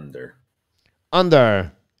under.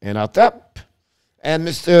 Under ENORTAP. And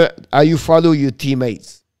Mr., are you follow your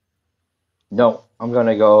teammates? No, I'm going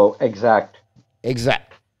to go exact.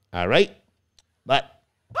 Exact. All right. But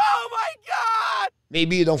oh my God!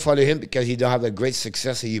 Maybe you don't follow him because he don't have a great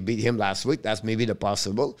success and you beat him last week. That's maybe the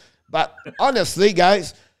possible. But honestly,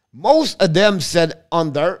 guys, most of them said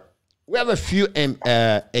under. We have a few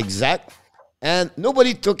exact. And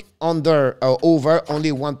nobody took under or over,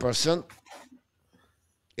 only 1%.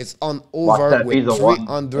 It's on over with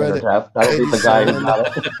 300. That'll be the guy who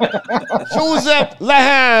got it. Joseph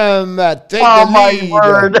LANHAM, take oh, the my lead.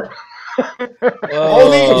 word.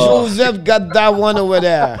 Only Joseph got that one over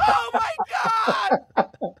there. Oh my God!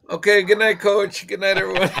 Okay, good night, Coach. Good night,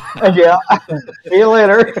 everyone. Yeah. See you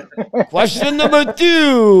later. Question number 2.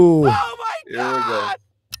 Oh my God!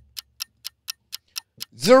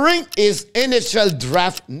 During his NHL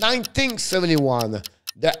draft 1971,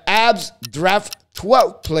 the Habs draft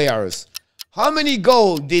 12 players. How many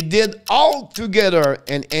goals they did all together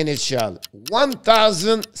in NHL?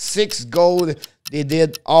 1,006 goals they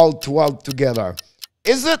did all 12 together.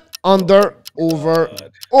 Is it under, over,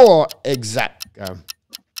 or exact?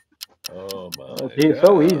 Oh my God.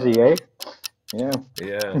 So easy, eh? Yeah.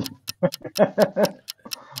 Yeah.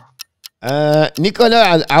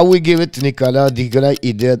 Nicolas, I will give it to Nicolas. Nicolas,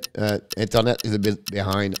 he did. Internet is a bit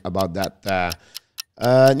behind about that.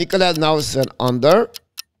 Nicolas now said under.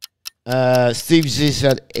 Steve G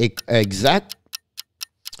said exact.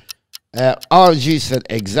 RG said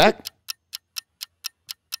exact.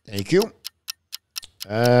 Thank you.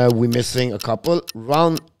 We're missing a couple.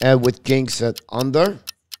 Ron with King said under.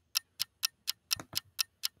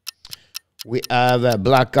 We have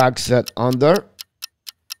Blackhawk said under.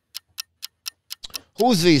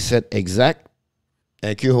 Jose said exact.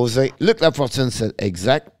 Thank you, Jose. Luc Lafortune said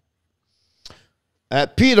exact.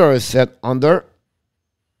 Peter said under.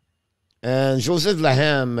 And Joseph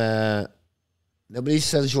LANHAM. Nobody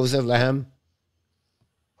said Joseph LANHAM.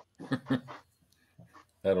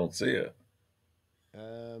 I don't see it.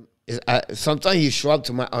 Sometimes he show up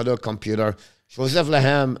to my other computer. Joseph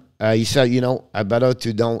LANHAM, he said, you know, I better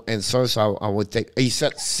to don't answer, so I would take. He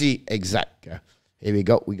said C exact. Here we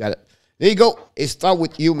go. We got it. There you go. It start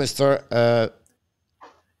with you, Mr.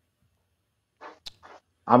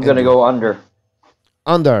 I'm going to go under.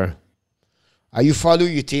 Under. You follow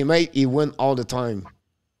your teammate, he win all the time.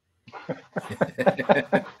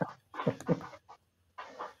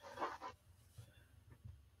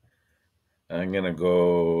 I'm going to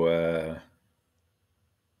go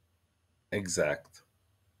exact.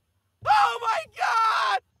 Oh my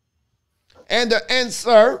God! And the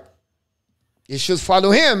answer, you should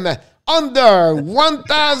follow him. Under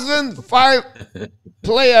 1,005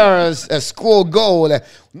 players score goal.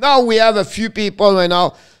 Now we have a few people right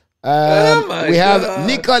now. We have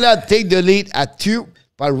Nicolas take the lead at 2,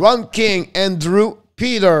 but Ron King, Andrew,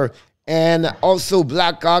 Peter, and also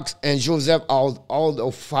Blackhawks and Joseph, all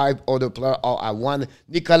the 5 other players all at 1.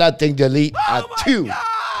 Nicolas take the lead at 2.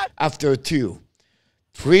 After 2.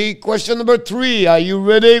 Question number 3. Are you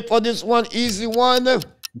ready for this one? Easy one.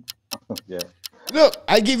 Yeah. Look,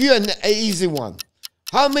 I give you an easy one.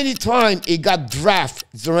 How many times he got drafted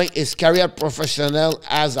during his career professional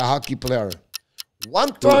as a hockey player?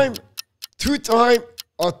 1 time, 2 times,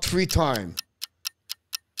 or 3 times?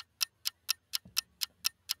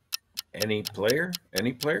 Any player?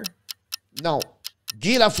 Any player? No.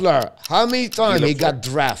 Guy Lafleur, how many times he got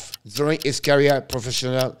drafted during his career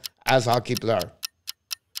professional as a hockey player?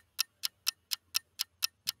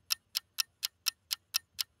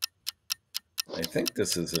 I think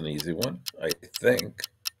this is an easy one. I think.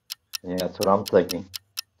 Yeah, that's what I'm thinking.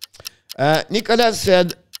 Nicolas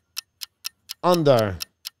said under.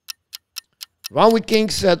 Ron King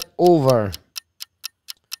said over.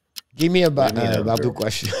 Give me a Babu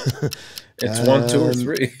question. It's 1, 2, or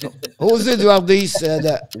 3. Jose Duarte said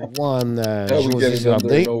 1. Jose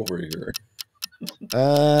Duarte. Over here.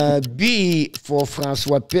 B for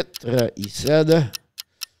Francois Pitre, he said.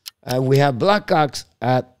 We have Blackhawks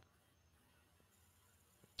at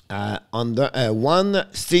under 1.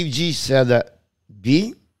 Steve G said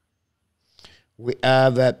B. We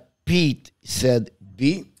have Pete said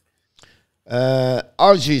B.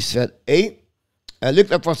 RG said A. Luc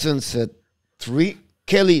Lafortune said 3.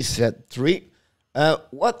 Kelly said 3.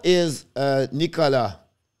 What is Nicolas?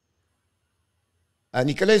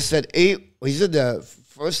 Nicolas said A. Is it the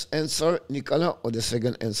first answer, Nicolas, or the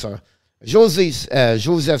second answer?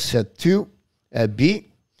 Joseph said 2.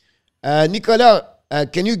 B. Nicolas,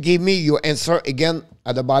 can you give me your answer again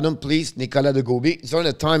at the bottom, please? Nicolas de Gobi. It's on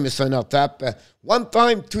the time, Mr. ENORTAP. 1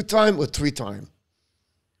 time, 2 time, or 3 time?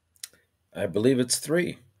 I believe it's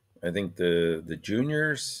 3. I think the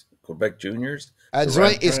juniors, Quebec juniors.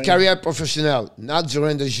 During his career professional, not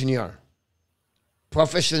during the junior.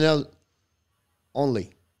 Professional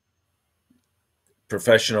only.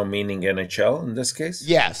 Professional meaning NHL in this case?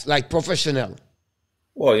 Yes, like professional.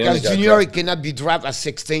 Well, because junior cannot be drafted at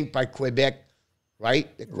 16 by Quebec, right?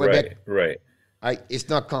 Quebec, right. It's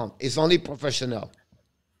not count. It's only professional.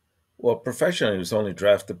 Well, professional, he was only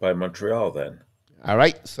drafted by Montreal then. All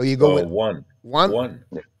right, so you go with 1. 1? 1.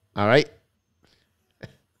 All right.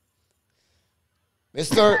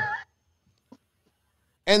 Mr.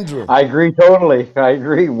 Andrew. I agree totally. I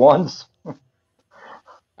agree once. All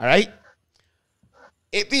right.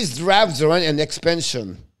 If he's drafted during an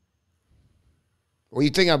expansion, what do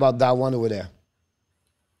you think about that one over there?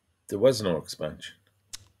 There was no expansion.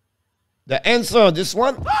 The answer on this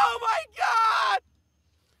one? Oh my God!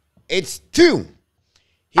 It's 2.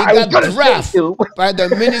 He got drafted by the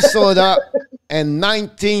Minnesota in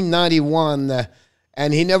 1991,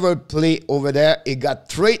 and he never played over there. He got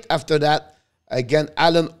traded after that against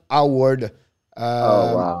Alan Howard.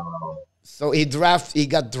 Oh, wow. So he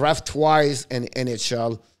got drafted twice in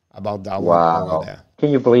NHL about that one over there.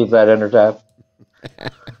 Can you believe that, ENORTAP?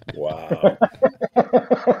 Wow.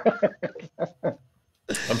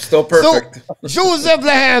 I'm still perfect. So, Joseph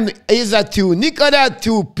LANHAM is at 2. Nicolas at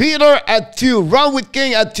 2. Peter at 2. Ron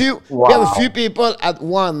Whitking at 2. Wow. We have a few people at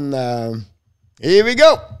 1. Here we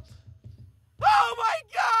go. Oh my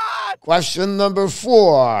God! Question number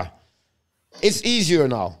 4. It's easier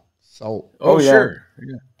now. So. Sure.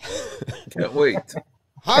 Yeah. Can't wait.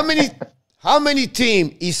 How many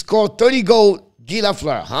team he scored 30 goals? Guy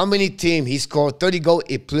Lafleur. How many team he scored 30 goals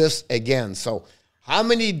a plus again? So how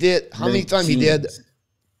many times he did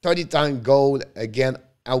 30 times goal again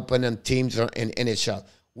opponent teams in NHL?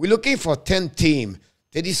 We're looking for 10 team.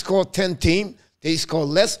 Did he score 10 team? Did he score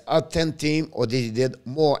less of 10 team, or did he did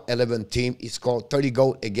more 11 team? He scored 30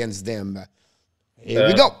 goals against them. Here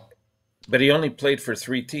we go. But he only played for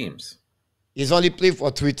 3 teams. He's only played for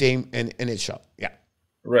 3 teams in NHL. Yeah.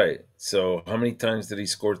 Right. So how many times did he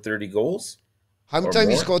score 30 goals? How many times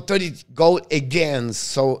he scored 30 goals against?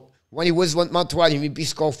 So when he was with Montreal, he maybe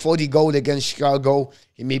scored 40 goals against Chicago.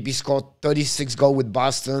 He maybe scored 36 goals with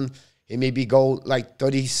Boston. He maybe go like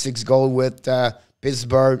 36 goals with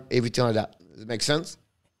Pittsburgh, everything like that. Does it make sense?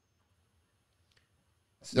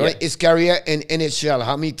 So yeah. His career in NHL,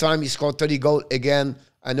 how many times he scored 30 goals against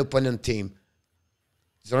an opponent team?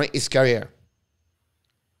 During his career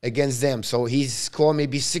against them. So he scored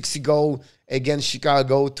maybe 60 goals against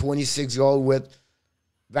Chicago, 26 goals with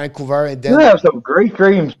Vancouver. And then you have some great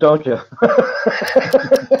dreams, don't you?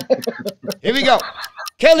 Here we go.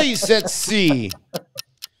 Kelly said C.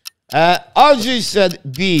 RJ said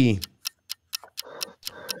B.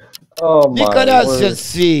 Oh my Nicolas word. said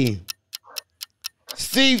C.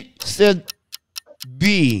 Steve said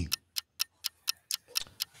B.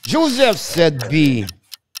 Joseph said B.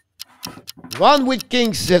 Ron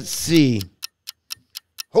Whitking said C.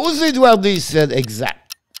 Jose Duarte said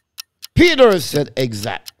exact. Peter said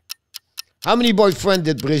exact. How many boyfriends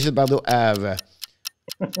did Brigitte Bardot have?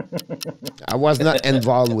 I was not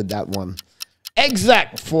involved with that one.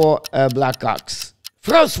 Exact for Blackhawks.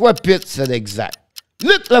 Francois Pitt said exact.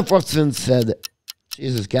 Luc Lafortune said,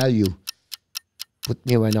 Jesus, God, you put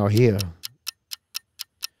me right now here.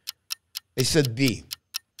 He said B.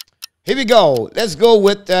 Here we go. Let's go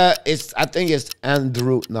with, I think it's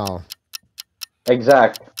Andrew now.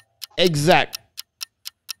 Exact. Exact.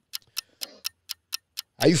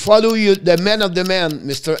 I follow you, the man of the man,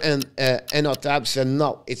 Mr. ENORTAP said,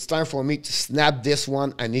 no, it's time for me to snap this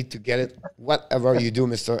one. I need to get it. Whatever you do,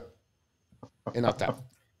 Mr. ENORTAP.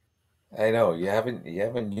 I know you haven't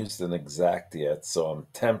used an exact yet, so I'm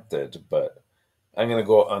tempted, but I'm gonna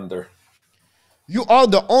go under. You are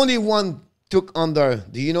the only one took under.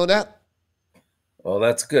 Do you know that? Well,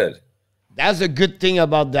 that's good. That's a good thing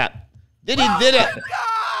about that. Did he did it?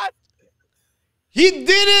 He did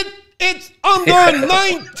it. It's under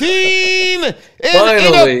 19. And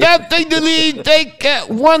Finally. ENORTAP take the lead. Take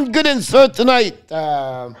one good insert tonight.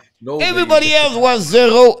 Everybody else was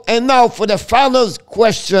 0. And now for the final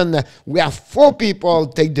question, we have 4 people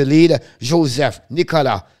take the lead. Joseph,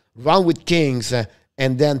 Nicolas, Ron with Kings,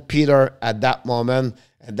 and then Peter at that moment.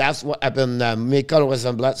 And that's what happened. Michael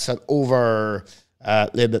Rosenblatt said over a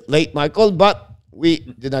little bit late, Michael, but we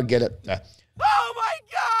did not get it. Oh my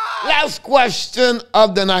God! Last question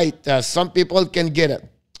of the night. Some people can get it.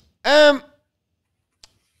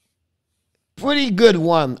 Pretty good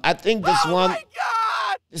one. I think this one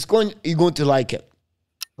is you're going to like it.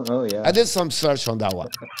 Oh, yeah. I did some search on that one.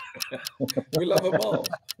 We love them all.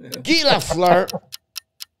 Guy Lafleur,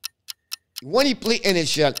 when he played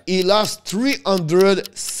NHL, he lost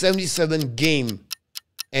 377 games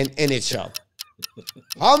in NHL.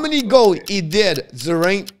 How many goals he did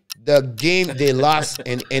during the game they lost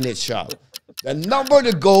in NHL? The number of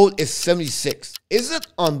the goal is 76. Is it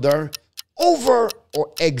under, over,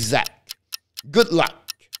 or exact? Good luck.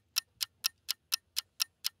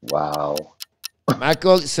 Wow.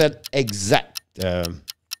 Michael said exact.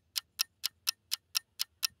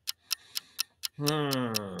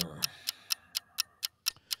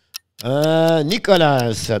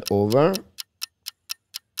 Nicolas said over.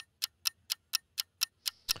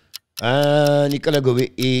 Nicolas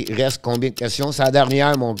Gobé, il reste combien de questions? C'est la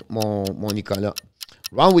dernière, mon Nicolas.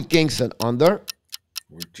 Ron with King said under.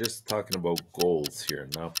 We're just talking about goals here,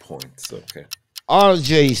 not points. Okay.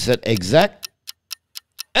 RJ said exact.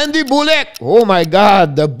 Andy Bullock. Oh my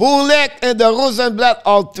God. The Bullock and the Rosenblatt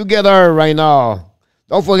all together right now.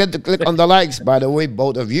 Don't forget to click on the likes, by the way,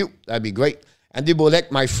 both of you. That'd be great. Andy Bullock,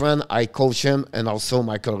 my friend, I coach him, and also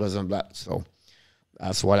Michael Rosenblatt. So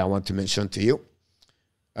that's what I want to mention to you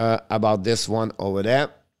about this one over there.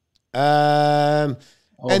 Andy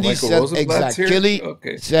Michael said Rosenblatt's exact. Kelly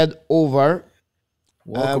said over.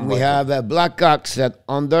 We have Blackhawk said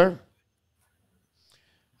under.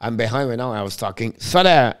 I'm behind right now. I was talking.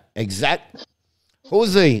 SCHRADER, exact.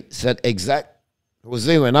 Jose said exact.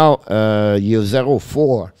 Jose right now, you're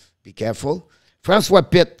 0-4. Be careful. Francois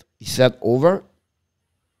Pitt, he said over.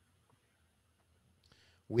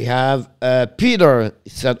 We have Peter, he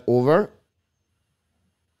said over.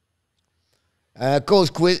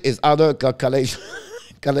 Coach quiz is other college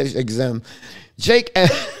exam. Jake N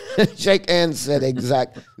said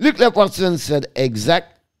exact. Luc Leporton said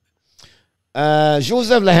exact.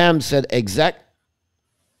 Joseph LANHAM said exact.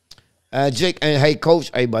 Jake and hey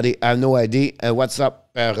coach, hey buddy, I have no idea. What's up?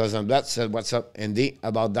 Rosenblatt said what's up, Andy,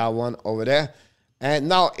 about that one over there. And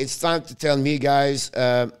now it's time to tell me, guys,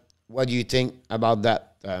 what do you think about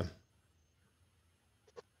that?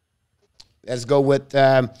 Let's go with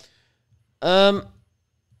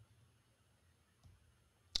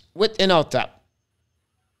ENORTAP.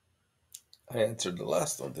 I answered the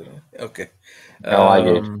last one, didn't I? Okay. No, I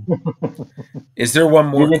did. Is there one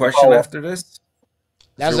more question after this?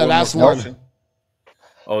 That's the last one.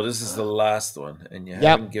 Oh, this is the last one. And you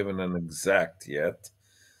haven't given an exact yet.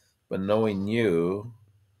 But knowing you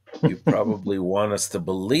probably want us to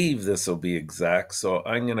believe this will be exact. So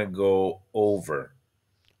I'm going to go over.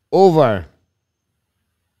 Over.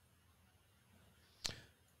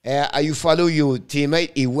 You follow your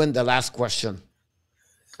teammate. He win the last question.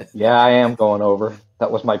 Yeah, I am going over. That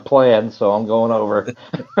was my plan, so I'm going over.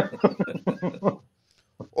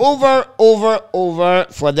 over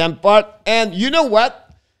for them part. And you know what?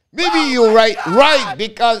 Maybe you're right,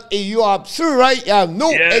 because you are absolutely right. You have no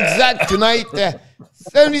exact tonight.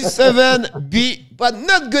 77B, but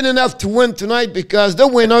not good enough to win tonight because the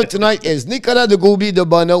winner tonight is Nicolas de Gobi de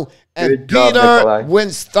Bono and Peter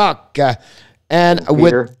WYNSTOK. And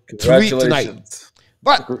with 3 tonight.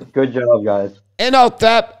 But good job, guys.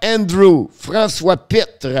 ENORTAP, Andrew, Francois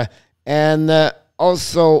Pitre, and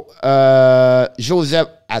also Joseph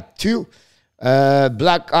at 2.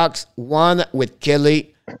 Blackhawks 1 with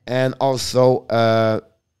Kelly, and also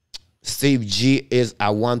Steve G is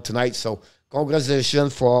at 1 tonight. So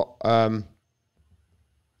congratulations for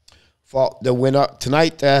the winner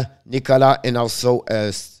tonight, Nicolas, and also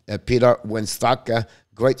Peter WYNSTOK.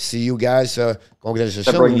 Great to see you guys.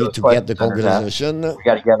 Congratulations. We need to get the congratulations. We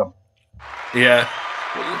got to get them. Yeah.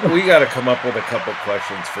 We got to come up with a couple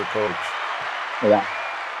questions for Coach. Yeah.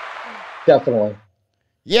 Definitely.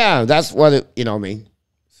 Yeah, that's what it, I mean.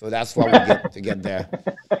 So that's what we get to get there.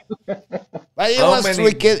 But it was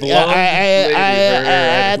tricky.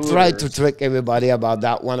 I tried to trick everybody about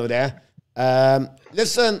that one over there.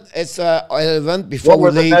 Listen, it's 11 before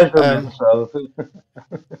we leave.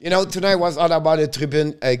 You know, tonight was all about the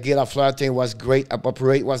tribune. Guy Lafleur thing was great,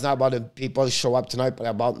 appropriate. It was not about the people show up tonight, but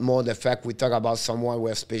about more the fact we talk about someone who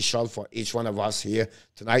is special for each one of us here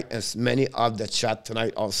tonight, as many of the chat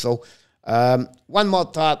tonight also. One more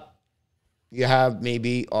thought you have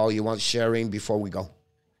maybe, or you want sharing before we go?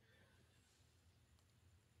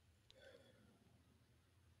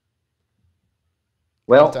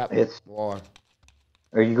 Well, it's...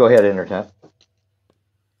 Or you go ahead, ENORTAP.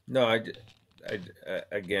 No, I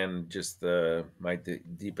again, just my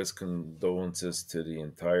deepest condolences to the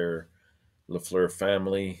entire Lafleur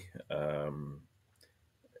family.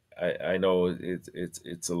 I know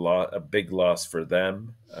it's a big loss for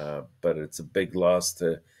them, but it's a big loss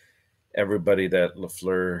to everybody that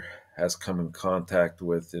Lafleur has come in contact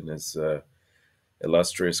with in his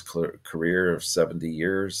illustrious career of 70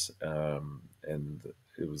 years. And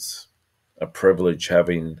it was a privilege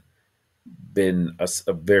having been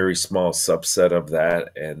a very small subset of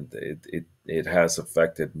that, and it has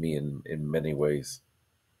affected me in many ways.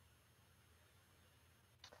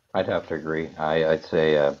 I'd have to agree. I'd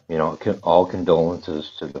say, you know, all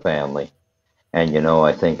condolences to the family. And, you know,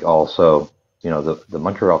 I think also, you know, the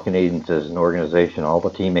Montreal Canadiens as an organization, all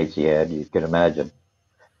the teammates he had, you can imagine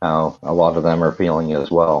how a lot of them are feeling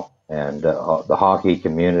as well. And the hockey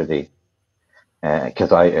community,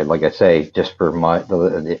 because like I say, just for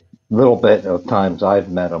the little bit of times I've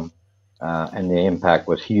met him, and the impact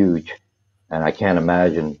was huge. And I can't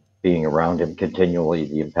imagine being around him continually,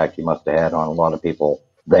 the impact he must have had on a lot of people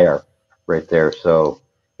right there. So,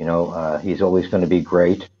 you know, he's always going to be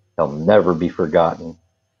great. He'll never be forgotten.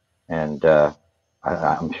 And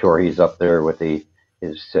I'm sure he's up there with the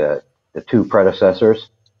two predecessors.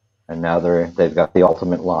 And now they've got the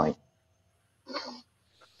ultimate line.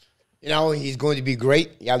 You know, he's going to be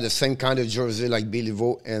great. You have the same kind of jersey like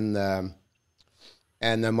Béliveau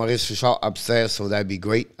and Maurice Richard upstairs, so that'd be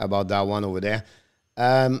great about that one over there.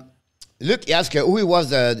 Luc, he asked who he was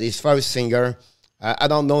his first singer. I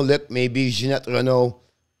don't know, Luc, maybe Ginette Renault,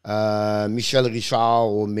 Michel Richard,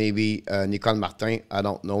 or maybe Nicole Martin. I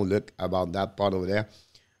don't know, Luc, about that part over there.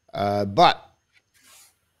 But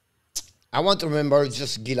I want to remember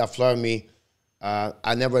just Guy Lafleur, me.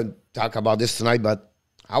 I never talk about this tonight, but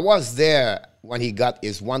I was there when he got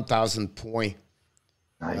his 1,000 point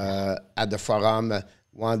at the Forum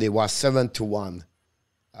when they was 7-1.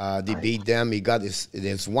 They beat them. He got his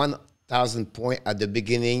 1,000 point at the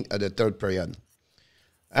beginning of the third period.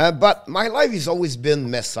 But my life has always been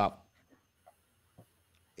messed up.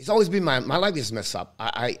 It's always been my life is messed up.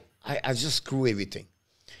 I just screw everything.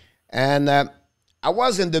 And I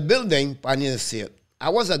was in the building, but I didn't see it. I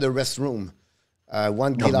was at the restroom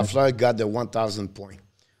when Guy Lafleur got the 1,000 point.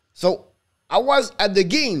 So I was at the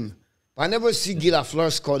game, but I never see Guy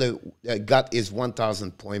Lafleur got his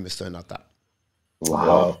 1,000 point, Mr. ENORTAP.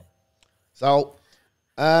 Wow. So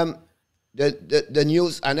the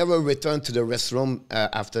news, I never returned to the restroom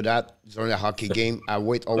after that during the hockey game. I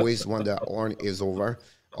wait always when the horn is over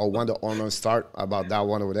or when the horn start about that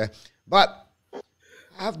one over there. But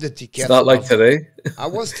I have the ticket. It's not like today. I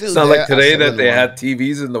was still It's not there like today that they had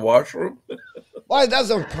TVs in the washroom. Well, that's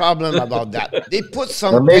a problem about that. They put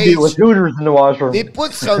some. Or maybe it was Hooters in the washroom. They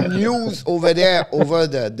put some news over there, over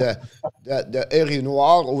the Area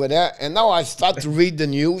Noire over there, and now I start to read the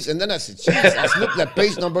news, and then I said, "Jeez, I looked at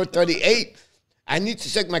page number 38. I need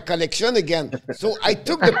to check my collection again." So I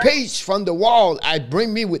took the page from the wall. I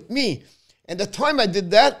bring me with me, and the time I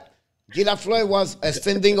did that, Guy Lafleur was a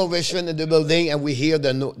standing ovation in the building, and we hear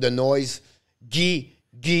the noise, Guy.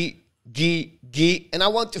 And I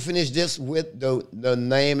want to finish this with the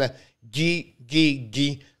name Guy,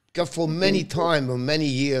 because for many time, for many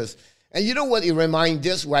years, and you know what it reminds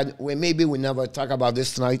this, when maybe we never talk about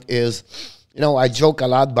this tonight, is, you know, I joke a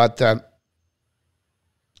lot, but that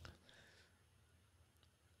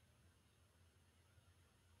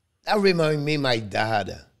reminds me my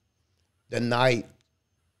dad, the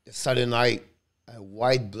Saturday night, a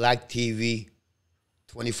white black TV,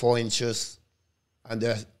 24 inches, on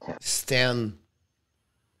the stand,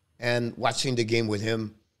 and watching the game with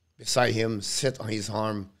him, beside him, sit on his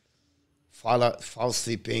arm, fall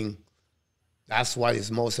sleeping. That's what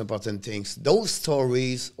is most important things. Those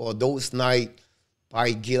stories or those nights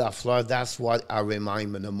by Guy Lafleur, that's what I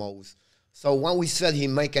remind me the most. So when we said he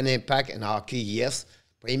make an impact in hockey, yes,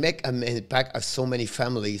 but he make an impact on so many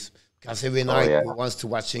families, because every night we wants to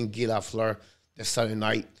watching Guy Lafleur the Saturday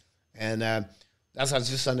night. And that's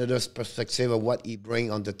just another perspective of what he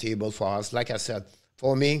bring on the table for us. Like I said,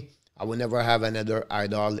 for me, I will never have another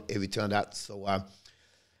idol every turn that. So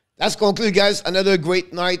That's conclude, guys. Another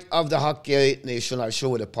great night of the Hockey Nation Live Show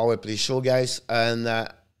with a Power Play Show, guys. And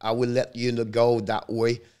I will let you go that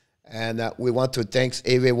way. And we want to thank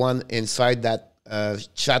everyone inside that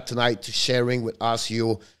chat tonight to sharing with us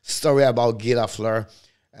your story about Guy Lafleur.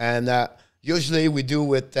 And usually we do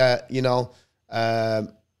with, you know,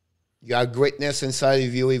 you have greatness inside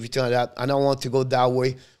of you, everything like that. I don't want to go that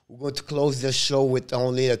way. We're going to close the show with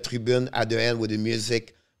only a tribune at the end with the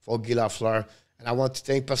music for Guy Lafleur. And I want to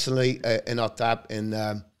thank personally ENORTAP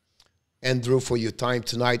and Andrew for your time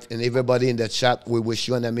tonight. And everybody in the chat, we wish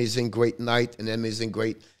you an amazing, great night, an amazing,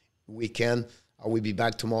 great weekend. I will be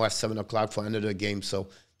back tomorrow at 7 o'clock for another game. So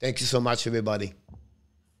thank you so much, everybody.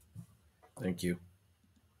 Thank you.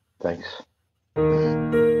 Thanks.